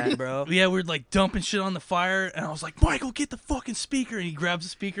 property, Yeah. bro. Yeah, we're like dumping shit on the fire, and I was like, "Michael, get the fucking speaker!" And he grabs the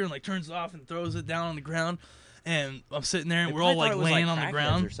speaker and like turns it off and throws it down on the ground. And I'm sitting there, and They we're all probably like thought it was, laying on the crackheads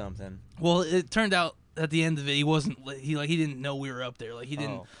ground. or something. Well, it turned out at the end of it, he wasn't. He didn't know we were up there. Like he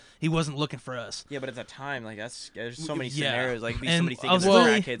didn't. Oh. He wasn't looking for us. Yeah, but at the time, like there's so many Yeah. scenarios. Like, it'd be And somebody I thinking was they're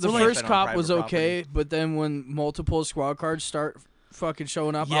literally- crackheads The Well, camping first on cop private was property. okay, but then when multiple squad cars start fucking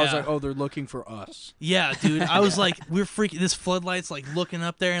showing up, I was Yeah. like, oh, they're looking for us. Yeah, dude. I was like, we're freaking. This floodlight's like looking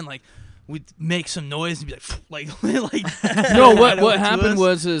up there, and like we'd make some noise and be like, like. No, right over what to happened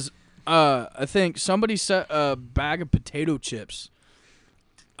us. was I think somebody set a bag of potato chips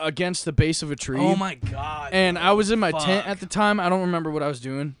against the base of a tree. Oh my god. And bro. I was in my tent Fuck. at the time. I don't remember what I was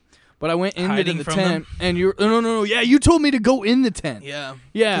doing, but I went into Hiding the from tent, them? and you're no. Yeah, you told me to go in the tent. Yeah.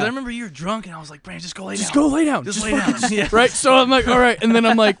 Yeah. 'Cause I remember you were drunk, and I was like, Brandon, just go lay Just down. go lay down. Just lay fucking- down. Yeah. Right. So I'm like, all right, and then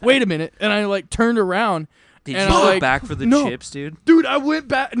I'm like, wait a minute, and I like turned around. Did And you I'm go like, back for the no. chips, dude? Dude, I went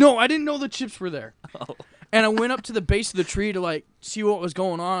back. No, I didn't know the chips were there. Oh. And I went up to the base of the tree to like see what was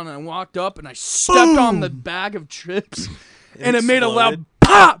going on. And I walked up and I stepped on the bag of chips, and it made a loud exploded.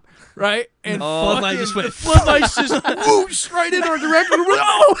 pop. Right, and Floodlight just went. the floodlights just whoosh right in our direction. We're like,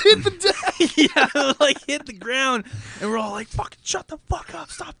 oh, hit the deck. Yeah, like hit the ground, and we're all like, "Fucking shut the fuck up!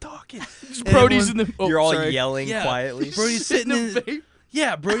 Stop talking." And Brody's everyone- in the. Oh, You're all sorry. yelling Yeah. quietly. Brody's sitting in. vape.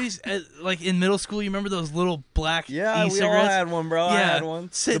 Yeah, Brody's like in middle school. You remember those little black Yeah, we all e-cigarettes? had one, bro. I had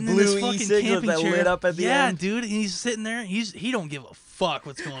one. Sitting the in blue this fucking e-cig camping that chair. lit up at the yeah, end. dude, and he's sitting there. He don't give a fuck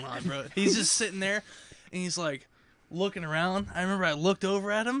what's going on, bro. He's just sitting there, and he's like looking around. I remember I looked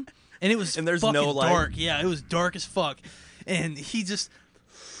over at him, and it was And there's fucking no light. dark. Yeah, it was dark as fuck, and he just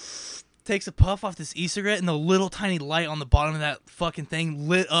takes a puff off this e-cigarette, and the little tiny light on the bottom of that fucking thing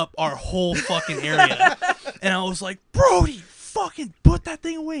lit up our whole fucking area. And I was like, Brody, fucking put that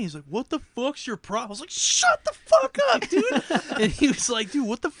thing away. He's like, what the fuck's your problem? I was like, shut the fuck up, dude. And he was like, dude,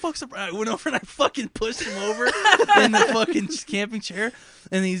 what the fuck's the problem? I went over and I fucking pushed him over in the fucking camping chair.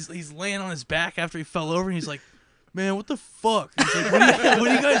 And he's laying on his back after he fell over. And he's like, man, what the fuck? He's like, what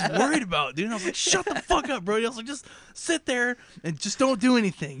are you guys worried about, dude? And I was like, shut the fuck up, bro. I was like, just sit there and just don't do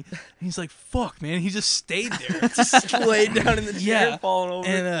anything. And he's like, fuck, man. He just stayed there. Just laid down in the chair, falling over.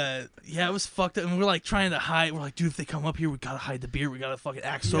 And yeah, it was fucked up. And we're like trying to hide. We're like, dude, if they come up here, we gotta hide the beer. We gotta fucking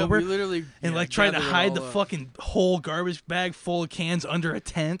act sober. We literally and like trying to gathered it hide all the up. fucking whole garbage bag full of cans under a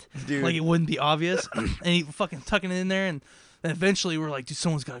tent, Dude. like it wouldn't be obvious. And he fucking tucking it in there. And then eventually we're like, dude,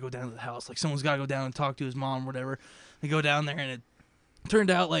 someone's gotta go down to the house. Like someone's gotta go down and talk to his mom or whatever. We go down there, and it turned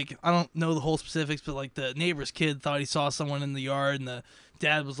out, like, I don't know the whole specifics, but like the neighbor's kid thought he saw someone in the yard, and the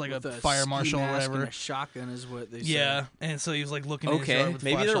dad was like With a fire ski marshal or mask and whatever. a shotgun is what they Yeah, said. and so he was like looking in his Okay, yard with a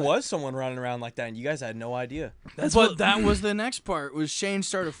maybe there flashlight. was someone running around like that, and you guys had no idea. That's But what that was the next part. Was Shane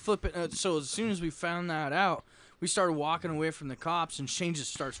started flipping. So as soon as we found that out, we started walking away from the cops, and Shane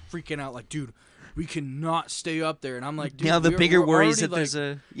just starts freaking out, like, dude, we cannot stay up there. And I'm like, dude, Now the we're bigger worry is already, that there's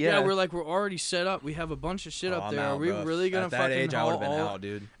like, a yeah, we're like, we're already set up. We have a bunch of shit up I'm there. out, Are we bro. really gonna At that fucking age, I would have been haul out,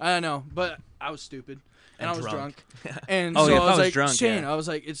 dude. I know, but I was stupid. And I was drunk. And Oh, so yeah, I if was I was like, drunk, Shane, yeah. I was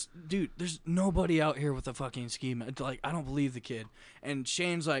like, dude, there's nobody out here with a fucking ski mask. Like, I don't believe the kid. And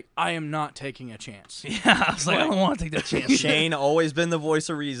Shane's like, I am not taking a chance. Yeah, I was like, I don't want to take that chance. Shane always been the voice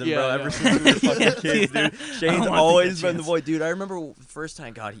of reason, Yeah, bro. yeah. Ever since we were fucking kids, dude. Shane's wanna always take that been the chance. voice, dude. I remember the first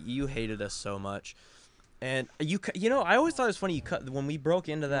time, God, you hated us so much. And you know, I always thought it was funny. When we broke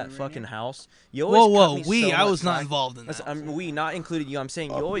into that fucking house. You always cut me so I much was not slack. involved in Listen, that. I mean, we not included you. I'm saying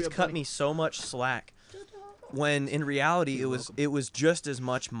you always cut me so much slack. When in reality it was just as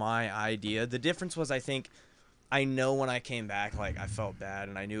much my idea. The difference was, I think, I know when I came back, like, I felt bad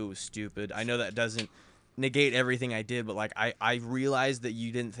and I knew it was stupid. I know that doesn't negate everything I did, but like I realized that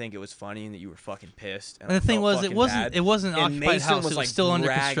you didn't think it was funny and that you were fucking pissed. And the thing was, it wasn't an And occupied Mason house. was It was like still under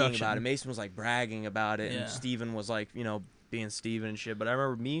bragging construction. about it. Mason was like bragging about it, Yeah. and Steven was like, you know, being Steven and shit. But I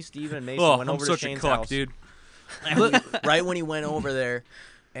remember me, Steven, and Mason Oh, went I'm over such to a Shane's cuck, house, dude. right when he went over there,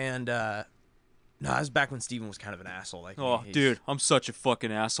 and no, that was back when Steven was kind of an asshole. Like, Oh, he's- dude, I'm such a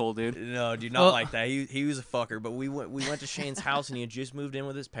fucking asshole, dude. No, dude, not Well- like that. He was a fucker. But we went to Shane's house, and he had just moved in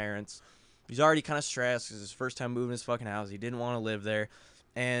with his parents. He's already kind of stressed because his first time moving his fucking house. He didn't want to live there,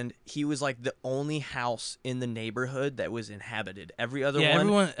 and he was like the only house in the neighborhood that was inhabited. Every other Yeah,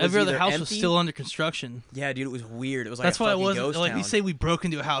 one, every other either house was empty- still under construction. Yeah, dude, it was weird. It was like That's a why it fucking wasn't ghost like town. we say we broke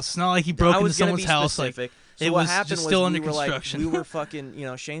into a house. It's not like he I broke into was gonna someone's be house. Like specific. So it what was happened just was still we under were construction. Like, we were fucking, you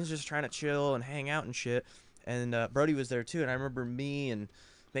know, Shane's just trying to chill and hang out and shit, and Brody was there too. And I remember me and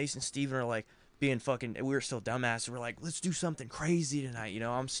Mason, and Steven are like being fucking. We were still dumbasses. We're like, let's do something crazy tonight. You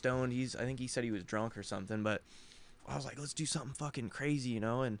know, I'm stoned. I think he said he was drunk or something, but I was like, let's do something fucking crazy, you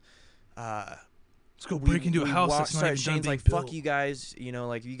know, and Let's go break into a house that's not even done Shane's being like, built. fuck you guys, you know,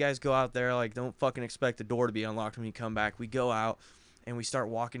 like, if you guys go out there, like, don't fucking expect the door to be unlocked when you come back. We go out and we start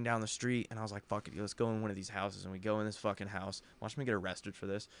walking down the street, and I was like, fuck it, let's go in one of these houses. And we go in this fucking house. Watch me get arrested for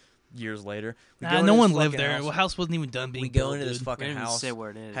this years later. We go into no this one lived fucking there. house. The house wasn't even done being We built. go into this dude. We fucking didn't even house. say where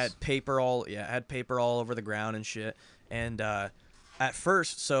it is. Had paper all over the ground and shit. And at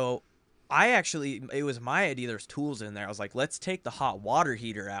first, so it was my idea. There's tools in there. I was like, let's take the hot water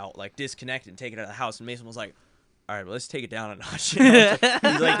heater out, like disconnect it and take it out of the house. And Mason was like, all right, well, let's take it down a notch. You know?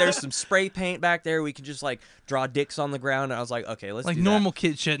 He's like, there's some spray paint back there. We can just like draw dicks on the ground. And I was like, okay, let's like do normal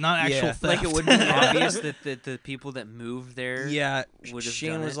kid shit, not actual Yeah. theft. Like, it would be obvious that the people that moved there. that. Yeah, would have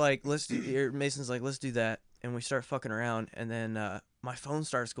Shane done was it. like, Mason's like, let's do that. And we start fucking around. And then my phone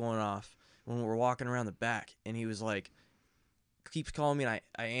starts going off when we're walking around the back. And he was like, keeps calling me, and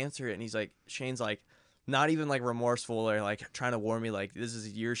I answer it. And he's like, Shane's like, not even like remorseful or like trying to warn me, like, this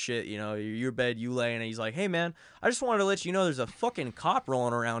is your shit, you know, your bed, you lay. And he's like, hey man, I just wanted to let you know there's a fucking cop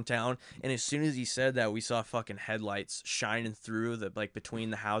rolling around town. And as soon as he said that, we saw fucking headlights shining through the, like,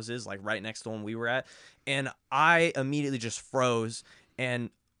 between the houses, like right next to the one we were at. And I immediately just froze, and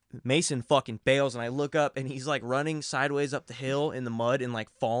Mason fucking bails, and I look up, and he's like running sideways up the hill in the mud and like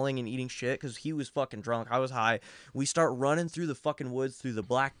falling and eating shit because he was fucking drunk. I was high. We start running through the fucking woods, through the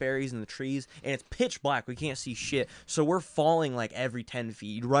blackberries and the trees, and it's pitch black. We can't see shit, so we're falling like every 10 feet.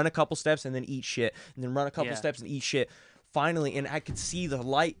 You'd run a couple steps and then eat shit, and then run a couple steps and eat shit. Finally, and I could see the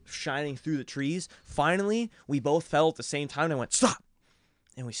light shining through the trees. Finally, we both fell at the same time, and I went, stop!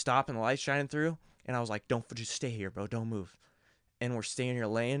 And we stopped, and the light's shining through, and I was like, just stay here, bro. Don't move. And we're staying here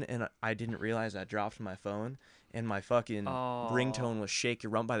laying, and I didn't realize I dropped my phone, and my fucking ringtone was Shake Your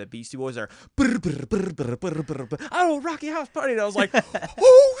Rump by the Beastie Boys. Or, oh, Rocky House Party. And I was like,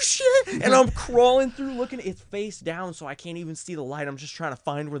 oh, shit. And I'm crawling through looking, it's face down, so I can't even see the light. I'm just trying to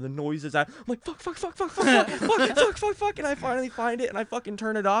find where the noise is at. I'm like, fuck. And I finally find it, and I fucking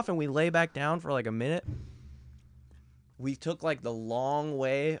turn it off, and we lay back down for like a minute. We took like the long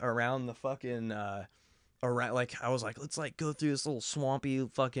way around the fucking around, like I was like, let's like go through this little swampy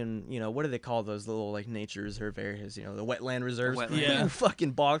fucking, what do they call those little like nature reserve areas, the wetland reserves. Yeah. We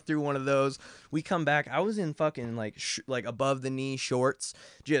fucking walked through one of those. We come back, I was in fucking like above the knee shorts,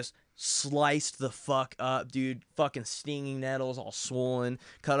 just sliced the fuck up, dude. Fucking stinging nettles, all swollen,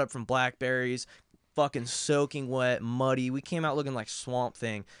 cut up from blackberries, fucking soaking wet, muddy. We came out looking like Swamp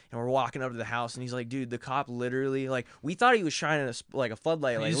Thing, and we're walking up to the house, and he's like, dude, the cop literally, like, we thought he was shining a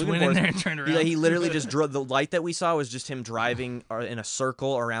floodlight. He Like, just looking went in for us. there and turned around. He literally just drove. The light that we saw was just him driving in a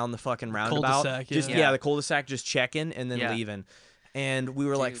circle around the fucking roundabout. Cul-de-sac, Just yeah. the cul-de-sac, just checking and then Yeah. leaving. And we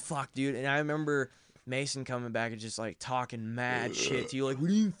were like, fuck, dude. And I remember Mason coming back and just like talking mad shit to you, like, we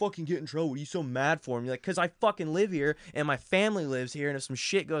didn't even fucking get in trouble. What are you so mad for him? You're like, because I fucking live here and my family lives here, and if some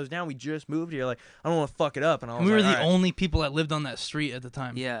shit goes down, we just moved here. Like, I don't want to fuck it up. And I was We were like, the all right. only people that lived on that street at the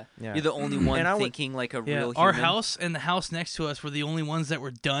time. Yeah. Yeah. You're the only one And I would- thinking like a Yeah, real human. our house and the house next to us were the only ones that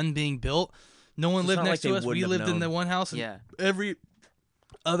were done being built. No one It's lived not next like to they us. We wouldn't have lived in known. the one house, and Yeah. every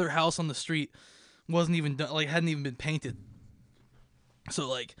other house on the street wasn't even done, like hadn't even been painted. So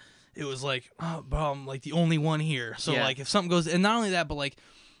like it was like, oh, bro, I'm like the only one here. So Yeah. like if something goes, and not only that, but like,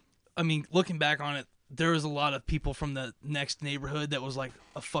 I mean, looking back on it, there was a lot of people from the next neighborhood that was like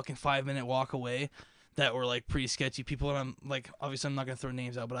a fucking 5-minute walk away that were like pretty sketchy people. And I'm like, obviously I'm not gonna throw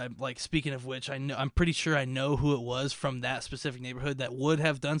names out, but I'm like, speaking of which, I'm pretty sure I know who it was from that specific neighborhood that would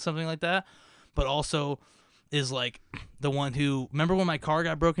have done something like that, but also is like the one who, remember when my car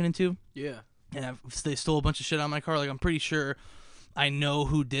got broken into Yeah. and they stole a bunch of shit out of my car? Like, I'm pretty sure I know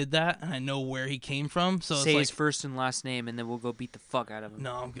who did that and I know where he came from. So Say it's his like, first and last name, and then we'll go beat the fuck out of him.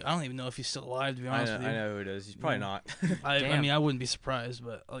 no, I don't even know if he's still alive, to be I honest know, with you. I know who it is. He's probably not. I Damn. mean, I wouldn't be surprised,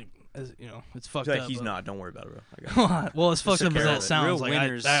 but like, as you know, it's fucked Like, up. he's but- not. Don't worry about it, bro. I got it. well, as fucked took up as care of that it. sounds, Real like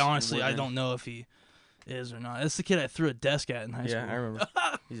winners I honestly, I win. don't know if he is or not. That's the kid I threw a desk at in high school. Yeah, I remember.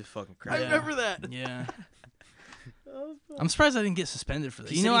 He's a fucking I crazy. remember that. Yeah. I'm surprised I didn't get suspended for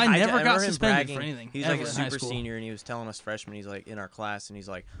this. He You said know, he I hijacked- never got remember him suspended bragging. for anything. He's ever like a in high super school. senior, and he was telling us freshmen, he's like, in our class, and he's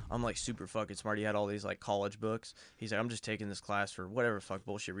like, I'm like super fucking smart. He had all these like college books. He's like, I'm just taking this class for whatever fuck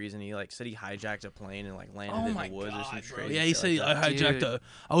bullshit reason. He like said he hijacked a plane and like landed Oh in my the woods or some god, bro! crazy Yeah, he shit said like that. I hijacked Dude.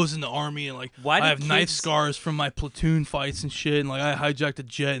 I was in the army and like Why I do have knife kids- scars from my platoon fights and shit, and like I hijacked a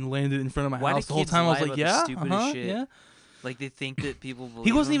jet and landed in front of my Why do house the whole kids time. I was lie like, about the yeah, stupidest shit? yeah. Like they think that people believe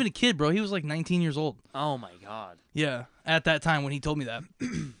He wasn't him? even a kid, bro. He was like 19 years old. Oh my god. Yeah, at that time when he told me that,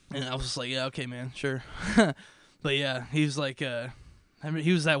 and I was just like, yeah, okay, man, sure. But yeah, he was like, I mean,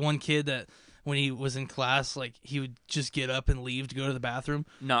 he was that one kid that when he was in class, like he would just get up and leave to go to the bathroom,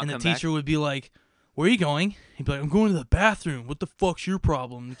 Not and the come back? teacher would be like, "Where are you going?" He'd be like, "I'm going to the bathroom. What the fuck's your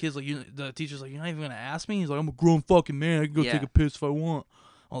problem?" And the kid's like, the teacher's like, "You're not even gonna ask me." He's like, "I'm a grown fucking man. I can go Yeah. take a piss if I want."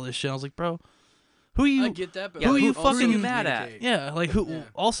 All this shit. I was like, bro, who are you? I get that, but who are you also fucking mad at? communicate. Yeah, like who? Yeah.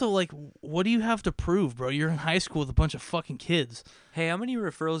 Also, like, what do you have to prove, bro? You're in high school with a bunch of fucking kids. Hey, how many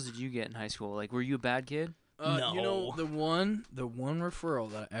referrals did you get in high school? Like, were you a bad kid? You know, No. the one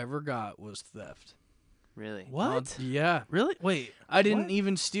referral that I ever got was theft. Really? What? Yeah. Really? Wait. I didn't What?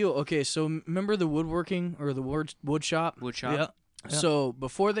 even steal. Okay, so remember the woodworking or the wood shop? Wood shop? Yeah. Yeah. So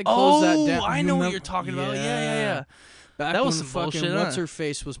before they closed that down, I you know what remember- you're talking about. Yeah. Back That was when some fucking bullshit, what's huh? her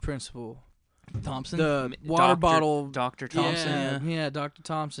face was principal. Thompson. The water bottle. Dr. Thompson. Yeah, Dr.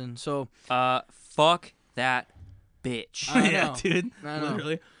 Thompson. So Fuck that bitch. I yeah, know. dude. I know.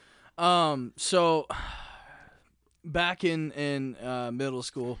 Literally. So back in middle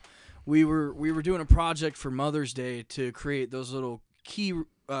school, we were doing a project for Mother's Day to create those little key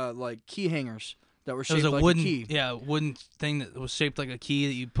hangers that were It shaped was a like wooden, a key. yeah, wooden thing that was shaped like a key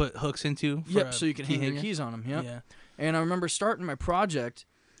that you put hooks into. For Yep, a so you can key hang your hanger. keys on them. Yep. Yeah. And I remember starting my project,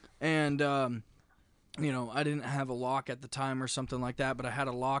 and I didn't have a lock at the time or something like that, but I had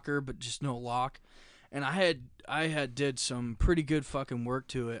a locker, but just no lock. And I had did some pretty good fucking work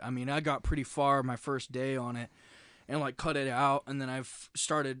to it. I mean, I got pretty far my first day on it, and like cut it out, and then I've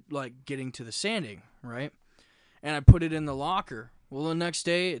started like getting to the sanding, right? And I put it in the locker. Well, the next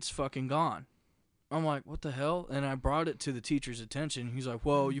day it's fucking gone. I'm like, what the hell? And I brought it to the teacher's attention. He's like,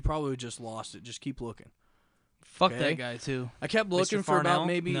 well, you probably just lost it. Just keep looking. Fuck Okay. that guy too. I kept looking Mr. for about Farnell?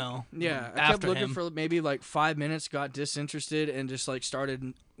 maybe No. yeah. I kept After looking him. for maybe like 5 minutes. Got disinterested and just like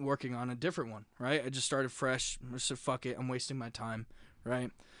started working on a different one. Right. I just started fresh. I said fuck it. I'm wasting my time.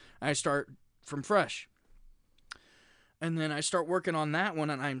 Right. I start from fresh, and then I start working on that one,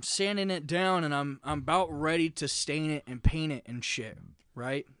 and I'm sanding it down, and I'm about ready to stain it and paint it and shit.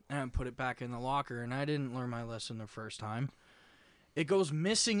 Right. And I put it back in the locker, and I didn't learn my lesson the first time. It goes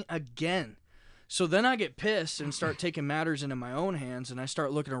missing again. So then I get pissed and start taking matters into my own hands, and I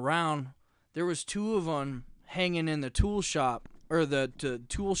start looking around. There was 2 of them hanging in the tool shop, or the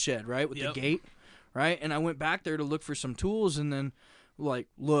tool shed, right, with Yep. the gate, right? And I went back there to look for some tools, and then like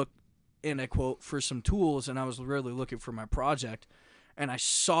look, and I quote, for some tools, and I was really looking for my project, and I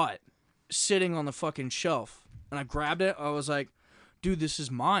saw it sitting on the fucking shelf, and I grabbed it. I was like, dude, this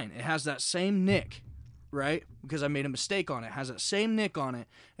is mine. It has that same nick, right? Because I made a mistake on it. It has that same nick on it.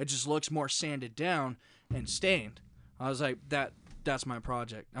 It just looks more sanded down and stained. I was like, that's my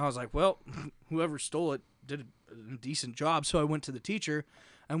project. I was like, well, whoever stole it did a decent job. So I went to the teacher.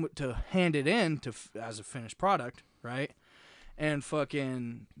 I went to hand it in as a finished product, right? And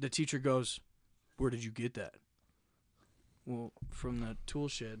fucking the teacher goes, where did you get that? Well, from the tool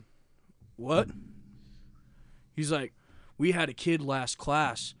shed. What? He's like, we had a kid last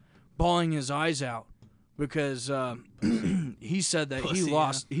class bawling his eyes out because he said that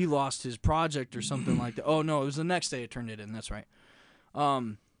he lost his project or something like that. Oh no, it was the next day I turned it in. That's right.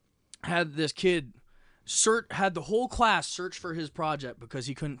 Had this kid had the whole class search for his project because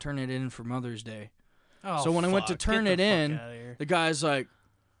he couldn't turn it in for Mother's Day. Oh, so when I went to turn it in, outta here. the guy's like,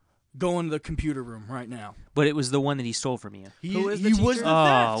 go into the computer room right now. But it was the one that he stole from you. Who is he the was teacher? the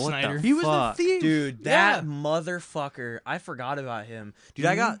Oh, thief. what Snyder. the He was the fuck? thief. Dude, that Yeah. motherfucker! I forgot about him. Dude,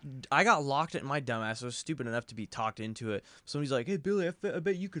 I got locked in my dumbass. I was stupid enough to be talked into it. Somebody's like, "Hey, Billy, I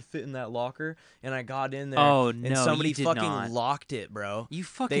bet you could fit in that locker." And I got in there. Oh, and no, somebody you did fucking not. locked it, bro. You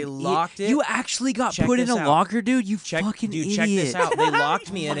fucking They locked it. You actually got Check put in this a out. locker, dude. You Check, fucking dude, idiot. check this out. They locked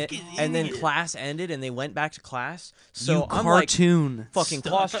me in it, Fucking and then idiot. class ended, and they went back to class. So You I'm like cartoon. fucking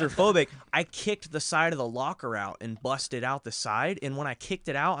claustrophobic. I kicked the side of the locker out and busted out the side. And when I kicked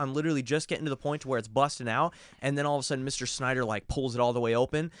it out, I'm literally just getting to the point to where it's busting out. And then all of a sudden, Mr. Snyder like pulls it all the way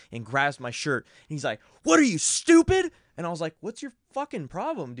open and grabs my shirt. And he's like, "What are you, stupid?" And I was like, "What's your fucking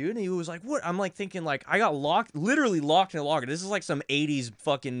problem, dude?" And he was like, "What?" I'm like thinking like I got literally locked in a locker. This is like some 80s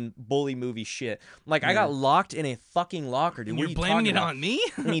fucking bully movie shit. Like I got locked in a fucking locker, dude. And What you're are you blaming talking it about? on me?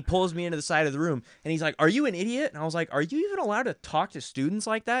 And he pulls me into the side of the room, and he's like, "Are you an idiot?" And I was like, "Are you even allowed to talk to students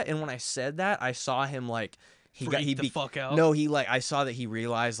like that?" And when I said that, I saw him like Freak the fuck out. No, he like I saw that he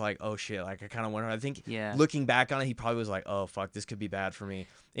realized like, oh shit, like I kind of wonder. I think looking back on it, he probably was like, oh fuck, this could be bad for me.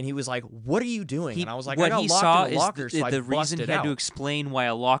 And he was like, "What are you doing?" And I was like, what "I got he locked saw in a is locker, so I the reason he busted had to out." explain why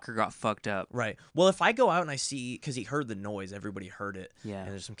a locker got fucked up. Right. Well, if I go out and I see, because he heard the noise, everybody heard it. Yeah.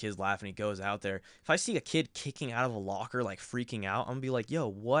 And there's some kids laughing. He goes out there. If I see a kid kicking out of a locker, like freaking out, I'm gonna be like, "Yo,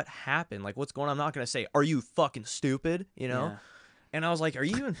 what happened? Like, what's going on?" I'm not gonna say, "Are you fucking stupid?" You know. Yeah. And I was like, "Are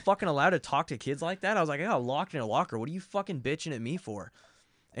you even fucking allowed to talk to kids like that?" I was like, "I got locked in a locker. What are you fucking bitching at me for?"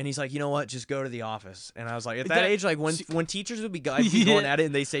 And he's like, "You know what? Just go to the office." And I was like, at that age, like when teachers would be going at it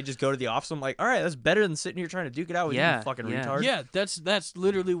and they say just go to the office, I'm like, all right, that's better than sitting here trying to duke it out with you fucking retard. Yeah, that's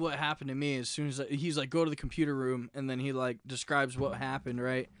literally what happened to me. As soon as he's like, go to the computer room, and then he like describes what happened,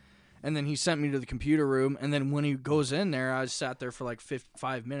 right? And then he sent me to the computer room, and then when he goes in there, I sat there for like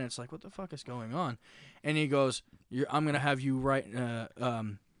 5 minutes, like, what the fuck is going on? And he goes, I'm gonna have you write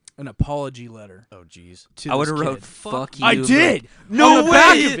an apology letter. Oh jeez. I would have wrote "fuck you." I did. No On the way.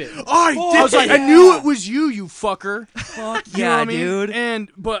 back of it. I was like, I knew it was you, you fucker. Fuck You know what yeah, I mean? dude.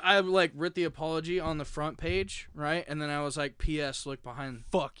 But I like wrote the apology on the front page, right? And then I was like, P.S. Look behind,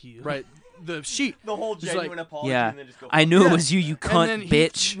 Fuck you. right? The sheet. The whole Just like- genuine apology. Yeah. And then just go, I knew Yeah. it was you, you cunt And then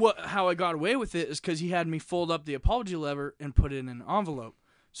bitch. How I got away with it is because he had me fold up the apology letter and put it in an envelope,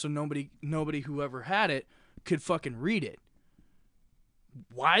 so nobody whoever had it could fucking read it.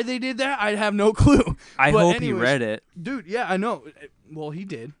 Why they did that, I have no clue. I But hope he anyways, read it. Dude, yeah, I know. Well, he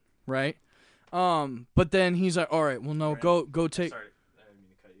did, right? But then he's like, all right, well, no, go take. Sorry, I didn't mean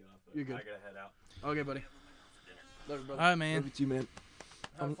to cut you off. But You're good. I gotta head out. Okay, buddy. Love you, brother. All right, man. you too, man.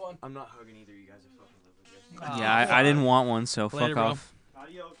 Have fun. I'm not hugging either. You guys are fucking live with you. Yeah, I didn't want one, so Later, fuck bro. off.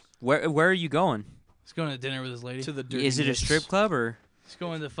 Adios. Where are you going? He's going to dinner with his lady. To the dirty Is it a Knicks. strip club or He's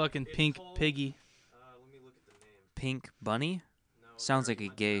going to fucking Pink Piggy. Let me look at the name. Pink Bunny? Sounds like a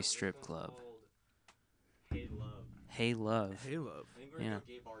gay strip club. Hey Love. Hey love. Hey, love. Yeah.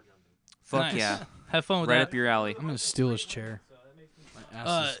 Gay bar jumping. Fuck Nice. yeah. Have fun with Right that. up your alley. I'm gonna steal his chair. My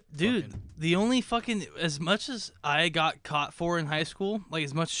ass is Dude, fucking- the only fucking as much as I got caught for in high school, like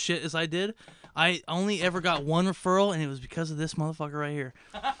as much shit as I did, I only ever got one referral, and it was because of this motherfucker right here.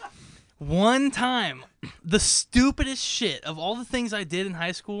 One time, the stupidest shit of all the things I did in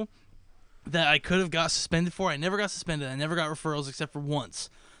high school that I could have got suspended for, I never got suspended. I never got referrals except for once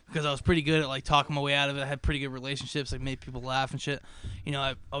because I was pretty good at like talking my way out of it. I had pretty good relationships, like made people laugh and shit. You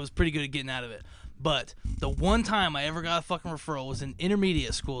know, I was pretty good at getting out of it. But the one time I ever got a fucking referral was in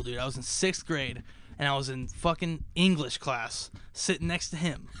intermediate school, dude. I was in 6th grade, and I was in fucking English class sitting next to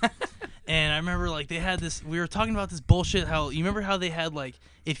him. And I remember, like, they had this, we were talking about this bullshit, how, you remember how they had, like,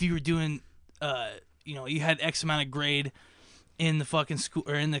 if you were doing, you know, you had X amount of grade, in the fucking school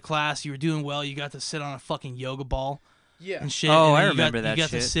or in the class, you were doing well, you got to sit on a fucking yoga ball Yeah. and shit. Oh, and then I you remember got, that You got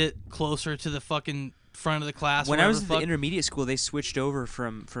to shit. sit closer to the fucking front of the class. When I was whatever at the the fuck. intermediate school, they switched over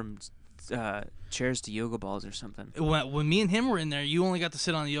from chairs to yoga balls or something. When me and him were in there, you only got to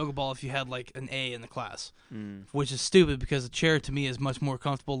sit on the yoga ball if you had like an A in the class, Mm. which is stupid because a chair to me is much more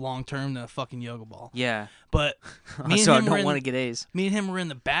comfortable long term than a fucking yoga ball. Yeah. But me and So I him were don't in- want to get A's. me and him were in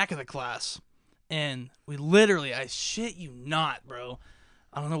the back of the class, and we literally, I shit you not, bro.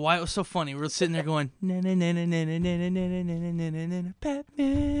 I don't know why it was so funny. We were sitting there going, na na na na na na na na na na na na na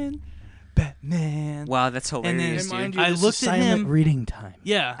Batman, Batman. Wow, that's then- hilarious, And mind dude. you, I this looked is at silent him- reading time.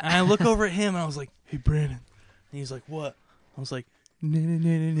 Yeah, and I look over at him and I was like, "Hey, Brannon," and he's like, "What?" I was like, "Na na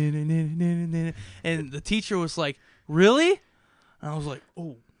na na na na na na na," and the teacher was like, "Really?" And I was like,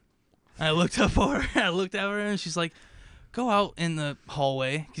 "Oh." And I looked up over. I looked at her and she's like, "Go out in the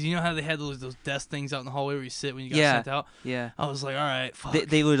hallway," because you know how they had those desk things out in the hallway where you sit when you got Yeah. sent out. Yeah. I was like, "All right, fuck."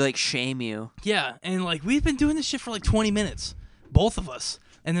 They would like shame you. Yeah, and like we've been doing this shit for like 20 minutes, both of us,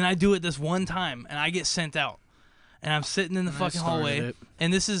 and then I do it this one time and I get sent out, and I'm sitting in the And I fucking started hallway, it.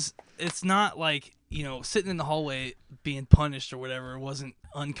 and it's not like, you know, sitting in the hallway being punished or whatever wasn't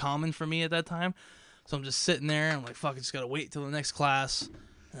uncommon for me at that time, so I'm just sitting there and I'm like, fuck, I just gotta wait till the next class,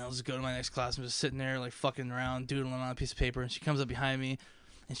 and I'll just go to my next class. I'm just sitting there like fucking around doodling on a piece of paper, and she comes up behind me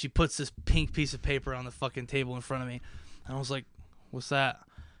and she puts this pink piece of paper on the fucking table in front of me, and I was like, what's that?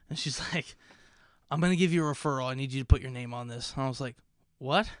 And she's like, I'm going to give you a referral. I need you to put your name on this. And I was like,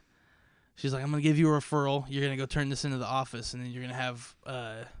 what? She's like, I'm going to give you a referral. You're going to go turn this into the office, and then you're going to have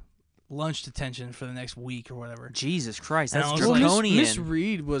lunch detention for the next week or whatever. Jesus Christ, And that's I was like, draconian. Miss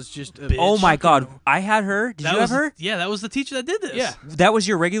Reed was just a Bitch. Oh my God, Fucking- I had her. Did That you have was her? Yeah, that was the teacher that did this. Yeah. That was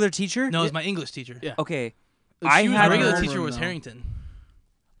your regular teacher? No, it was my English teacher. Yeah. Okay. She I was My had my regular her. teacher was though. Harrington.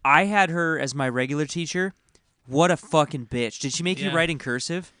 I had her as my regular teacher. What a fucking bitch! Did she make you Yeah. write in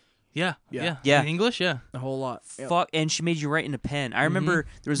cursive? Yeah. Yeah. Yeah. Yeah. In English, yeah. a whole lot. Yep. Fuck, and she made you write in a pen. I remember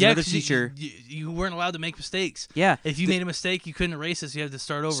there was Yeah, another 'cause you- teacher. You weren't allowed to make mistakes. Yeah. If you made a mistake, you couldn't erase it, so you had to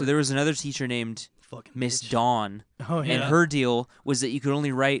start over. So there was another teacher named Fucking Miss bitch. Dawn, Oh yeah. and her deal was that you could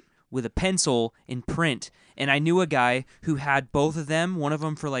only write with a pencil in print. And I knew a guy who had both of them, one of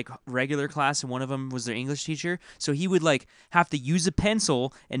them for like regular class and one of them was their English teacher. So he would like have to use a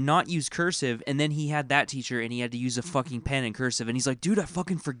pencil and not use cursive, and then he had that teacher and he had to use a fucking pen and cursive. And he's like, dude, I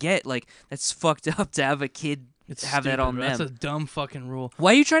fucking forget. Like, that's fucked up to have a kid It's have that stupid, on bro. them. That's a dumb fucking rule.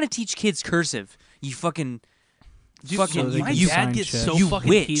 Why are you trying to teach kids cursive? You fucking so they my can dad sign gets checks. so You fucking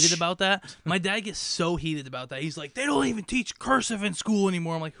witch. heated about that. My dad gets so heated about that. He's like, they don't even teach cursive in school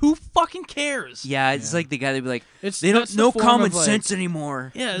anymore. I'm like, who fucking cares? Yeah, it's Yeah. like the guy that'd be like, It's they don't that's the no form common of, like- sense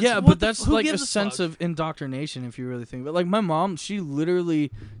anymore. Yeah, it's- Yeah, what but the that's who like a gives sense fuck? of indoctrination if you really think. But like my mom, she literally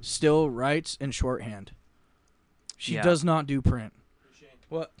still writes in shorthand. She Yeah. does not do print.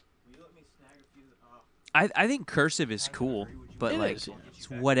 What? I think cursive is cool, but It like is, yeah. it's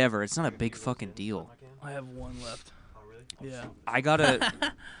whatever. It's not a big fucking deal. I have one left. Yeah. I got a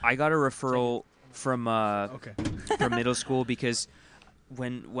referral from Okay. from middle school because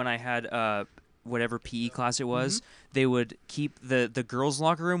when I had whatever PE class it was, they would keep the girls'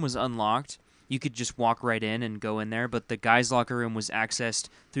 locker room was unlocked. You could just walk right in and go in there, but the guys' locker room was accessed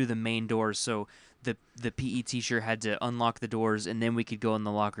through the main doors. So the PE teacher had to unlock the doors, and then we could go in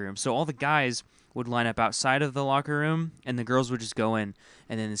the locker room. So all the guys would line up outside of the locker room, and the girls would just go in.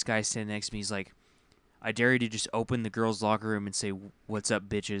 And then this guy standing next to me, he's like, I dare you to just open the girls' locker room and say, "What's up,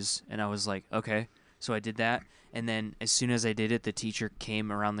 bitches?" And I was like, okay. So I did that. And then as soon as I did it, the teacher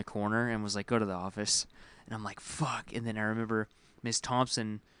came around the corner and was like, go to the office. And I'm like, fuck. And then I remember Miss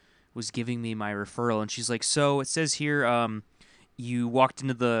Thompson was giving me my referral. And she's like, so it says here you walked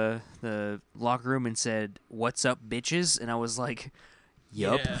into the locker room and said, "What's up, bitches?" And I was like,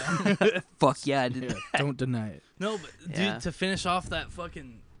 yup. Yeah. Fuck yeah, I did Yeah, that. don't deny it. No, but Yeah. dude, to finish off that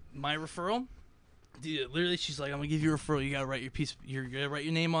fucking my referral, dude, literally, she's like, "I'm gonna give you a referral. You gotta write you're gonna write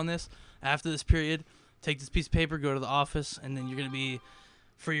your name on this. After this period, take this piece of paper, go to the office, and then you're gonna be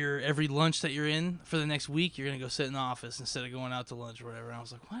for your every lunch that you're in for the next week. You're gonna go sit in the office instead of going out to lunch or whatever." And I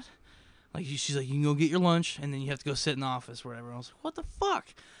was like, "What?" Like she's like, "You can go get your lunch, and then you have to go sit in the office or whatever." And I was like, "What the fuck?"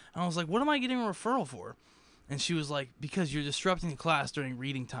 And I was like, "What am I getting a referral for?" And she was like, "Because you're disrupting the class during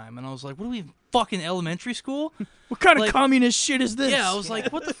reading time." And I was like, "What are we in fucking elementary school?" What kind Like- of communist shit is this? Yeah, I was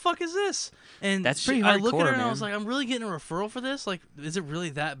like, "What the fuck is this?" And That's pretty I look at hardcore, her and I was man. like, "I'm really getting a referral for this? Like, is it really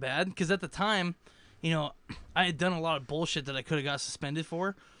that bad?" Because at the time, you know, I had done a lot of bullshit that I could have got suspended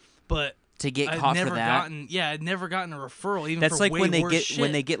for, but to get I'd caught never for that. I'd never gotten a referral even That's for like way when they worse get shit.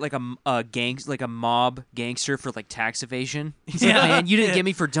 when they get like a mob gangster for like tax evasion. He's Yeah. like, man, you didn't Yeah. get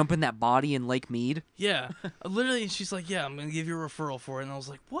me for dumping that body in Lake Mead. Yeah, literally, she's like, yeah, I'm gonna give you a referral for it, and I was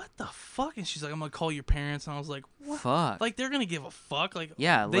like, what the fuck? And she's like, I'm gonna call your parents, and I was like, what? Fuck. Like they're gonna give a fuck? Like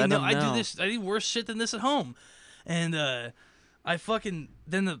Yeah, they let know them I do know. this. I do worse shit than this at home, and I fucking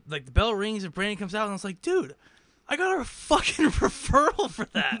then the bell rings and Brannon comes out, and I was like, dude, I got a fucking referral for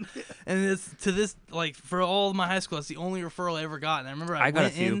that. And it's to this, like, for all of my high school, that's the only referral I ever got. And I remember I got a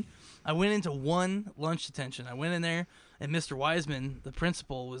went few. I went into one lunch detention. I went in there, and Mr. Wiseman, the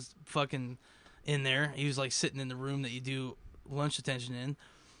principal, was fucking in there. He was like sitting in the room that you do lunch detention in.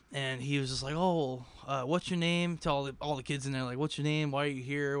 And he was just like, oh, what's your name? To all the kids in there, like, what's your name? Why are you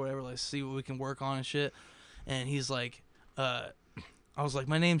here? Whatever. Let's see what we can work on and shit. And he's like, I was like,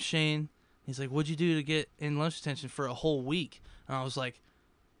 my name's Shane. He's like, what'd you do to get in lunch detention for a whole week? And I was like,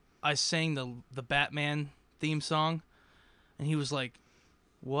 I sang the Batman theme song. And he was like,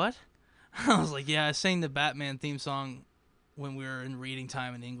 what? I was like, yeah, I sang the Batman theme song when we were in reading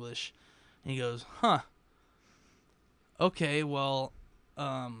time in English. And he goes, huh. Okay, well,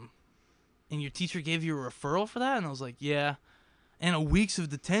 and your teacher gave you a referral for that? And I was like, yeah. And a week's of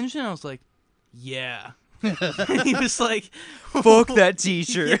detention? I was like, yeah. He was like, Fuck that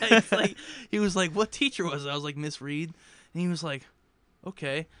teacher. Yeah, he was like, what teacher was it? I was like, Miss Reed. And he was like,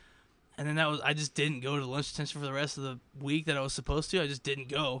 okay. And then I just didn't go to lunch detention for the rest of the week that I was supposed to. I just didn't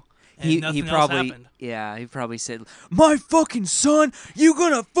go. And nothing else happened. Yeah, he probably said, my fucking son, you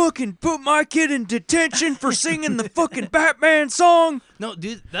gonna fucking put my kid in detention for singing the fucking Batman song? No,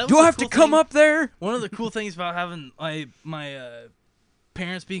 dude, that was Do the I have cool to come thing. up there? One of the cool things about having my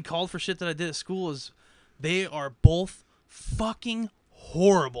parents being called for shit that I did at school is they are both fucking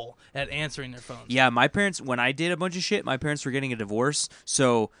horrible at answering their phones. Yeah, my parents, when I did a bunch of shit, my parents were getting a divorce,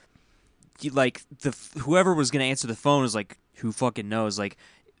 so like whoever was gonna answer the phone was like, who fucking knows? Like,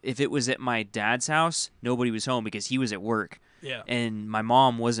 if it was at my dad's house, nobody was home because he was at work. Yeah. And my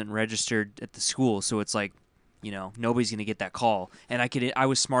mom wasn't registered at the school, so it's like, nobody's gonna get that call. And I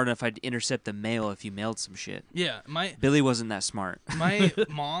was smart enough I'd intercept the mail if you mailed some shit. Yeah, Billy wasn't that smart. my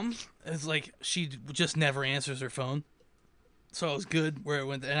mom is like, she just never answers her phone. So I was good where it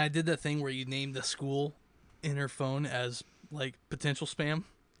went. And I did that thing where you named the school in her phone as like potential spam.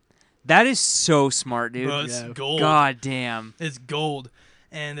 That is so smart, dude. Bro, it's Yeah. gold. God damn. It's gold.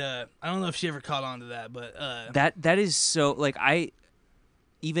 And I don't know if she ever caught on to that, but That is so, like,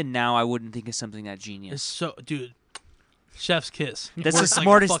 even now I wouldn't think of something that it's genius. so, dude, chef's kiss. That's the Works like a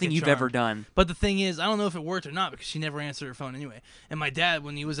smartest fucking thing you've charm. ever done. But the thing is, I don't know if it worked or not because she never answered her phone anyway. And my dad,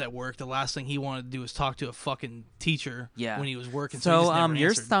 when he was at work, the last thing he wanted to do was talk to a fucking teacher Yeah. when he was working. So, he So, just never your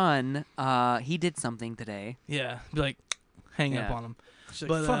answered. son, he did something today. Yeah, be like, hang up Yeah. on him. She's like,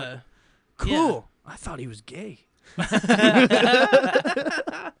 But fuck, cool. I thought he was gay.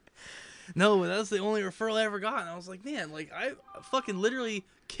 No, but that was the only referral I ever got. And I was like, man, like I fucking literally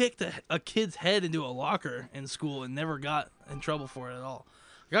kicked a kid's head into a locker in school and never got in trouble for it at all.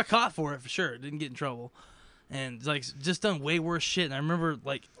 I got caught for it for sure. Didn't get in trouble. And like just done way worse shit. And I remember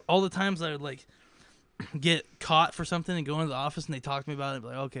like all the times I would like get caught for something and go into the office and they talk to me about it. Be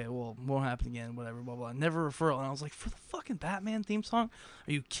like, okay, well, won't happen again, whatever, blah, blah. Never referral. And I was like, for the fucking Batman theme song?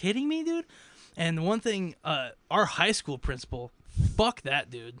 Are you kidding me, dude? And the one thing, our high school principal, fuck that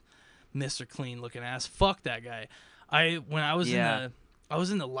dude. Mr. Clean looking ass. Fuck that guy. When I was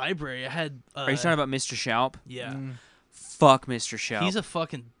in the library, I had Are you talking about Mr. Schaub? yeah. Fuck Mr. Schaub. He's a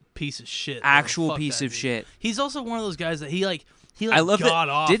fucking piece of shit. bro. actual Fuck piece that of dude. shit. He's also one of those guys that he I love got that.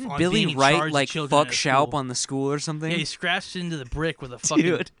 off Didn't on Billy being in write charge like of children fuck at Schaub school. on the school or something? Yeah, he scratched into the brick with a fucking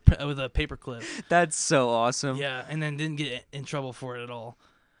Dude. with a paper clip. That's so awesome. Yeah, and then didn't get in trouble for it at all.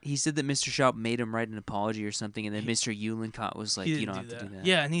 He said that Mr. Schaub made him write an apology or something, and then Mr. Uhlenkott was like, He "You didn't don't have to do that."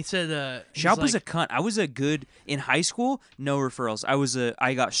 Yeah, and he said he's Schaub was a like, cunt. I was a good in high school. No referrals.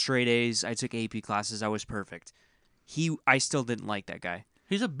 I got straight A's. I took AP classes. I was perfect. I still didn't like that guy.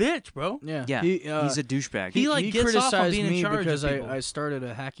 he's a bitch, bro. Yeah, Yeah, he's a douchebag. He, like, gets off on criticized being in me charge of because people. I started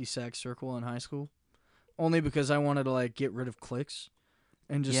a hacky sack circle in high school, only because I wanted to like get rid of cliques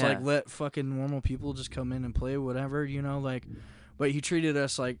and just Yeah. like let fucking normal people just come in and play whatever, like. But he treated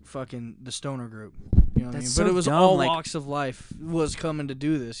us like fucking the stoner group, you know what I mean? That's But so it was dumb, all like- walks of life was coming to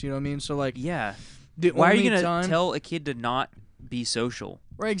do this, you know what I mean? So like, yeah. the Why are you only gonna time- tell a kid to not be social?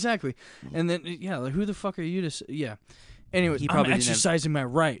 Right, exactly. And then like who the fuck are you to? Yeah. Anyway, He I'm probably didn't have- exercising my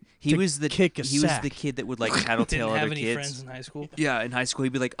right. He to was the kick a he sack. was the kid that would like tattletale Didn't other have any kids. friends in high school. Yeah, in high school,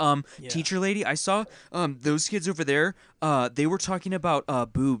 he'd be like, Yeah. teacher lady, I saw those kids over there. They were talking about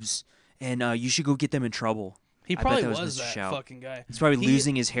boobs, and you should go get them in trouble. He I probably bet that was Mr. that Shout. fucking guy. He's probably He-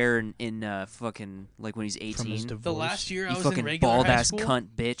 losing his hair in fucking like when he's From his 18. divorce. The last year I You was in fucking regular bald high ass school. cunt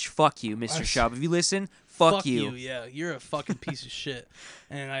bitch. Fuck you, Mr. Schaub. If you listen, fuck you. Yeah, you're a fucking piece of shit,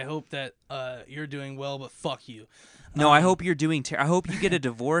 and I hope that you're doing well. But fuck you. No, I hope you're doing. I hope you get a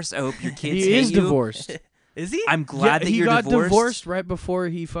divorce. I hope your kids He hate is you. divorced. Is he? I'm glad that he you're got divorced. right before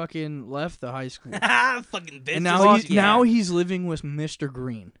he fucking left the high school. fucking bitch. And now Fuck he, yeah. now he's living with Mr.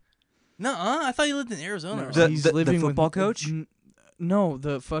 Green. Nuh-uh, I thought you lived in Arizona. No, or The- something. he's the living football with, coach? No,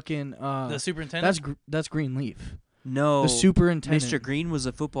 the fucking The superintendent. that's Greenleaf. No, The superintendent. Mr. Green was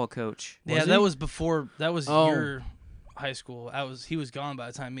a football coach. yeah, Was that he? was before. That was Oh. your high school. He was gone by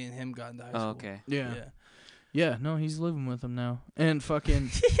the time me and him got into high school. Oh, okay. Yeah. Yeah. Yeah, no, he's living with him now. And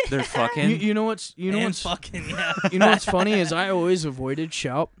fucking They're fucking. you know what's And fucking yeah. you know what's funny is I always avoided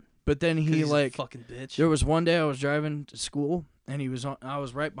Shout, but then 'Cause he he's a like fucking bitch. there was one day I was driving to school and I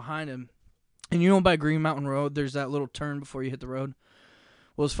was right behind him. And you know by Green Mountain Road there's that little turn before you hit the road.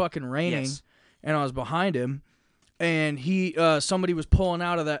 Well, it's fucking raining Yes. and I was behind him and he somebody was pulling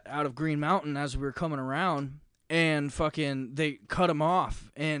out of Green Mountain as we were coming around and fucking they cut him off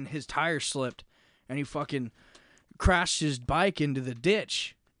and his tire slipped and he fucking crashed his bike into the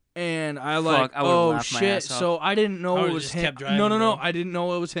ditch. And I like, I would've oh laughed my shit. ass off. So I didn't know I it would've was just him. kept driving, No, bro. I didn't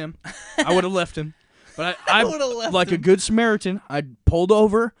know it was him. I would have left him. But I would've left like a him. good Samaritan, I pulled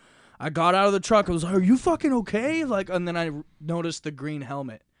over. I got out of the truck. I was like, "Are you fucking okay?" Like, and then I noticed the green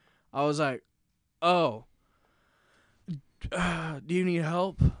helmet. I was like, "Oh, do you need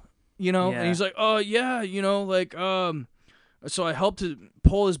help?" You know, Yeah. and he's like, "Oh yeah, you know, like So I helped to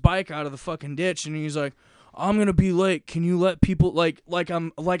pull his bike out of the fucking ditch, and he's like, "I'm gonna be late. Can you let people like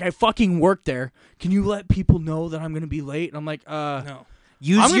I fucking work there? Can you let people know that I'm gonna be late?" And I'm like, no.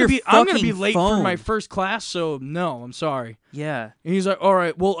 Use I'm your gonna fucking be late phone. for my first class, so no, I'm sorry." Yeah. And he's like, "All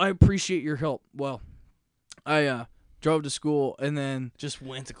right, well, I appreciate your help." Well, I drove to school, and then Just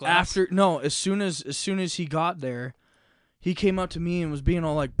went to class. as soon as he got there, he came up to me and was being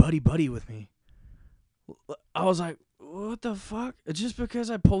all like buddy with me. I was like, "What the fuck?" Just because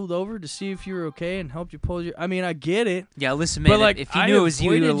I pulled over to see if you were okay and helped you pull your. I mean, I get it. Yeah, listen, But, man. like, if he I knew it was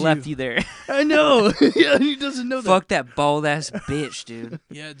you, he would have avoided left you. you there. I know. Yeah, he doesn't know that. Fuck that bald ass bitch, dude.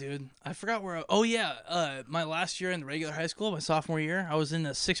 Yeah, dude. I forgot where. Oh yeah. My last year in the regular high school, my sophomore year, I was in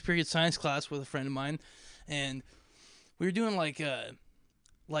a 6-period science class with a friend of mine, and we were doing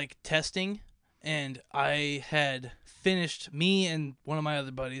like testing, and I had finished. Me and one of my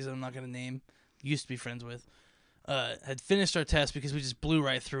other buddies, I'm not gonna name, used to be friends with, had finished our test because we just blew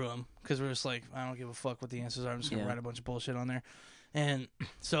right through them because we were just like, I don't give a fuck what the answers are. I'm just gonna Yeah. write a bunch of bullshit on there, and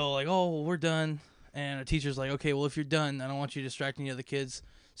so like, oh, well, we're done. And our teacher's like, okay, well, if you're done, I don't want you distracting the other kids.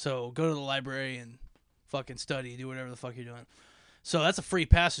 So go to the library and fucking study, do whatever the fuck you're doing. So that's a free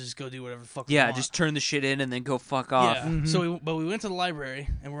pass to just go do whatever the fuck we Yeah, want. just turn the shit in and then go fuck off. Yeah. Mhm. So we went to the library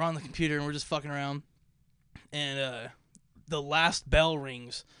and we're on the computer and we're just fucking around. And the last bell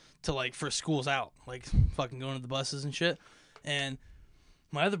rings to like for school's out, like fucking going to the buses and shit. And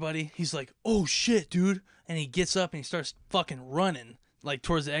my other buddy, he's like, "Oh shit, dude!" And he gets up and he starts fucking running like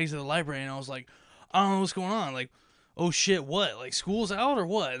towards the exit of the library. And I was like, I don't know what's going on. Like, oh shit, what? Like school's out or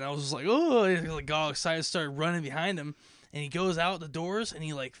what? And I was just like, oh, he, like got all excited, started running behind him. And he goes out the doors and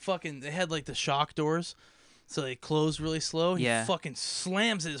he like fucking, they had like the shock doors, so they close really slow. Yeah. He fucking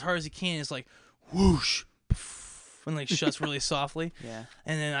slams it as hard as he can. It's like whoosh, and like shuts really softly. Yeah.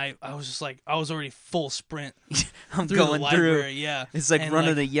 And then I was just like, I was already full sprint I'm through going the through. library. Yeah. It's like And,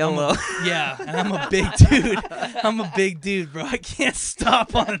 running a yellow. Yeah, and I'm a big dude. I'm a big dude, bro. I can't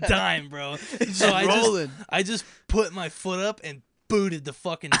stop on a dime, bro. So I just put my foot up and booted the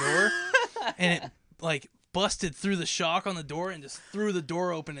fucking door, and it like busted through the shock on the door and just threw the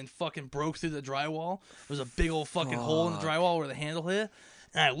door open and fucking broke through the drywall. There was a big old fucking hole in the drywall where the handle hit.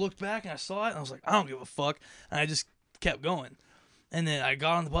 And I looked back and I saw it and I was like, I don't give a fuck. And I just kept going. And then I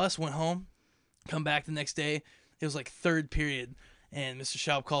got on the bus, went home, come back the next day. It was like third period. And Mr.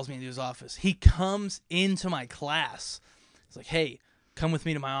 Schaub calls me into his office. He comes into my class. He's like, hey, come with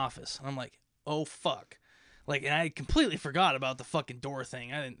me to my office. And I'm like, oh, fuck. Like, and I completely forgot about the fucking door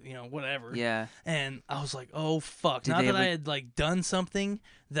thing. I didn't, whatever. Yeah. And I was like, oh, fuck. Did Not they that have, I had, like, done something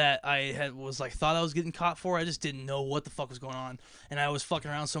that I thought I was getting caught for. I just didn't know what the fuck was going on. And I was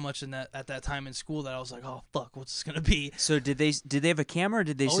fucking around so much at that time in school that I was like, oh, fuck, what's this going to be? So did they have a camera or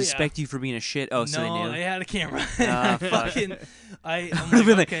did they Oh, suspect you for being a shit? Oh, so they No, knew. they had a camera. Ah, fuck. I'm They've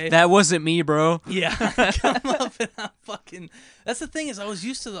been like, like, okay. that wasn't me, bro. Yeah, I come up and I'm fucking. That's the thing is, I was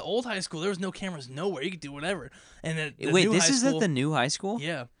used to the old high school. There was no cameras nowhere. You could do whatever. And the Wait, new this high is school, at the new high school?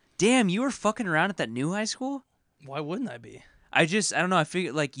 Yeah. Damn, you were fucking around at that new high school? Why wouldn't I be? I don't know. I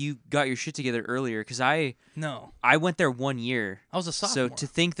figured like you got your shit together earlier because I went there 1 year. I was a sophomore. So to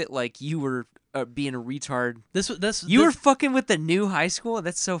think that like you were being a retard, You were fucking with the new high school.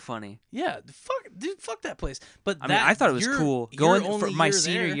 That's so funny. Yeah, fuck that place. But I mean, I thought it was cool going for my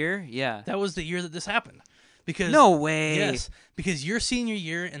senior there, year. Yeah, that was the year that this happened. Because no way. Yes, because your senior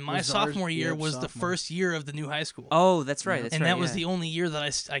year and my sophomore year was the first year of the new high school. Oh, that's right. That's and right. that was the only year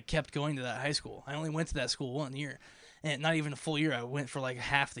that I kept going to that high school. I only went to that school 1 year, and not even a full year. I went for like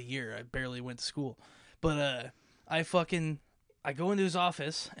half the year. I barely went to school. But I go into his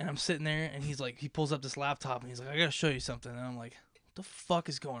office and I'm sitting there and he pulls up this laptop and he's like, I gotta show you something. And I'm like, what the fuck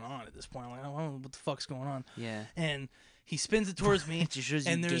is going on at this point? I'm like, I don't know what the fuck's going on. Yeah. And he spins it towards me. It just shows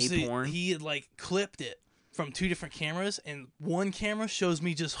you and gay porn. he had like clipped it from 2 different cameras, and one camera shows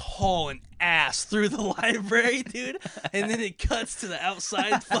me just hauling ass through the library, dude. And then it cuts to the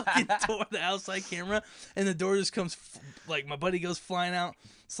outside fucking door, the outside camera, and the door just comes, like, my buddy goes flying out,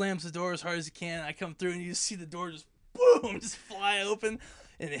 slams the door as hard as he can. I come through, and you just see the door just, boom, just fly open,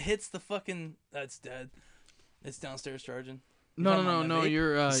 and it hits the fucking, that's dead. It's downstairs charging. No,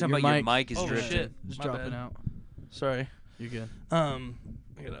 your mic is oh, drifting. shit. It's My dropping bad. out. Sorry. You're good. I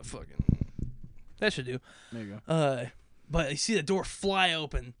gotta fucking, that should do. There you go. But you see the door fly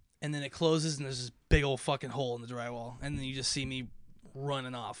open, and then it closes, and there's this big old fucking hole in the drywall, and then you just see me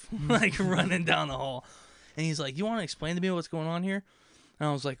running off, like running down the hall. And he's like, "You want to explain to me what's going on here?" And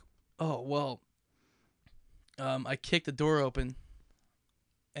I was like, "Oh well, I kicked the door open,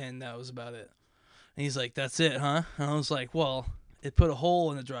 and that was about it." And he's like, "That's it, huh?" And I was like, "Well, it put a hole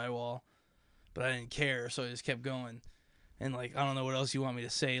in the drywall, but I didn't care, so I just kept going." And, like, I don't know what else you want me to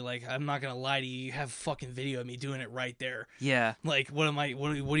say. Like, I'm not going to lie to you. You have a fucking video of me doing it right there. Yeah. Like, what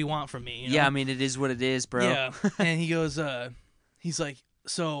do you want from me? You know? Yeah, I mean, it is what it is, bro. Yeah. And he goes, he's like,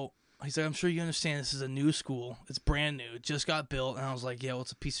 I'm sure you understand this is a new school. It's brand new. It just got built. And I was like, yeah, well,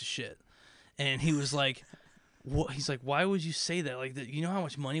 it's a piece of shit. And he was like, what? He's like, why would you say that? Like, you know how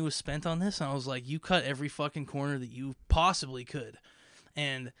much money was spent on this? And I was like, you cut every fucking corner that you possibly could.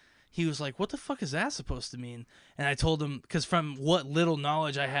 And he was like, what the fuck is that supposed to mean? And I told him, because from what little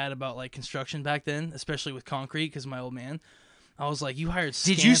knowledge I had about, like, construction back then, especially with concrete, because my old man, I was like, you hired Skanska.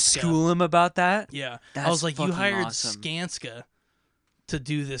 Did you school him about that? Yeah. That's I was like, you hired awesome. Skanska to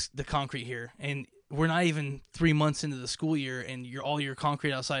do the concrete here. And we're not even 3 months into the school year, and all your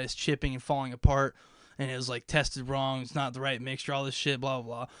concrete outside is chipping and falling apart. And it was, like, tested wrong. It's not the right mixture, all this shit, blah,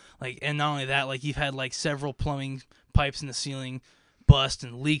 blah, blah. Like, and not only that, like, you've had, like, several plumbing pipes in the ceiling bust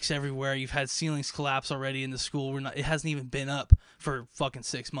and leaks everywhere. You've had ceilings collapse already in the school. It hasn't even been up for fucking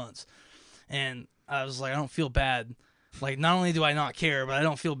 6 months. And I was like, I don't feel bad. Like, not only do I not care, but I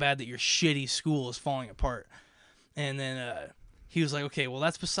don't feel bad that your shitty school is falling apart. And then he was like, okay, well,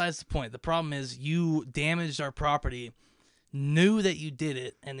 that's besides the point. The problem is you damaged our property, knew that you did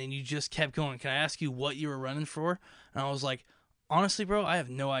it, and then you just kept going. Can I ask you what you were running for? And I was like, honestly, bro, I have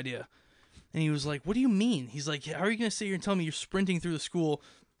no idea. And he was like, what do you mean? He's like, how are you going to sit here and tell me you're sprinting through the school,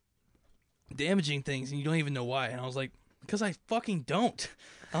 damaging things, and you don't even know why? And I was like, because I fucking don't.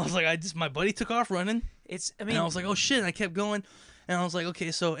 I was like, my buddy took off running. And I was like, oh shit. And I kept going. And I was like,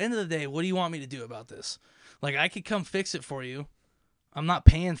 okay, so end of the day, what do you want me to do about this? Like, I could come fix it for you. I'm not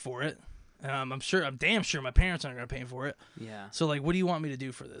paying for it. I'm damn sure my parents aren't going to pay for it. Yeah. So, like, what do you want me to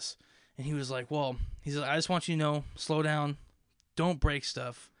do for this? And he was like, he's like, I just want you to know, slow down. Don't break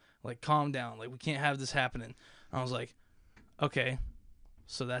stuff. Like, calm down. Like, we can't have this happening. I was like, okay,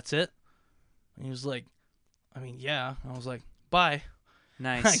 so that's it? And he was like, I mean, yeah. I was like, bye.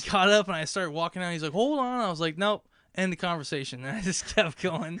 Nice. I got up and I started walking out. He's like, hold on. I was like, nope. End the conversation. And I just kept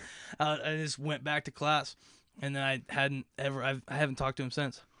going. I just went back to class. And then I haven't talked to him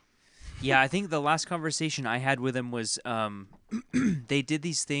since. Yeah, I think the last conversation I had with him was they did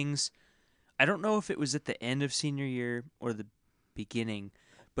these things. I don't know if it was at the end of senior year or the beginning,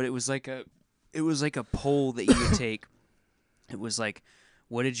 but it was like a poll that you would take. It was like,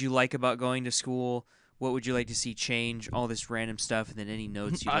 what did you like about going to school? What would you like to see change? All this random stuff, and then any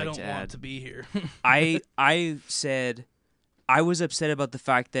notes you'd like to add. I don't want to be here. I said I was upset about the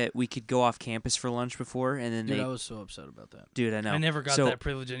fact that we could go off campus for lunch before, and then Dude, I was so upset about that. Dude, I know. I never got that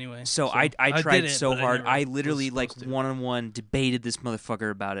privilege anyway. So I tried so hard. I was literally like supposed to. one-on-one debated this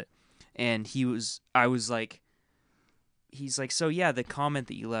motherfucker about it, and he's like, so yeah, the comment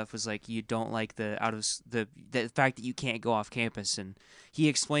that you left was like you don't like the fact that you can't go off campus, and he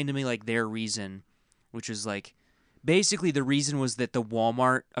explained to me like their reason, which was like basically the reason was that the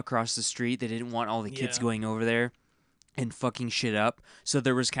Walmart across the street, they didn't want all the kids going over there and fucking shit up. So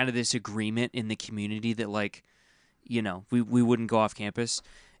there was kind of this agreement in the community that like, you know, we wouldn't go off campus,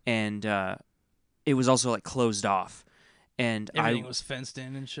 and it was also like closed off. And Everything was fenced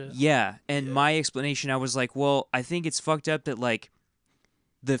in and shit. Yeah, and my explanation, I was like, well, I think it's fucked up that, like,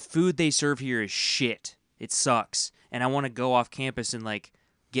 the food they serve here is shit. It sucks. And I want to go off campus and, like,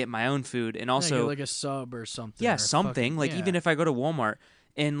 get my own food. And also... get like a sub or something. Yeah, or something. Like, even if I go to Walmart.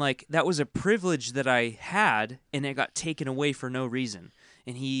 And, like, that was a privilege that I had, and it got taken away for no reason.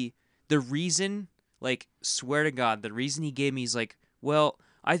 And the reason, like, swear to God, the reason he gave me is like, well,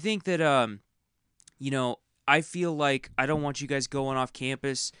 I think that, you know, I feel like I don't want you guys going off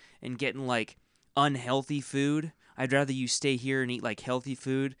campus and getting, like, unhealthy food. I'd rather you stay here and eat, like, healthy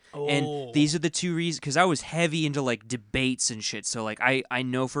food. Oh. And these are the two reasons, because I was heavy into, like, debates and shit. So, like, I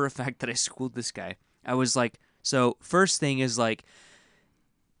know for a fact that I schooled this guy. I was like, so first thing is, like,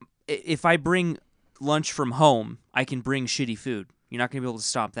 if I bring lunch from home, I can bring shitty food. You're not going to be able to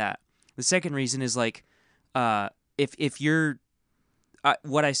stop that. The second reason is, like, if you're...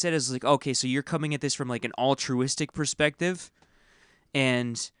 what I said is, like, okay, so you're coming at this from, like, an altruistic perspective,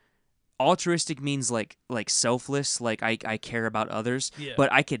 and altruistic means, like selfless, like, I care about others,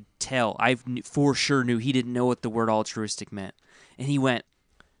 but I could tell, for sure knew he didn't know what the word altruistic meant, and he went,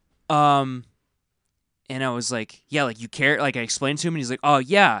 and I was like, yeah, like, you care, like, I explained to him, and he's like, oh,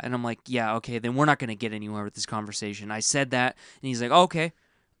 yeah, and I'm like, yeah, okay, then we're not going to get anywhere with this conversation. I said that, and he's like, oh, okay,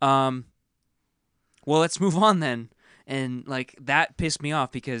 well, let's move on then. And, like, that pissed me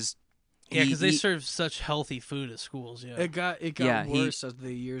off because... Yeah, because they serve such healthy food at schools, It got worse as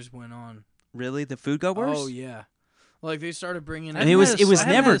the years went on. Really? The food got worse? Oh, yeah. Like, they started bringing... And it was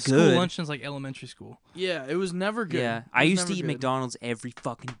never good. School lunch since, like, elementary school. Yeah, it was never good. Yeah, I used to eat McDonald's every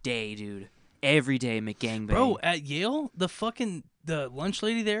fucking day, dude. Every day, McGangbang. Bro, at Yale, the lunch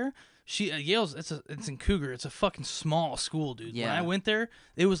lady there, at Yale's, it's in Cougar. It's a fucking small school, dude. Yeah. When I went there,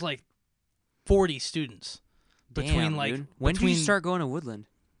 it was, like, 40 students. Damn, dude. When did you start going to Woodland?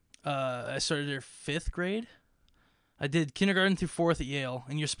 I started there 5th grade. I did kindergarten through 4th at Yale,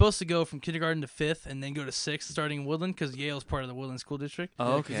 and you're supposed to go from kindergarten to 5th and then go to 6th starting in Woodland because Yale's part of the Woodland School District.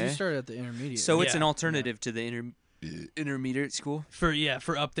 Oh, okay. Because you started at the intermediate. So it's an alternative to the intermediate school?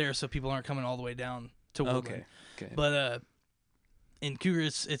 For up there so people aren't coming all the way down to Woodland. Okay. But in Cougar,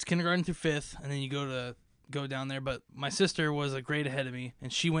 it's kindergarten through 5th, and then you go down there. But my sister was a grade ahead of me,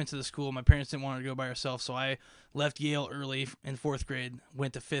 and she went to the school. My parents didn't want her to go by herself, so I left Yale early in 4th grade,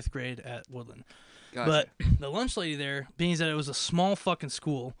 went to 5th grade at Woodland. Gotcha. But the lunch lady there, being that it was a small fucking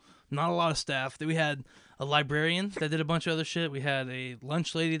school, not a lot of staff, we had a librarian that did a bunch of other shit. We had a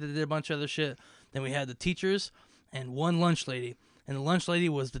lunch lady that did a bunch of other shit. Then we had the teachers and one lunch lady. And the lunch lady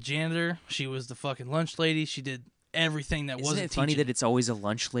was the janitor. She was the fucking lunch lady. She did everything that wasn't teaching. Isn't it funny that it's always a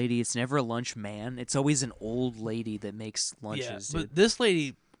lunch lady? It's never a lunch man. It's always an old lady that makes lunches. Yeah, but this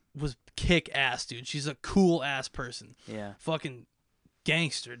lady was kick-ass, dude. She's a cool-ass person. Yeah. Fucking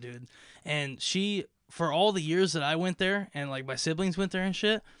gangster, dude. And she, for all the years that I went there and, like, my siblings went there and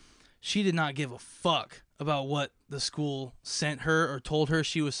shit, she did not give a fuck about what the school sent her or told her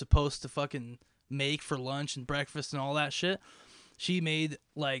she was supposed to fucking make for lunch and breakfast and all that shit. She made,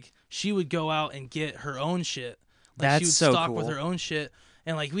 like, she would go out and get her own shit. Like, That's she would so stock cool. with her own shit.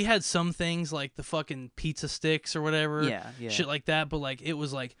 And, like, we had some things like the fucking pizza sticks or whatever. Yeah. Shit like that. But, like, it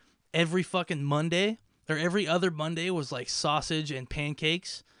was, like, every fucking Monday or every other Monday was, like, sausage and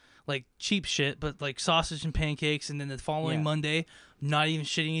pancakes. Like, cheap shit, but, like, sausage and pancakes. And then the following Monday, not even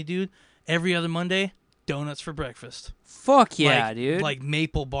shitting you, dude, every other Monday, donuts for breakfast. Fuck yeah, like, dude. Like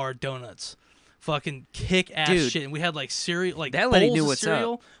maple bar donuts. Fucking kick-ass Dude, shit. And we had, like, cereal, like, that bowls lady knew of what's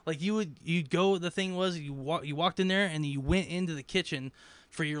cereal. up. Like, you'd go, the thing was, you walked in there, and you went into the kitchen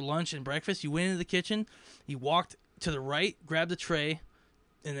for your lunch and breakfast. You went into the kitchen, you walked to the right, grabbed the tray,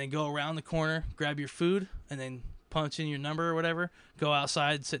 and then go around the corner, grab your food, and then punch in your number or whatever, go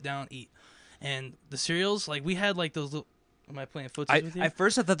outside, sit down, eat. And the cereals, like, we had, like, those little... Am I playing footsies with you? At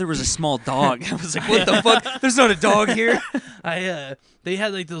first, I thought there was a small dog. I was like, what the fuck? There's not a dog here. They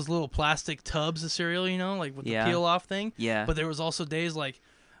had, like, those little plastic tubs of cereal, you know, like, with the peel-off thing. Yeah. But there was also days, like,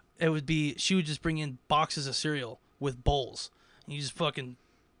 she would just bring in boxes of cereal with bowls. And you just fucking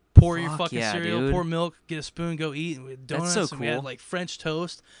pour your fucking cereal, dude. pour milk, get a spoon, go eat. And we had donuts. That's so And we had, cool. like, French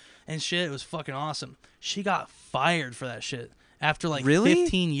toast and shit. It was fucking awesome. She got fired for that shit. After, like, Really?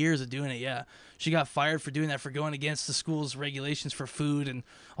 15 years of doing it, yeah. She got fired for doing that, for going against the school's regulations for food and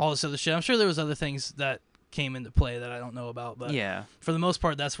all this other shit. I'm sure there was other things that came into play that I don't know about, but Yeah. for the most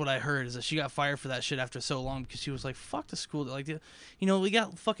part, that's what I heard, is that she got fired for that shit after so long because she was like, fuck the school. Like, you know, we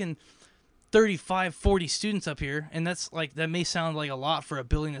got fucking 35, 40 students up here, and that's, like, that may sound like a lot for a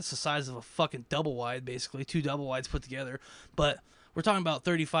building that's the size of a fucking double wide, basically, 2 double wides put together, but we're talking about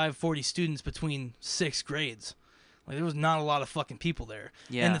 35, 40 students between 6 grades. Like, there was not a lot of fucking people there.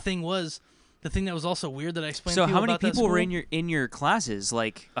 Yeah. And the thing was, The thing that was also weird that I explained So to you how many about that people were school- in your classes?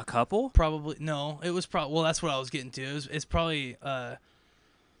 Like a couple? Probably no. It was probably well. That's what I was getting to. It's probably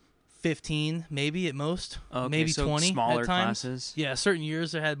 15, maybe at most, Okay, maybe so 20 smaller at times. classes. Yeah, certain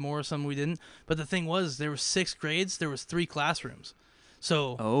years there had more, some we didn't. But the thing was, there were 6 grades. There was 3 classrooms.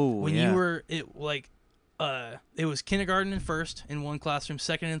 So when you were it was kindergarten and first in one classroom,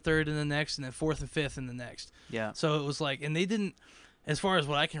 second and third in the next, and then fourth and fifth in the next. Yeah. So it was like, and they didn't, as far as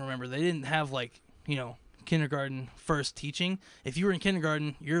what I can remember, they didn't have like, kindergarten first teaching. If you were in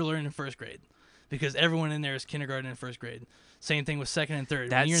kindergarten, you're learning first grade because everyone in there is kindergarten and first grade. Same thing with second and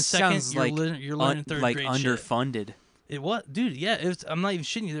third. That When you're in second, sounds you're, like you're learning third like grade underfunded. shit. It what, dude? Yeah, I'm not even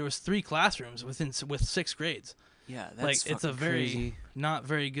shitting you. There was 3 classrooms with 6 grades. Yeah, that's Like it's a fucking very crazy. not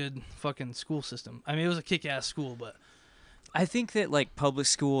very good fucking school system. I mean, it was a kick-ass school, but I think that like public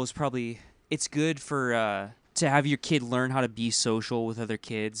school is probably it's good for to have your kid learn how to be social with other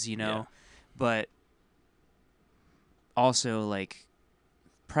kids, Yeah. But also like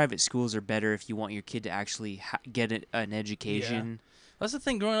private schools are better if you want your kid to actually get an education that's the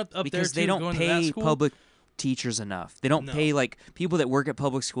thing. Growing up there because too, they don't going to that pay school, public teachers enough. They don't No. pay like people that work at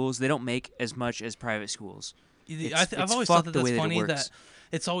public schools. They don't make as much as private schools. I've it's always thought fucked that the that's way that it funny works. that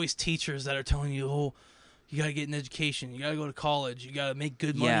it's always teachers that are telling you, oh, you got to get an education, you got to go to college, you got to make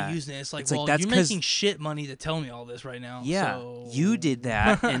good money Yeah. using it. It's like, It's like, well, that's you're 'cause- making shit money to tell me all this right now. Yeah, so... you did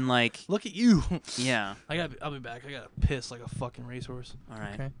that, and like Look at you. yeah. I'll be back. I got to piss like a fucking racehorse. All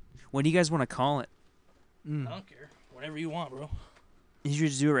right. Okay. When do you guys want to call it? Mm. I don't care. Whatever you want, bro. You should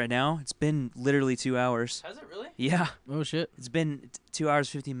just do it right now. It's been literally 2 hours. Has it really? Yeah, Oh shit. it's been 2 hours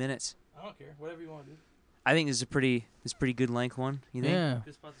 15 minutes. I don't care. Whatever you want to do. I think this is a pretty good length one. You think? Yeah.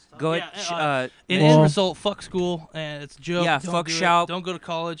 Good spot to stop. Go Yeah, ahead. in Well- end result, fuck school, and it's a joke. Yeah, Don't fuck do it. shout. Don't go to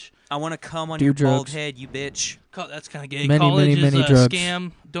college. I want to come on Do your bald drugs. head, you bitch. That's kind of gay. Many, College many, is many a drugs.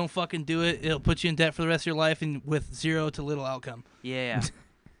 scam. Don't fucking do it. It'll put you in debt for the rest of your life and with 0 to little outcome. Yeah,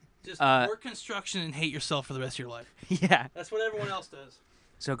 Just Uh, work construction and hate yourself for the rest of your life. yeah. That's what everyone else does.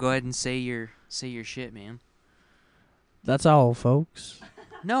 So go ahead and say your shit, man. That's all, folks.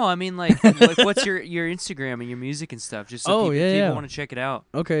 No, I mean like what's your Instagram and your music and stuff, just so Oh, people, yeah, yeah. want to check it out.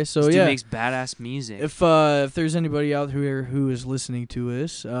 Okay, so This dude yeah. makes badass music. If there's anybody out here who is listening to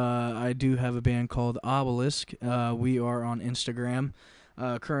this, I do have a band called Obelisk. We are on Instagram,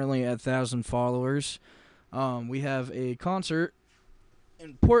 currently at 1,000 followers. We have a concert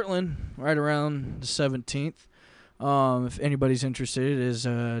in Portland right around the 17th. If anybody's interested, it is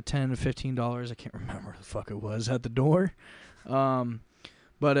 $10 to $15. I can't remember what the fuck it was at the door.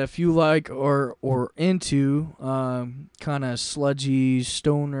 But if you like or into kind of sludgy,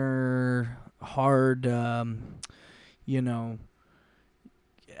 stoner, hard,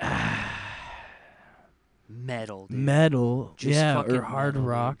 Metal, dude. metal, Just yeah, fucking or hard metal, dude.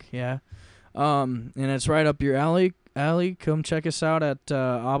 rock, yeah. And it's right up your alley. Come check us out at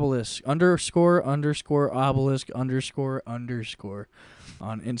Obelisk __Obelisk __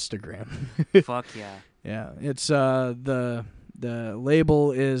 on Instagram. Fuck yeah. Yeah, it's the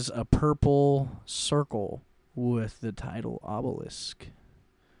label is a purple circle with the title Obelisk.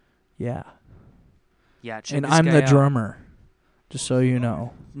 Yeah, Yeah, check and this I'm guy the out. drummer, just so you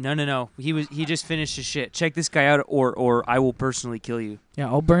know. No. He just finished his shit. Check this guy out, or I will personally kill you. Yeah,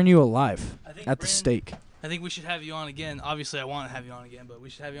 I'll burn you alive I think at the Brandon- stake. I think we should have you on again. Obviously, I want to have you on again, but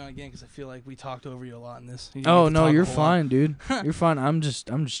we should have you on again because I feel like we talked over you a lot in this. You didn't Oh get to no, talk a you're whole lot. fine, dude. You're fine. I'm just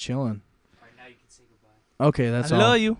chilling. All right, now you can say goodbye. Okay, that's I all. love you.